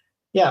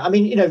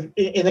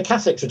the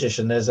Catholic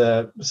tradition, there's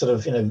a sort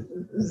of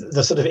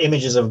the sort of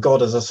images of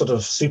God as a sort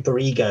of super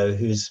ego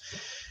who's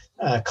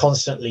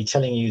constantly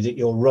telling you that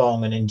you're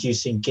wrong and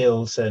inducing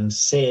guilt and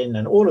sin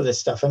and all of this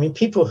stuff. I mean,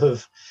 people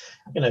who've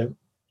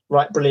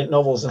write brilliant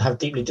novels and have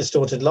deeply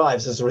distorted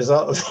lives as a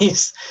result of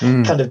these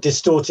kind of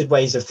distorted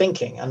ways of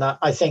thinking. And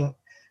I think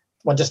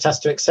one just has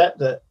to accept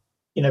that,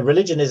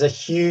 religion is a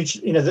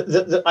huge,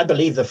 I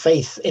believe the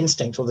faith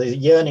instinct or the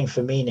yearning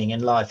for meaning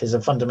in life is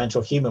a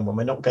fundamental human one.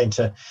 We're not going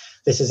to,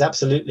 this is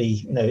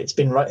absolutely, it's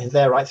been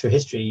right through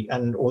history.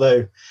 And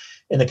although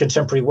in the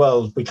contemporary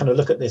world, we kind of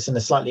look at this in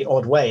a slightly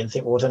odd way and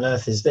think, what on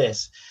earth is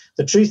this?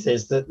 The truth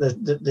is that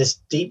this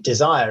deep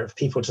desire of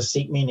people to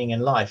seek meaning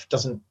in life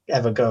doesn't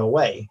ever go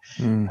away.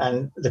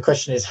 And the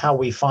question is how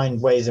we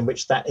find ways in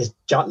which that is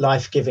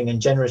life-giving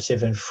and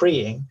generative and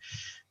freeing,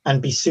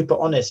 and be super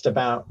honest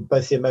about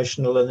both the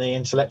emotional and the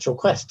intellectual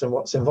quest and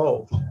what's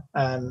involved.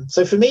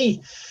 So for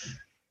me,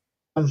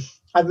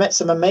 I've met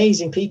some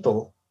amazing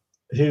people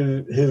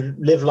who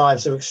live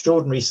lives of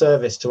extraordinary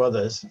service to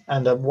others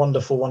and are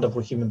wonderful,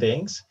 wonderful human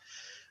beings,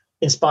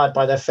 inspired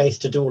by their faith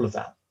to do all of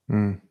that.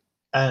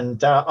 And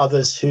there are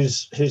others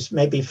who's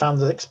maybe found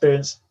the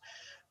experience,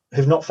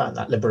 who've not found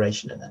that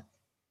liberation in it.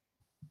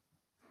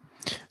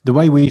 The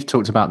way we've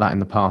talked about that in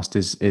the past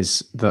is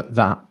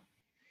that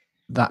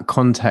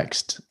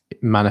context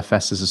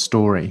manifests as a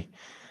story,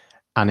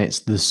 and it's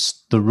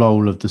the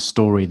role of the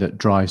story that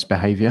drives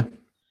behavior.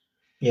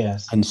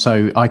 Yes. And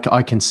so I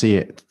can see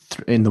it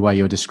in the way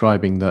you're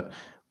describing, that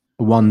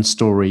one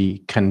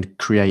story can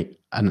create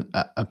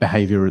a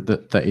behavior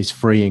that is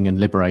freeing and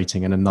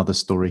liberating, and another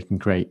story can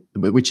create,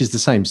 which is the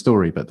same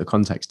story but the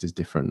context is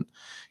different,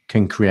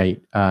 can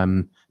create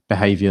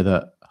behavior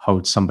that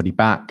holds somebody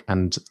back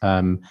and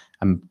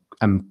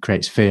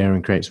creates fear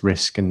and creates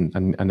risk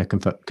and a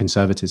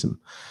conservatism.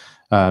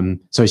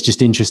 So it's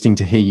just interesting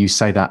to hear you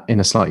say that in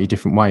a slightly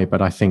different way,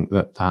 but I think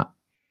that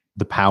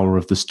the power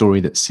of the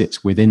story that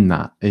sits within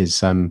that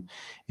is an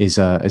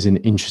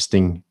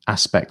interesting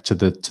aspect to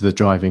the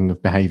driving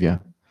of behavior.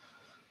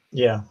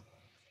 Yeah.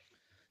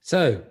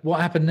 So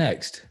what happened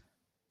next?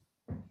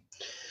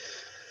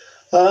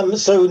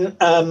 What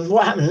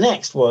happened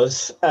next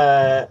was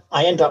I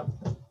end up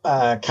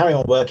carrying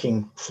on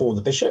working for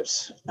the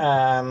bishops.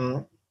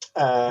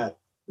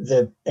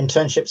 The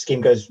internship scheme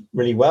goes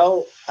really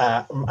well.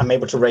 I'm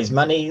able to raise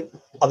money.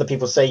 Other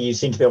people say, you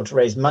seem to be able to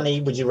raise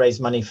money. Would you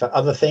raise money for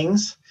other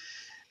things?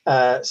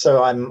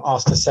 So I'm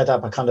asked to set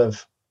up a kind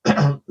of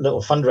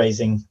little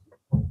fundraising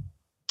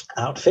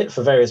outfit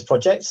for various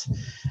projects.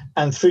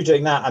 And through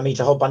doing that, I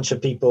meet a whole bunch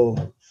of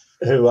people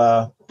who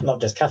are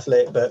not just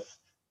Catholic, but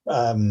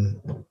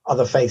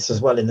other faiths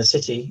as well in the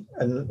city.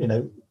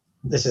 And,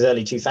 this is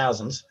early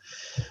 2000s.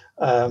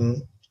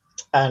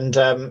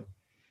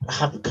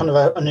 Have kind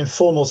of an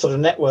informal sort of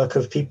network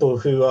of people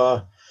who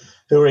are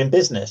in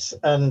business,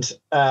 and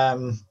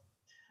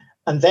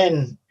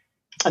then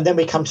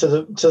we come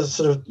to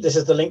sort of, this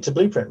is the link to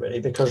Blueprint,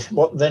 really, because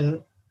go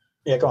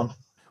on.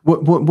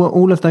 What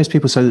all of those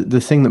people? So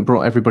the thing that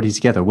brought everybody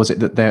together, was it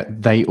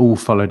that they all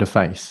followed a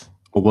faith,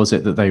 or was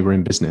it that they were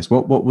in business?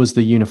 What was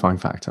the unifying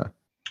factor?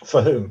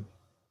 For whom?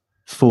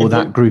 For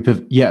that group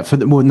of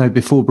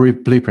before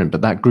Blueprint,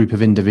 but that group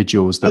of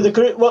individuals. The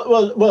group.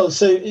 Well.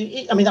 So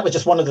I mean, that was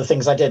just one of the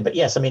things I did. But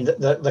yes, I mean,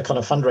 the kind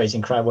of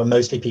fundraising crowd were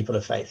mostly people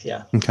of faith.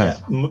 Yeah. Okay.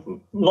 Yeah.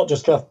 Not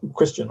just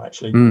Christian,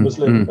 actually,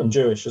 Muslim and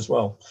Jewish as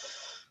well.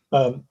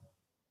 Yeah.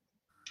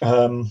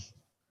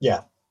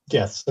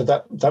 So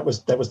that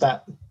was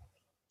that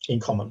in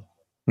common.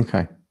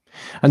 Okay,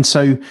 and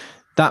so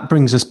that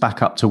brings us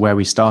back up to where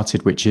we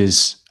started, which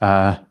is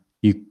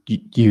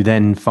you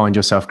then find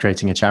yourself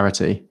creating a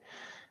charity.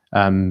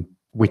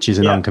 Which is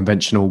an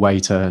unconventional way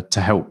to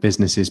help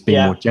businesses be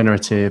more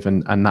generative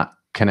and that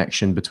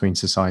connection between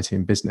society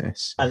and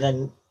business. And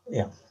then,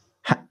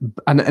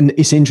 and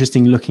it's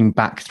interesting looking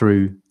back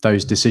through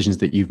those decisions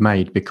that you've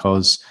made,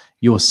 because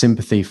your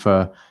sympathy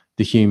for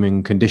the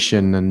human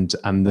condition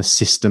and the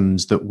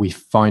systems that we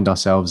find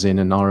ourselves in,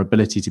 and our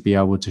ability to be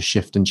able to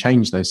shift and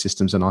change those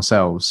systems and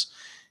ourselves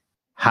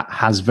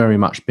has very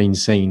much been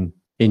seen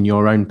in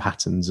your own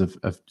patterns of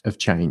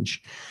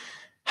change.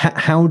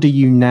 How do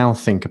you now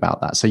think about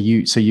that? So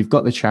you've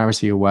got the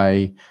charity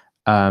away.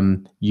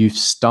 You've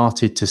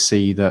started to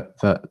see that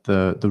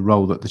the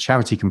role that the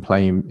charity can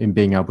play in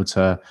being able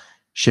to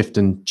shift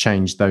and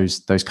change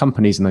those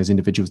companies and those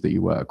individuals that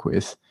you work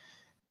with.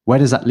 Where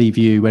does that leave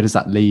you? Where does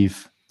that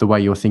leave the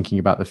way you're thinking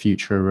about the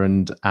future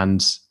and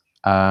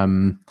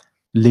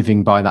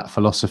living by that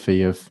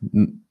philosophy of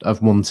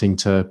wanting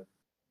to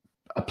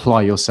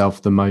apply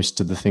yourself the most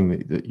to the thing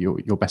that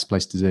you're best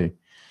placed to do?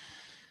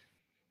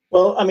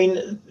 Well, I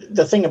mean,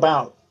 the thing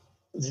about,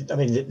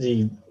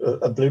 the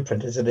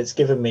Blueprint is that it's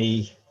given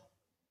me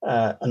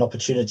an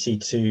opportunity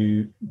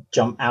to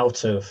jump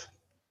out of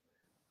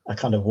a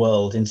kind of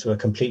world into a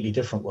completely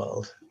different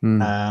world,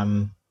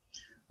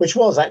 which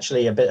was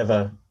actually a bit of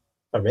a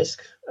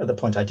risk at the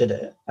point I did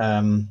it.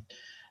 But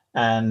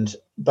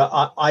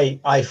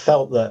I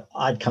felt that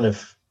I'd kind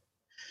of,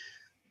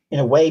 in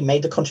a way,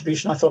 made the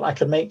contribution I thought I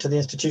could make to the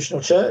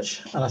institutional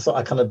church. And I thought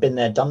I'd kind of been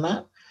there, done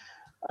that.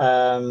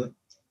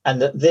 And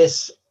that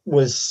this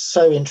was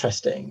so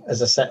interesting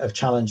as a set of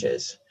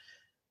challenges.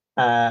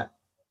 And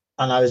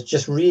I was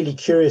just really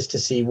curious to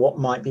see what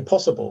might be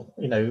possible,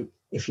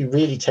 if you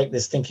really take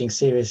this thinking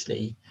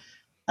seriously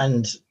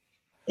and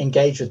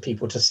engage with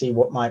people to see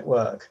what might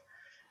work.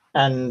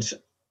 And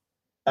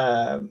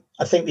I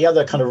think the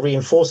other kind of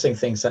reinforcing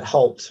things that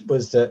helped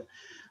was that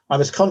I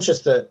was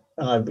conscious that,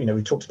 and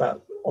we talked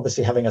about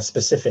obviously having a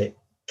specific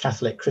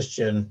Catholic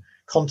Christian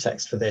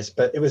context for this,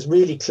 but it was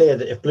really clear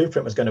that if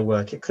Blueprint was going to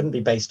work, it couldn't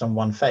be based on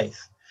one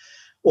faith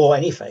or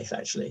any faith,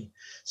 actually.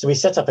 So we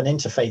set up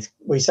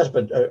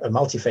a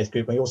multi-faith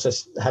group. We also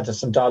had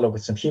some dialogue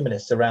with some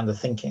humanists around the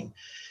thinking.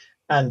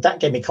 And that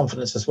gave me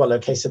confidence as well.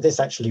 Okay, so this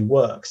actually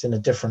works in a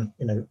different,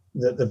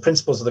 the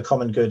principles of the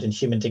common good and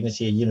human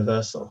dignity are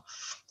universal.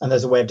 And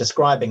there's a way of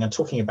describing and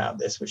talking about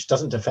this, which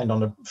doesn't depend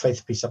on a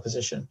faith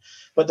presupposition,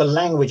 but the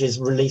language is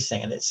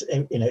releasing, and it's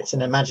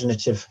an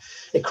imaginative,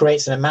 it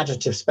creates an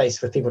imaginative space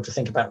for people to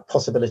think about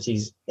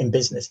possibilities in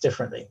business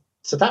differently.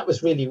 So that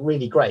was really,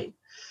 really great.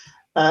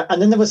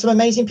 And then there were some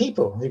amazing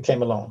people who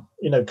came along,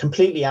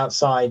 completely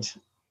outside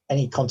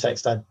any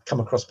context I'd come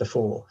across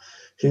before,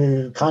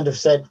 who kind of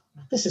said,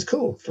 this is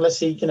cool. Let's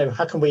see,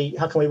 how can we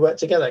work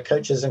together?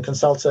 Coaches and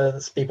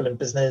consultants, people in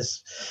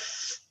business,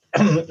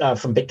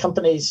 from big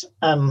companies.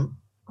 And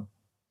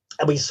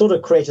we sort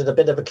of created a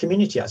bit of a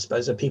community, I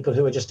suppose, of people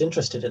who were just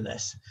interested in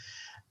this.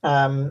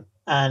 And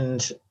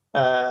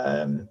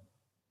there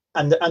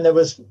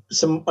was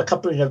a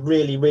couple of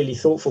really, really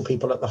thoughtful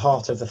people at the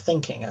heart of the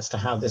thinking as to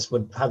how this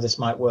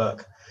might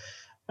work.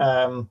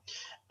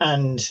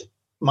 And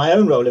my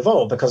own role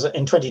evolved, because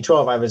in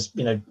 2012 I was,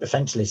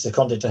 eventually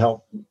seconded to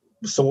help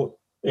sort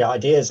the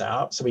ideas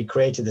out. So we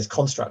created this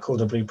construct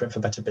called a Blueprint for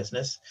Better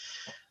Business.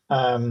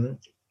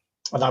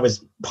 and I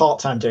was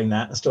part-time doing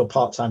that and still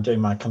part-time doing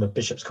my kind of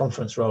Bishops'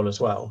 Conference role as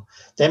well.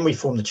 Then we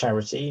formed the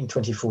charity in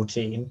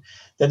 2014.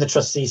 Then the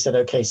trustee said,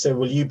 okay, so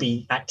will you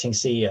be acting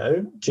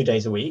CEO 2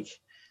 days a week,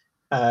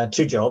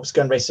 2 jobs,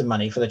 go and raise some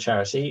money for the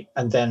charity,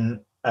 and then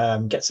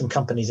get some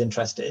companies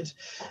interested.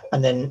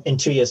 And then in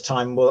 2 years'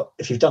 time, well,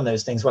 if you've done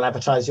those things, we'll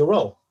advertise your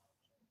role,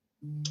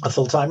 a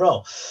full-time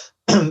role.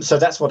 So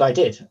that's what I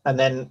did. And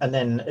then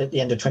at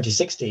the end of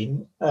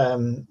 2016,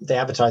 they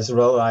advertised the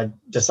role. I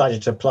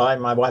decided to apply.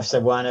 My wife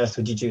said, why on earth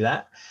would you do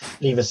that?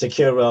 Leave a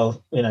secure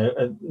role, you know,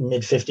 a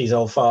mid-50s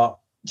old fart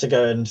to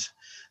go and,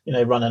 you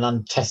know, run an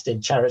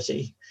untested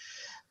charity.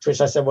 To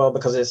which I said, well,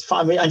 because it's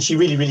fine. And she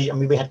really, I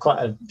mean, we had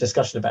quite a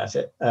discussion about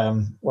it.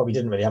 Well, we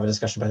didn't really have a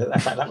discussion about it. In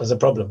fact, that was a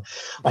problem.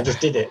 I just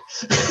did it.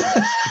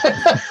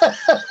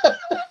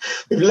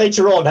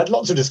 Later on, had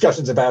lots of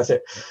discussions about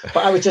it.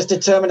 But I was just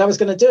determined I was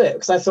going to do it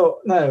because I thought,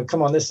 no,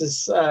 come on, this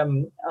is,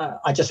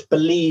 I just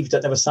believed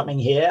that there was something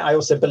here. I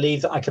also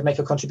believed that I could make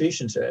a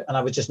contribution to it, and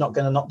I was just not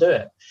going to not do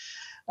it.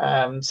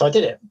 So I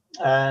did it.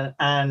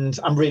 And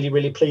I'm really,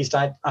 really pleased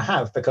I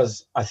have,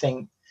 because I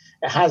think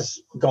it has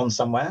gone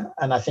somewhere,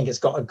 and I think it's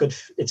got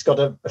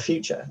a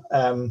future.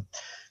 And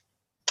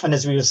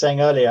as we were saying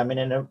earlier, I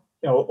mean,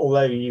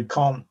 although you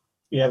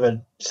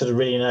never sort of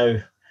really know,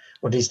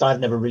 or at least I've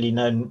never really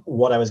known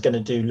what I was going to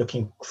do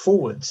looking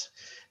forwards.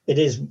 It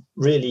is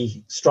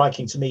really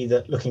striking to me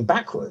that looking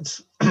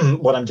backwards,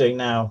 what I'm doing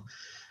now,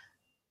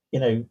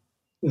 you know,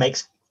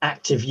 makes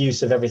active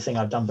use of everything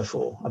I've done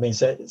before. I mean,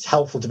 so it's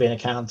helpful to be an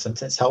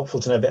accountant. It's helpful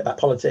to know a bit about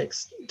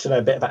politics, to know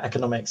a bit about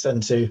economics,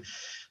 and to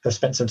have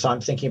spent some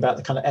time thinking about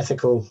the kind of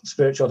ethical,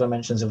 spiritual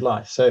dimensions of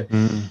life. So,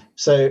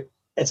 so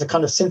it's a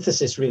kind of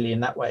synthesis, really, in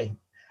that way.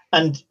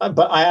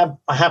 But I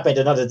have made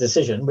another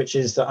decision, which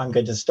is that I'm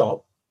going to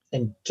stop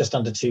in just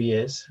under 2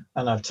 years.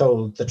 And I've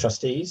told the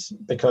trustees,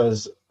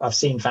 because I've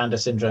seen founder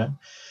syndrome.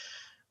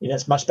 You know,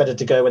 it's much better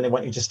to go when they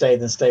want you to stay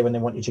than stay when they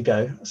want you to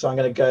go. So I'm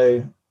going to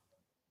go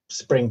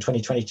spring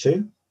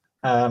 2022.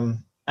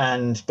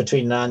 And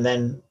between now and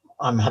then,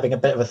 I'm having a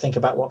bit of a think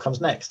about what comes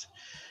next.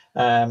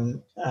 But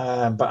I'm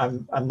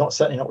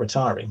certainly not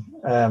retiring.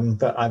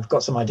 But I've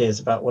got some ideas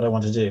about what I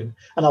want to do.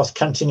 And I'll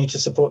continue to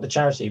support the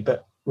charity,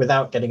 but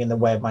without getting in the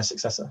way of my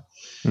successor.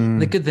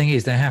 The good thing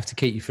is they have to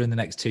keep you for in the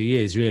next 2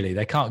 years, really.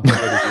 They can't get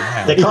rid of you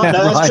now. They can't,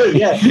 no, that's true,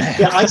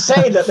 yeah. I'd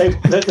say that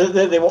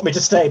they want me to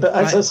stay, but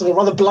that's a sort of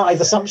rather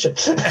blithe assumption.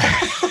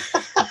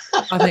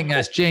 I think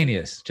that's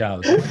genius,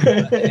 Charles. I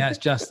think that's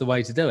just the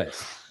way to do it.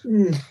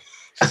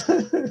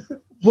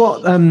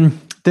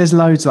 There's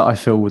loads that I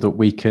feel that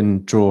we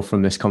can draw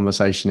from this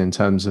conversation in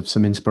terms of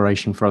some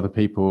inspiration for other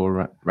people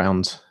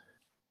around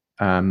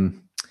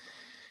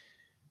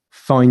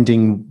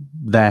finding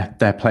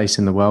their place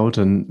in the world.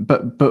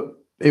 But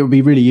it would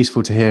be really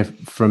useful to hear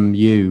from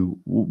you.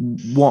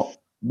 What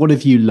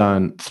have you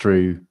learned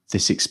through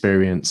this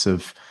experience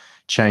of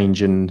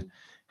change, and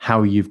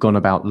how you've gone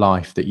about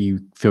life that you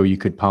feel you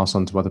could pass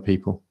on to other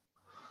people?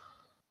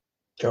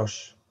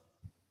 Gosh.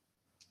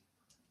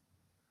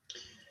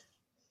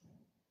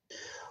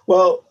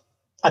 Well,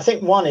 I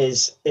think one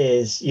is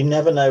you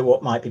never know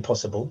what might be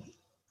possible,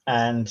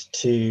 and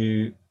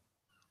to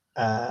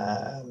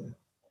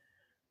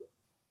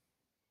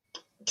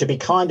be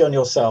kind on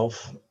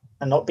yourself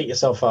and not beat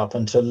yourself up,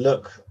 and to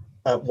look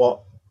at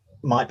what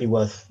might be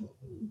worth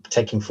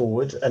taking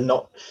forward, and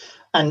not,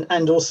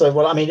 and also,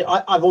 well, I mean,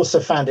 I've also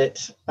found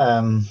it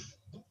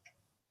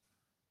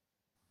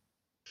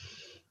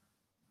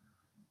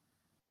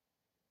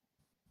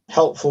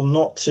helpful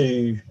not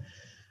to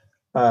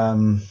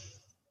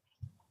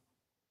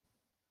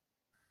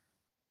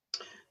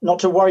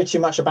worry too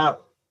much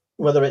about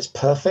whether it's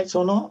perfect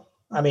or not.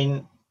 I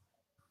mean,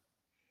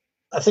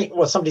 I think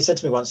what somebody said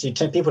to me once,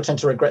 people tend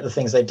to regret the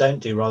things they don't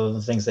do rather than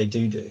the things they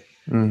do.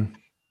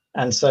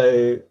 And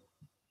so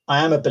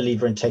I am a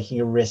believer in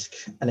taking a risk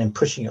and in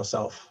pushing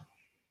yourself.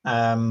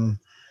 And,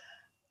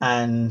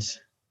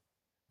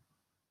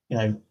 you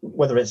know,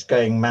 whether it's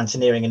going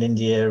mountaineering in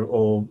India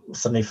or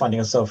suddenly finding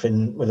yourself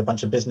with a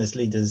bunch of business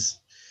leaders,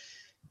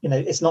 you know,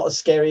 it's not as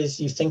scary as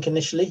you think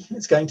initially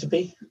it's going to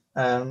be.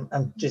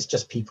 And it's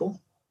just people.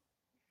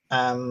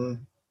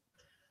 And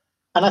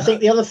I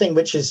think the other thing,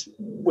 which is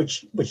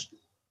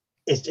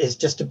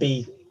just to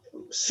be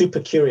super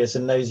curious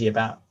and nosy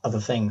about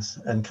other things,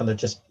 and kind of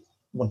just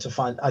want to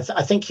find.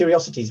 I think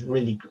curiosity is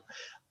really.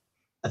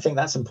 I think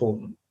that's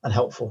important and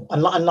helpful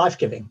and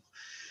life-giving.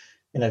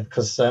 You know,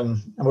 because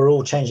and we're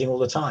all changing all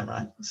the time,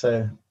 right?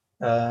 So,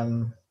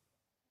 and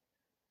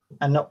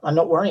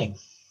not worrying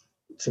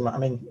too much. I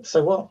mean,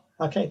 so what?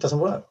 Okay, it doesn't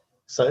work.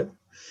 So,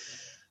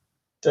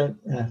 don't.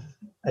 You know,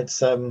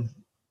 it's And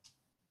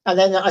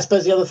then I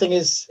suppose the other thing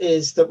is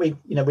that we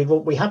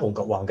have all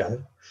got one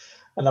go,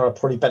 and there are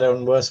probably better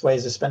and worse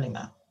ways of spending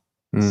that.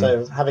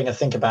 So having a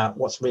think about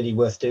what's really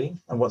worth doing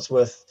and what's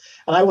worth.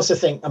 And I also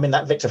think, I mean,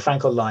 that Viktor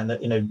Frankl line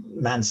that, you know,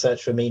 man's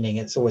search for meaning,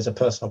 it's always a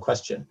personal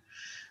question.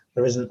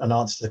 There isn't an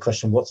answer to the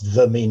question, what's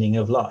the meaning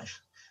of life?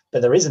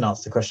 But there is an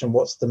answer to the question,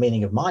 what's the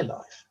meaning of my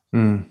life?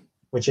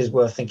 Which is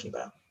worth thinking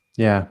about.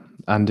 Yeah.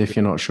 And if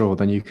you're not sure,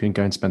 then you can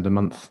go and spend a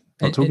month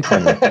not talking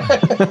about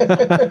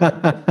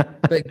it.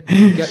 But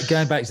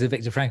going back to the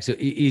Viktor Frankl, it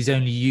is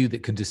only you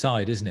that can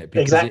decide, isn't it?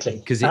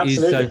 Because it is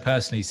so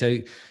personally. So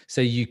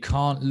you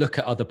can't look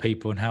at other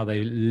people and how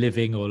they're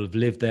living or have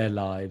lived their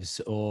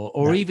lives,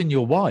 or even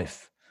your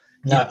wife.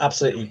 No,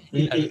 absolutely.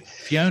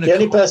 Fiona, the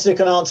only person who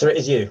can answer it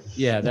is you.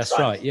 Yeah, that's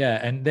right. Yeah,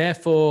 and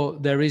therefore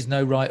there is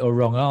no right or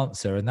wrong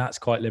answer, and that's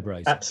quite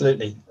liberating.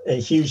 Absolutely,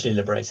 hugely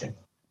liberating.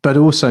 But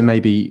also,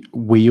 maybe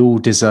we all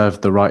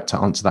deserve the right to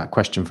answer that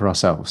question for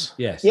ourselves.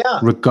 Yes.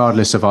 Yeah.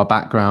 Regardless of our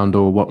background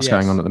or what's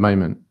going on at the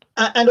moment.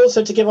 And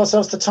also to give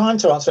ourselves the time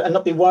to answer it and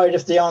not be worried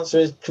if the answer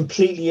is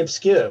completely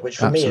obscure, which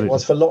for me it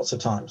was for lots of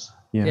times.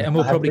 Yeah, and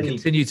we'll probably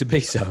continue to be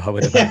so, I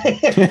would imagine.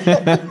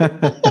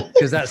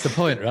 Because that's the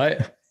point,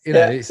 right? You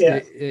know, it's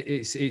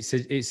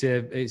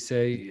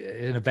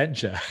an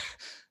adventure.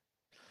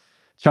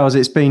 Charles,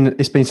 it's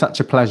been such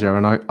a pleasure,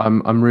 and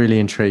I'm really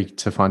intrigued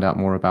to find out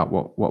more about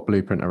what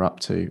Blueprint are up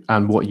to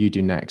and what you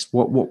do next.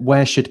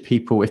 Where should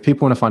people, if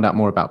people want to find out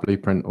more about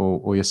Blueprint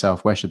or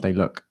yourself, where should they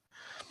look?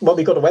 Well,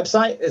 we've got a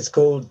website. It's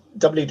called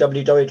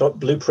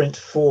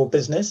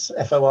www.blueprint4business,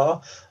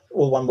 FOR,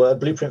 all one word,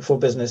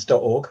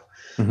 blueprint4business.org.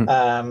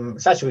 Mm-hmm.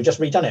 So actually, we've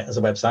just redone it as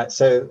a website.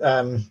 So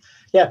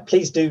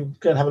please do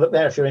go and have a look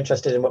there if you're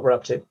interested in what we're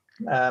up to.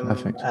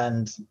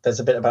 And there's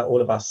a bit about all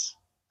of us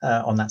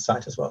on that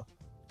site as well.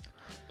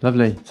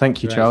 Lovely.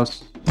 Thank you,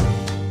 Charles.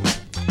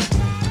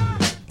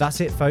 That's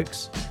it,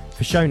 folks.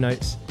 For show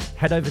notes,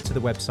 head over to the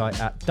website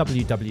at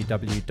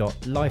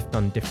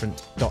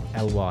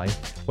www.lifedonedifferent.ly,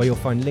 where you'll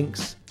find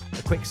links,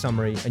 a quick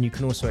summary, and you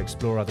can also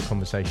explore other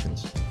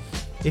conversations.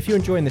 If you're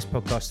enjoying this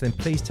podcast, then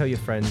please tell your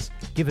friends,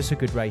 give us a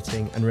good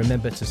rating, and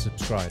remember to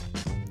subscribe.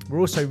 We're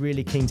also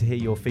really keen to hear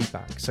your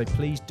feedback, so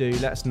please do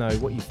let us know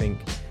what you think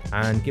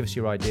and give us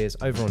your ideas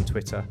over on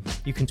Twitter.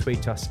 You can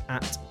tweet us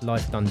at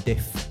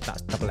LifeDoneDiff,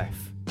 that's double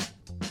F.